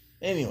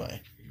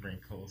 Anyway. He bring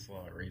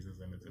coleslaw and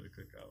raisins into the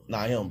cookout.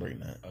 Nah, he don't bring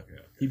that.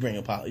 Okay. He bring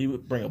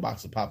a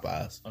box of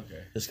Popeyes.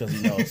 Okay. Just because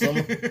he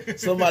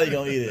knows somebody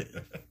gonna eat it.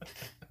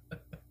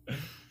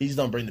 He just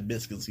don't bring the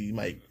biscuits. He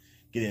might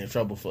get in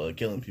trouble for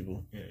killing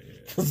people. Yeah.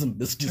 Because some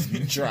biscuits be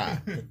dry.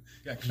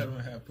 Got cut them in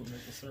half, put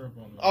maple syrup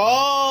on them.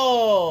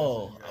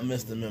 Oh! I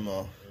missed the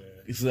memo. Yeah.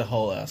 It's that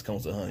whole ass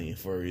comes with honey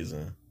for a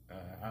reason.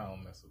 I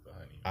don't mess with the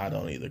honey. I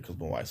don't either because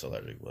my wife's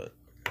allergic, but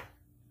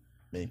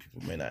many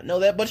people may not know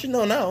that. But you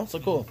know now, so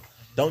cool.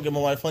 Don't give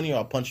my wife honey or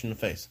I'll punch you in the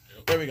face.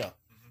 Yep. There we go.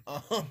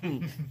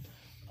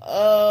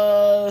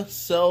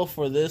 So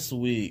for this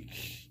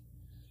week,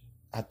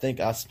 I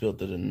think I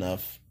spilled it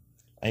enough.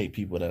 I hate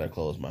people that are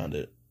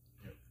closed-minded.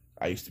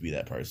 I used to be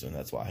that person.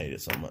 That's why I hate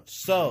it so much.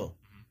 So,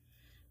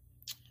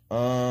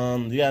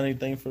 you got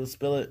anything for the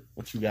Spill It?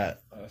 What you got?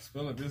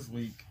 Spill It this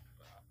week,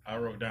 I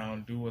wrote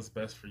down, do what's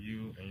best for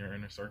you and your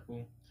inner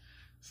circle.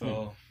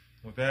 So,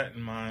 with that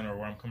in mind, or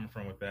where I'm coming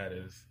from with that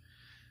is,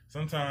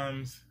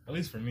 sometimes, at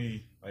least for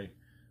me, like,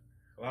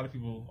 a lot of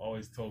people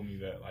always told me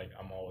that, like,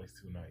 I'm always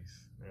too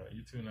nice. They're like,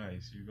 you're too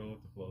nice. You go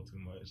with the flow too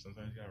much.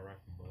 Sometimes you gotta rock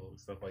the boat,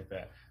 stuff like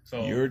that.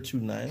 So you're too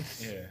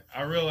nice? Yeah.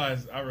 I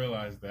realized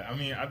that. I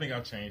mean, I think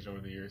I've changed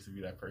over the years to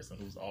be that person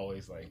who's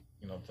always like,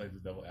 play the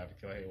devil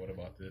advocate, like, hey, what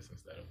about this?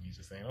 Instead of me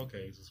just saying,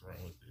 okay, just run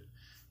with it.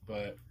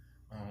 But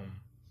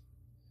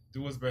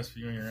do what's best for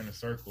you and your inner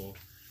circle.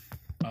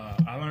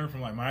 I learned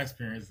from like my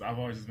experience, I've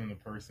always just been the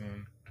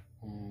person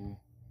who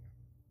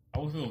I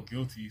would feel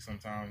guilty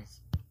sometimes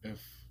if,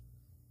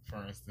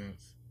 for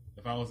instance,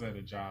 if I was at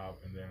a job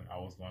and then I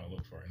was going to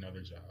look for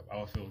another job, I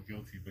would feel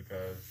guilty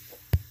because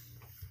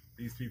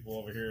these people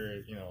over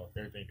here,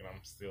 they're thinking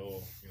I'm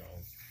still,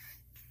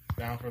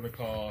 down for the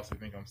cause. They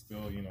think I'm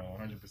still,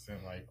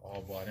 100% like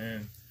all bought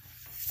in.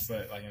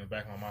 But like in the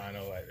back of my mind, I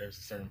know like there's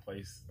a certain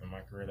place in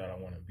my career that I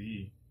want to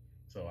be.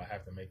 So I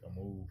have to make a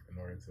move in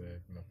order to,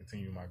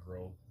 continue my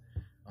growth,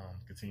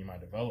 continue my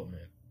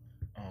development.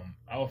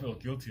 I would feel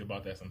guilty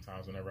about that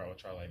sometimes whenever I would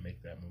try to like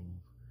make that move.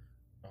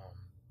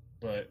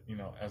 But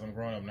as I'm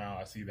growing up now,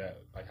 I see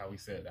that, like how we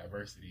said,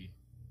 diversity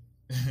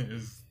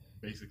is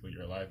basically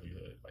your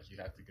livelihood. Like, you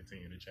have to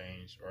continue to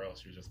change, or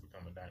else you just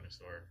become a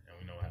dinosaur, and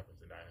we know what happens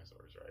to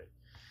dinosaurs, right?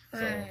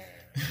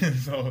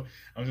 So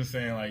I'm just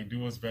saying, like, do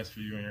what's best for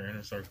you in your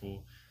inner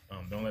circle.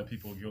 Don't let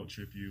people guilt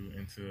trip you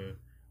into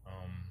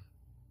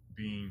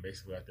being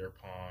basically at their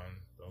pawn.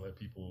 Don't let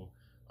people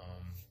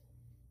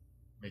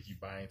make you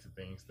buy into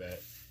things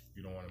that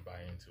you don't want to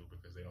buy into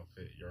because they don't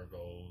fit your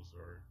goals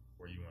or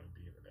where you want to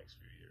be in the next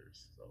few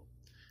years. So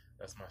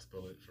that's my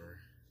spill it for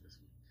this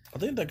week. I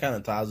think that kind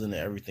of ties into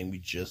everything we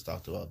just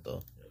talked about,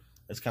 though. Yep.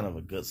 It's kind of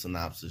a good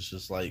synopsis.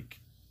 Just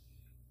like,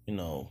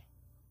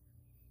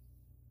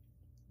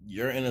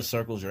 your inner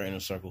circle is your inner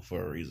circle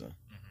for a reason.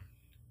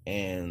 Mm-hmm.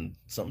 And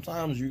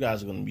sometimes you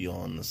guys are going to be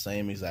on the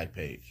same exact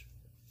page,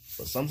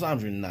 but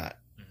sometimes you're not.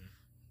 Mm-hmm.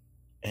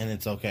 And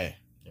it's okay.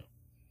 Yep.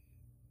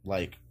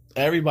 Like,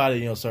 everybody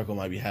in your circle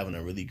might be having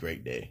a really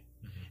great day,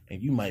 mm-hmm.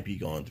 and you might be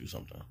going through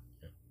something.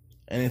 Yep.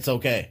 And it's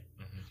okay.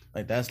 Mm-hmm.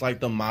 Like, that's like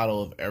the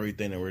model of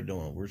everything that we're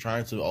doing. We're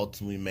trying to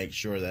ultimately make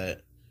sure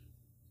that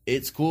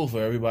it's cool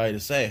for everybody to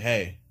say,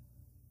 hey,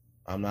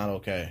 I'm not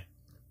okay.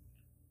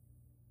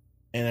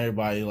 And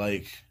everybody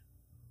like,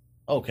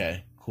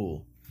 okay,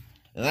 cool.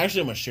 And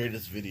actually, I'm going to share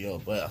this video,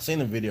 but I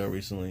seen a video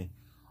recently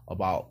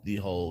about the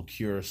whole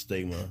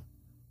CureStigma.com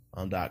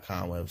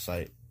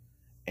website.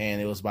 And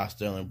it was by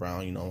Sterling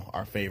Brown,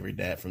 our favorite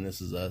dad from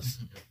This Is Us,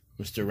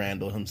 Mr.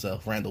 Randall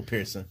himself, Randall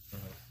Pearson.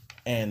 Uh-huh.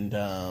 And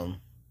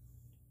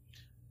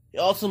he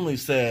ultimately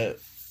said,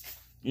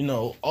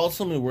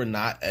 ultimately we're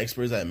not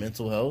experts at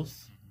mental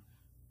health,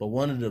 but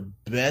one of the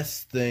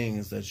best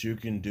things that you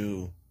can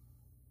do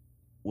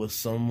with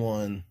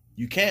someone,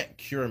 you can't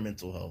cure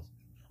mental health.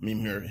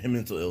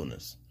 Mental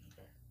illness.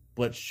 Okay.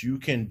 But you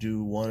can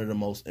do one of the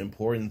most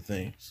important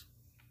things,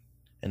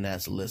 and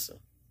that's listen.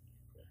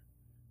 Okay.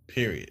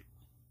 Period.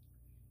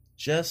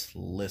 Just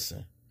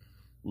listen.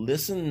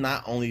 Listen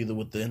not only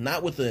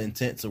not with the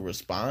intent to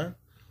respond,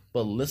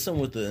 but listen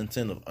with the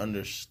intent of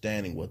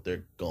understanding what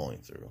they're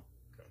going through.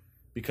 Okay.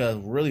 Because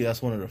really,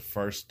 that's one of the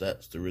first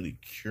steps to really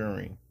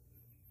curing,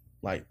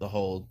 like, the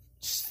whole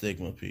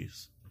stigma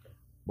piece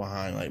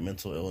behind, like,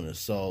 mental illness.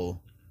 So,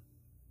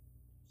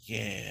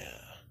 yeah,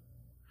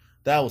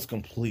 that was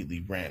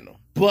completely random,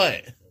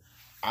 but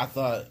I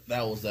thought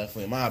that was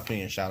definitely, in my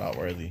opinion, shout out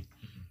worthy,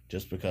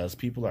 just because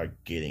people are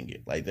getting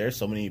it. Like, there's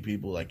so many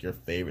people, like your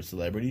favorite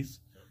celebrities,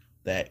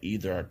 that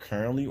either are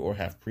currently or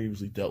have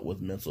previously dealt with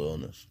mental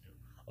illness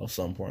of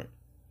some point,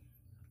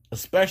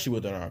 especially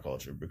within our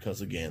culture,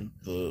 because again,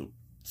 the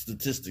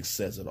statistics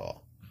says it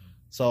all.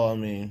 So,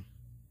 when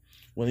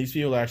these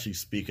people are actually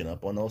speaking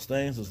up on those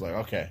things, it's like,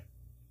 okay,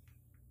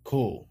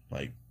 cool.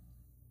 Like,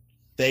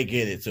 they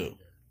get it too.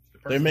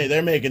 They're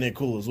making it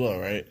cool as well,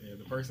 right? Yeah,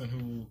 the person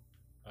who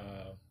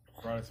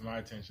brought it to my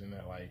attention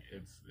that, like,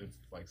 it's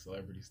like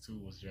celebrities too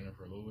was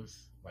Jennifer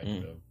Lewis, like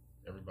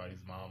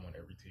everybody's mom on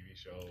every TV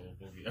show,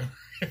 movie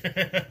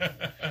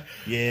ever.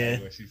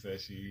 Yeah. When she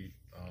said she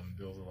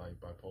deals with, like,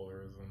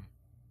 bipolarism,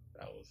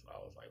 I was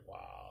like,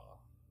 wow.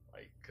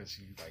 Like, because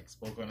she, like,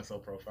 spoke on it so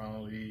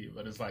profoundly,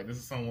 but it's like, this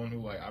is someone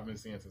who, like, I've been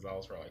seeing since I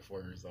was probably like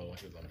 4 years old when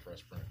she was on The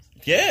Fresh Prince.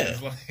 Yeah,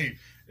 it's like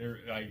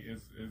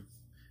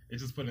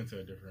it's just put into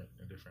a different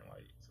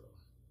light. So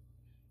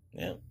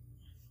yeah,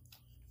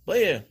 but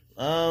yeah,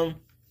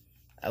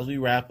 as we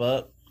wrap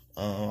up,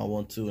 I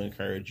want to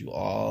encourage you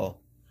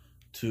all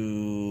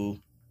to,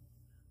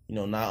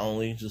 not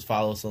only just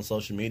follow us on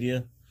social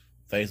media,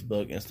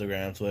 Facebook,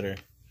 Instagram, Twitter,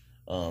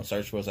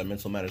 search for us at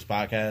Mental Matters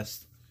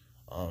Podcast.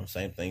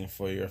 Same thing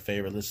for your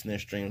favorite listening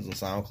streams on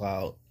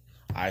SoundCloud,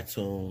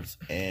 iTunes,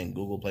 and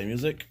Google Play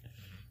Music.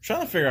 I'm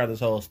trying to figure out this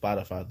whole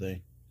Spotify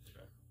thing.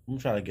 I'm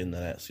trying to get into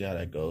that, see how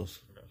that goes.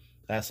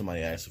 I had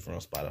somebody ask me for on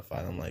Spotify,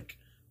 and I'm like,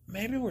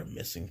 maybe we're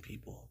missing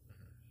people.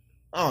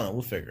 I don't know.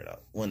 We'll figure it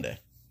out one day.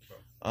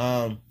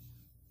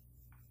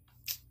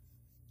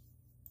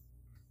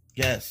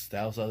 Yes,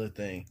 that was the other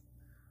thing.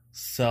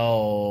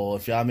 So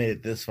if y'all made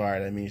it this far,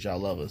 that means y'all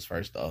love us,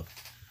 first off.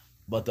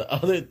 But the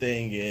other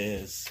thing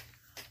is,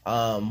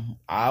 I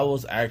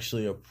was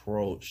actually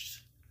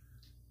approached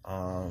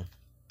by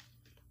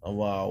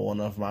one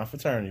of my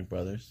fraternity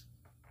brothers,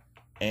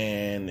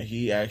 and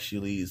he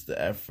actually leads the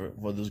effort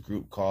for this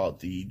group called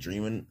the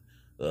Dream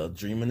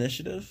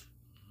Initiative.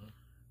 Mm-hmm.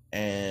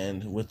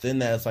 And within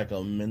that, it's like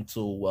a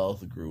mental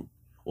wealth group.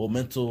 Well,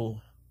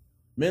 mental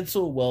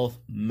wealth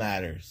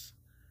matters.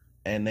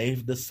 And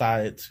they've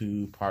decided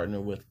to partner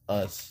with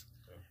us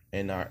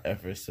in our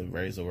efforts to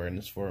raise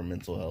awareness for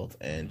mental health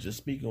and just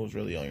speaking what's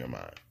really on your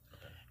mind.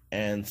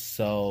 And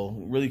so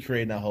really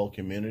creating that whole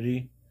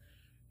community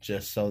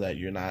just so that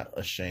you're not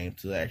ashamed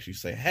to actually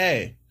say,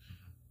 hey,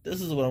 this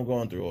is what I'm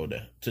going through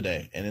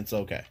today, and it's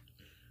okay.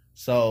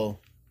 So,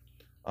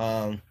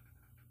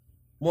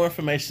 more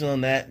information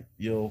on that.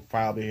 You'll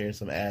probably hear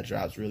some ad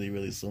drops really,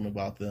 really soon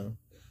about them.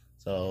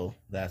 So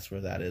that's where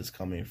that is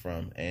coming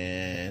from.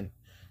 And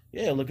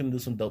yeah, looking to do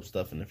some dope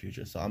stuff in the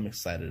future. So I'm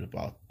excited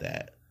about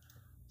that.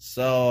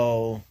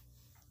 So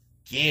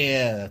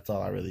yeah, that's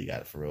all I really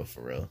got for real.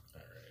 All right.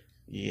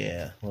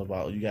 Yeah. What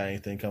about you? Got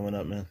anything coming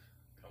up, man?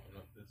 Coming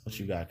up this What week.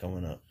 you got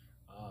coming up?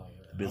 Oh,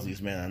 man.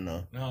 Busiest man I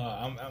know. No,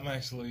 I'm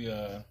actually,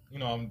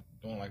 I'm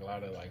doing like a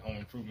lot of like home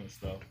improvement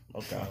stuff.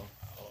 Okay. So,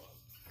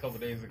 a couple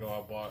days ago,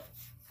 I bought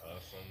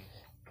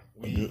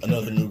some weed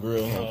Another new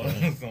grill.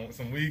 Okay.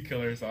 some weed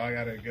killers. So I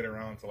gotta get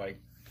around to like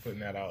putting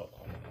that out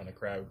on the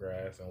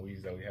crabgrass and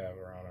weeds that we have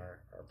around our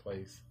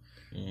place.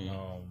 Mm.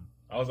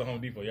 I was at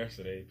Home Depot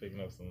yesterday picking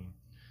up some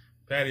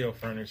patio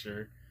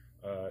furniture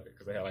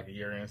because they had like a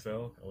year-end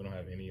sale, and we don't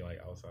have any like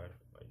outside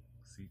like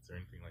seats or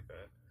anything like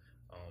that.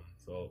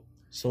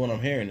 So what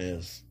I'm hearing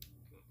is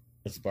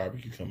it's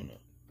barbecue coming up.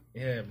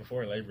 Yeah,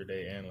 before Labor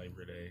Day and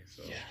Labor Day.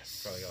 So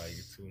Yes. probably like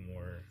 2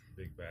 more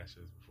big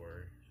bashes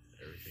before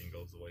everything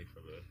goes away for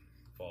the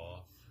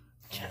fall.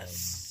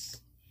 Yes.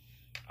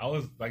 I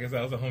was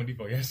at Home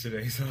Depot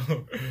yesterday, so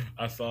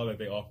I saw that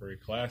they offered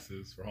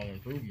classes for home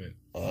improvement.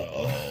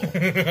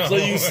 So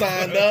you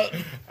signed up?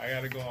 I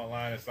got to go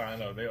online and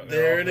sign up.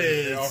 There it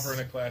is. They're offering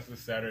a class this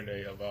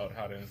Saturday about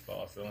how to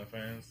install ceiling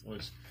fans,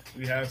 which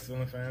we have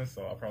ceiling fans,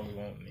 so I probably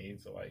won't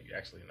need to like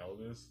actually know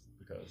this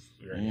because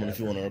we already What have if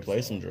you want to everything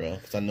replace them, installed. Jarrell?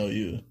 Because I know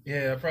you.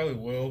 Yeah, I probably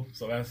will.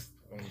 So that's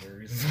one of the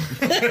reasons.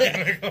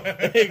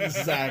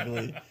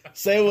 Exactly.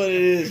 Say what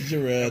it is,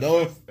 Jarrell.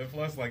 Don't. And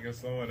plus, like, if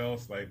someone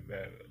else like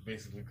that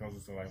basically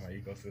comes into like my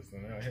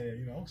ecosystem, they're like, hey,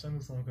 I wish I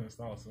knew someone could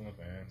install a ceiling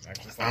fan. I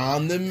just like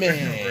I'm the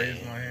man.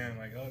 raise my hand,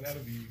 like, oh,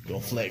 that'll be Go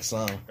flex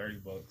some.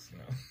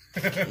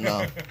 $30,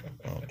 No.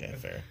 Okay,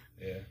 fair.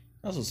 Yeah,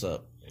 That's what's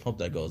up. Hope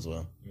that goes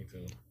well. me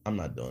too. I'm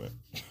not doing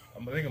it.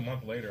 I think a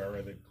month later, I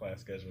read the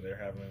class schedule. They're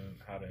having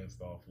how to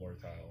install floor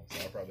tiles,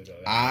 so I'll probably do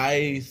that.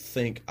 I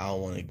think I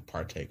want to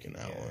partake in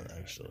that Yeah, one,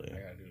 actually. I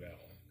gotta do that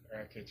one.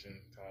 Our kitchen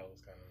tile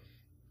is kind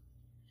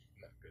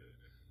of not good.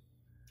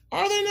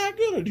 Are they not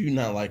good, or do you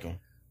not like them?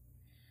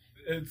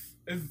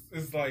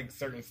 It's like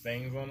certain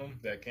stains on them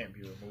that can't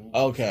be removed.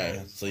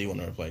 Okay, so you want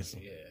to replace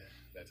them. Yeah,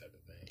 that type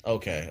of thing.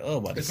 Okay, oh,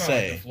 about to It's not like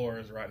say. the floor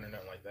is rotten or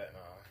nothing like that. Nah.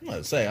 I'm about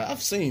to say,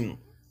 I've seen.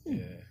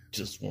 Yeah.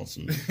 Just want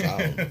some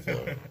tile on the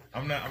floor.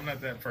 I'm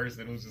not that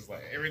person who's just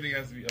like everything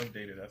has to be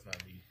updated. That's not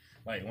me.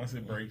 Like once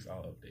it breaks,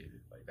 I'll update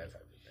it. Like that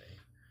type of thing.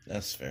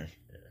 That's fair.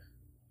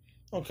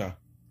 Yeah. Okay.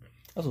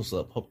 That's what's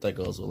up. Hope that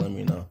goes well. Let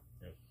me know.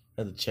 Yep.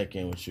 I had to check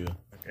in with you.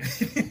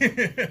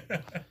 Okay.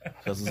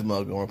 Because this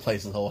mug gonna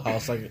replace the whole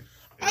house. Like,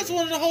 I just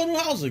wanted a whole new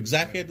house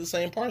exactly at the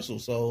same parcel.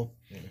 So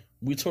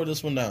we tore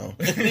this one down.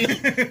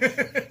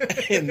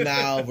 And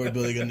now we're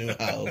building a new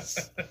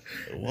house.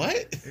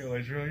 What? You're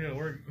like, Drew,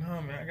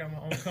 no, man, I got my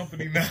own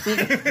company now.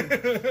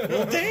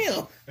 Well,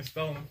 damn.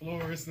 Installing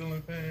floors,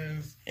 ceiling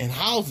fans, And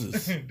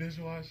houses.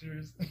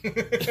 dishwashers.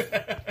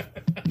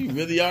 You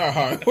really are a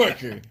hard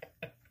worker.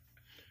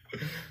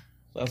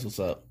 That's what's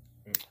up.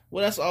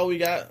 Well, that's all we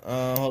got.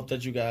 Hope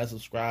that you guys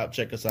subscribe,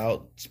 check us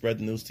out, spread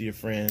the news to your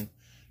friend,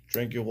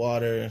 drink your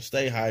water,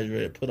 stay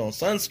hydrated, put on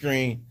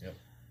sunscreen. Yep.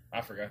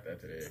 I forgot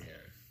that today again.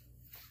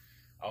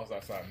 I was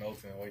outside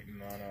Milton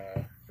waiting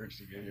on Rich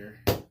to get here.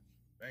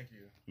 Thank you.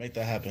 Make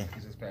that happen.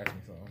 He just passed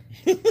me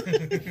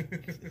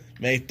some.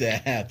 Make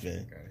that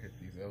happen. Gotta hit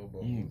these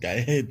elbows.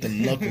 Gotta hit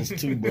them knuckles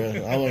too, bro.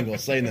 I wasn't gonna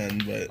say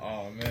nothing, but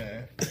Oh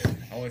man,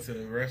 I went to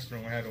the restroom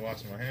and had to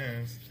wash my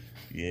hands.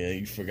 yeah,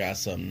 you forgot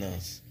something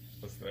else.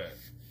 What's that?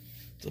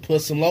 To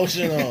put some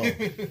lotion on.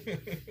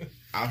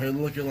 Out here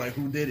looking like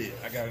who did it.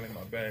 I got it in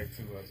my bag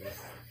too. I just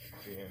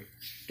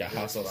Got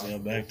hot sauce in your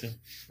bag too?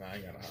 Nah, I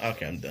ain't got a hot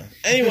Okay, I'm done.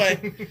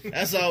 Anyway,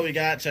 that's all we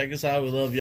got. Check us out. We love you.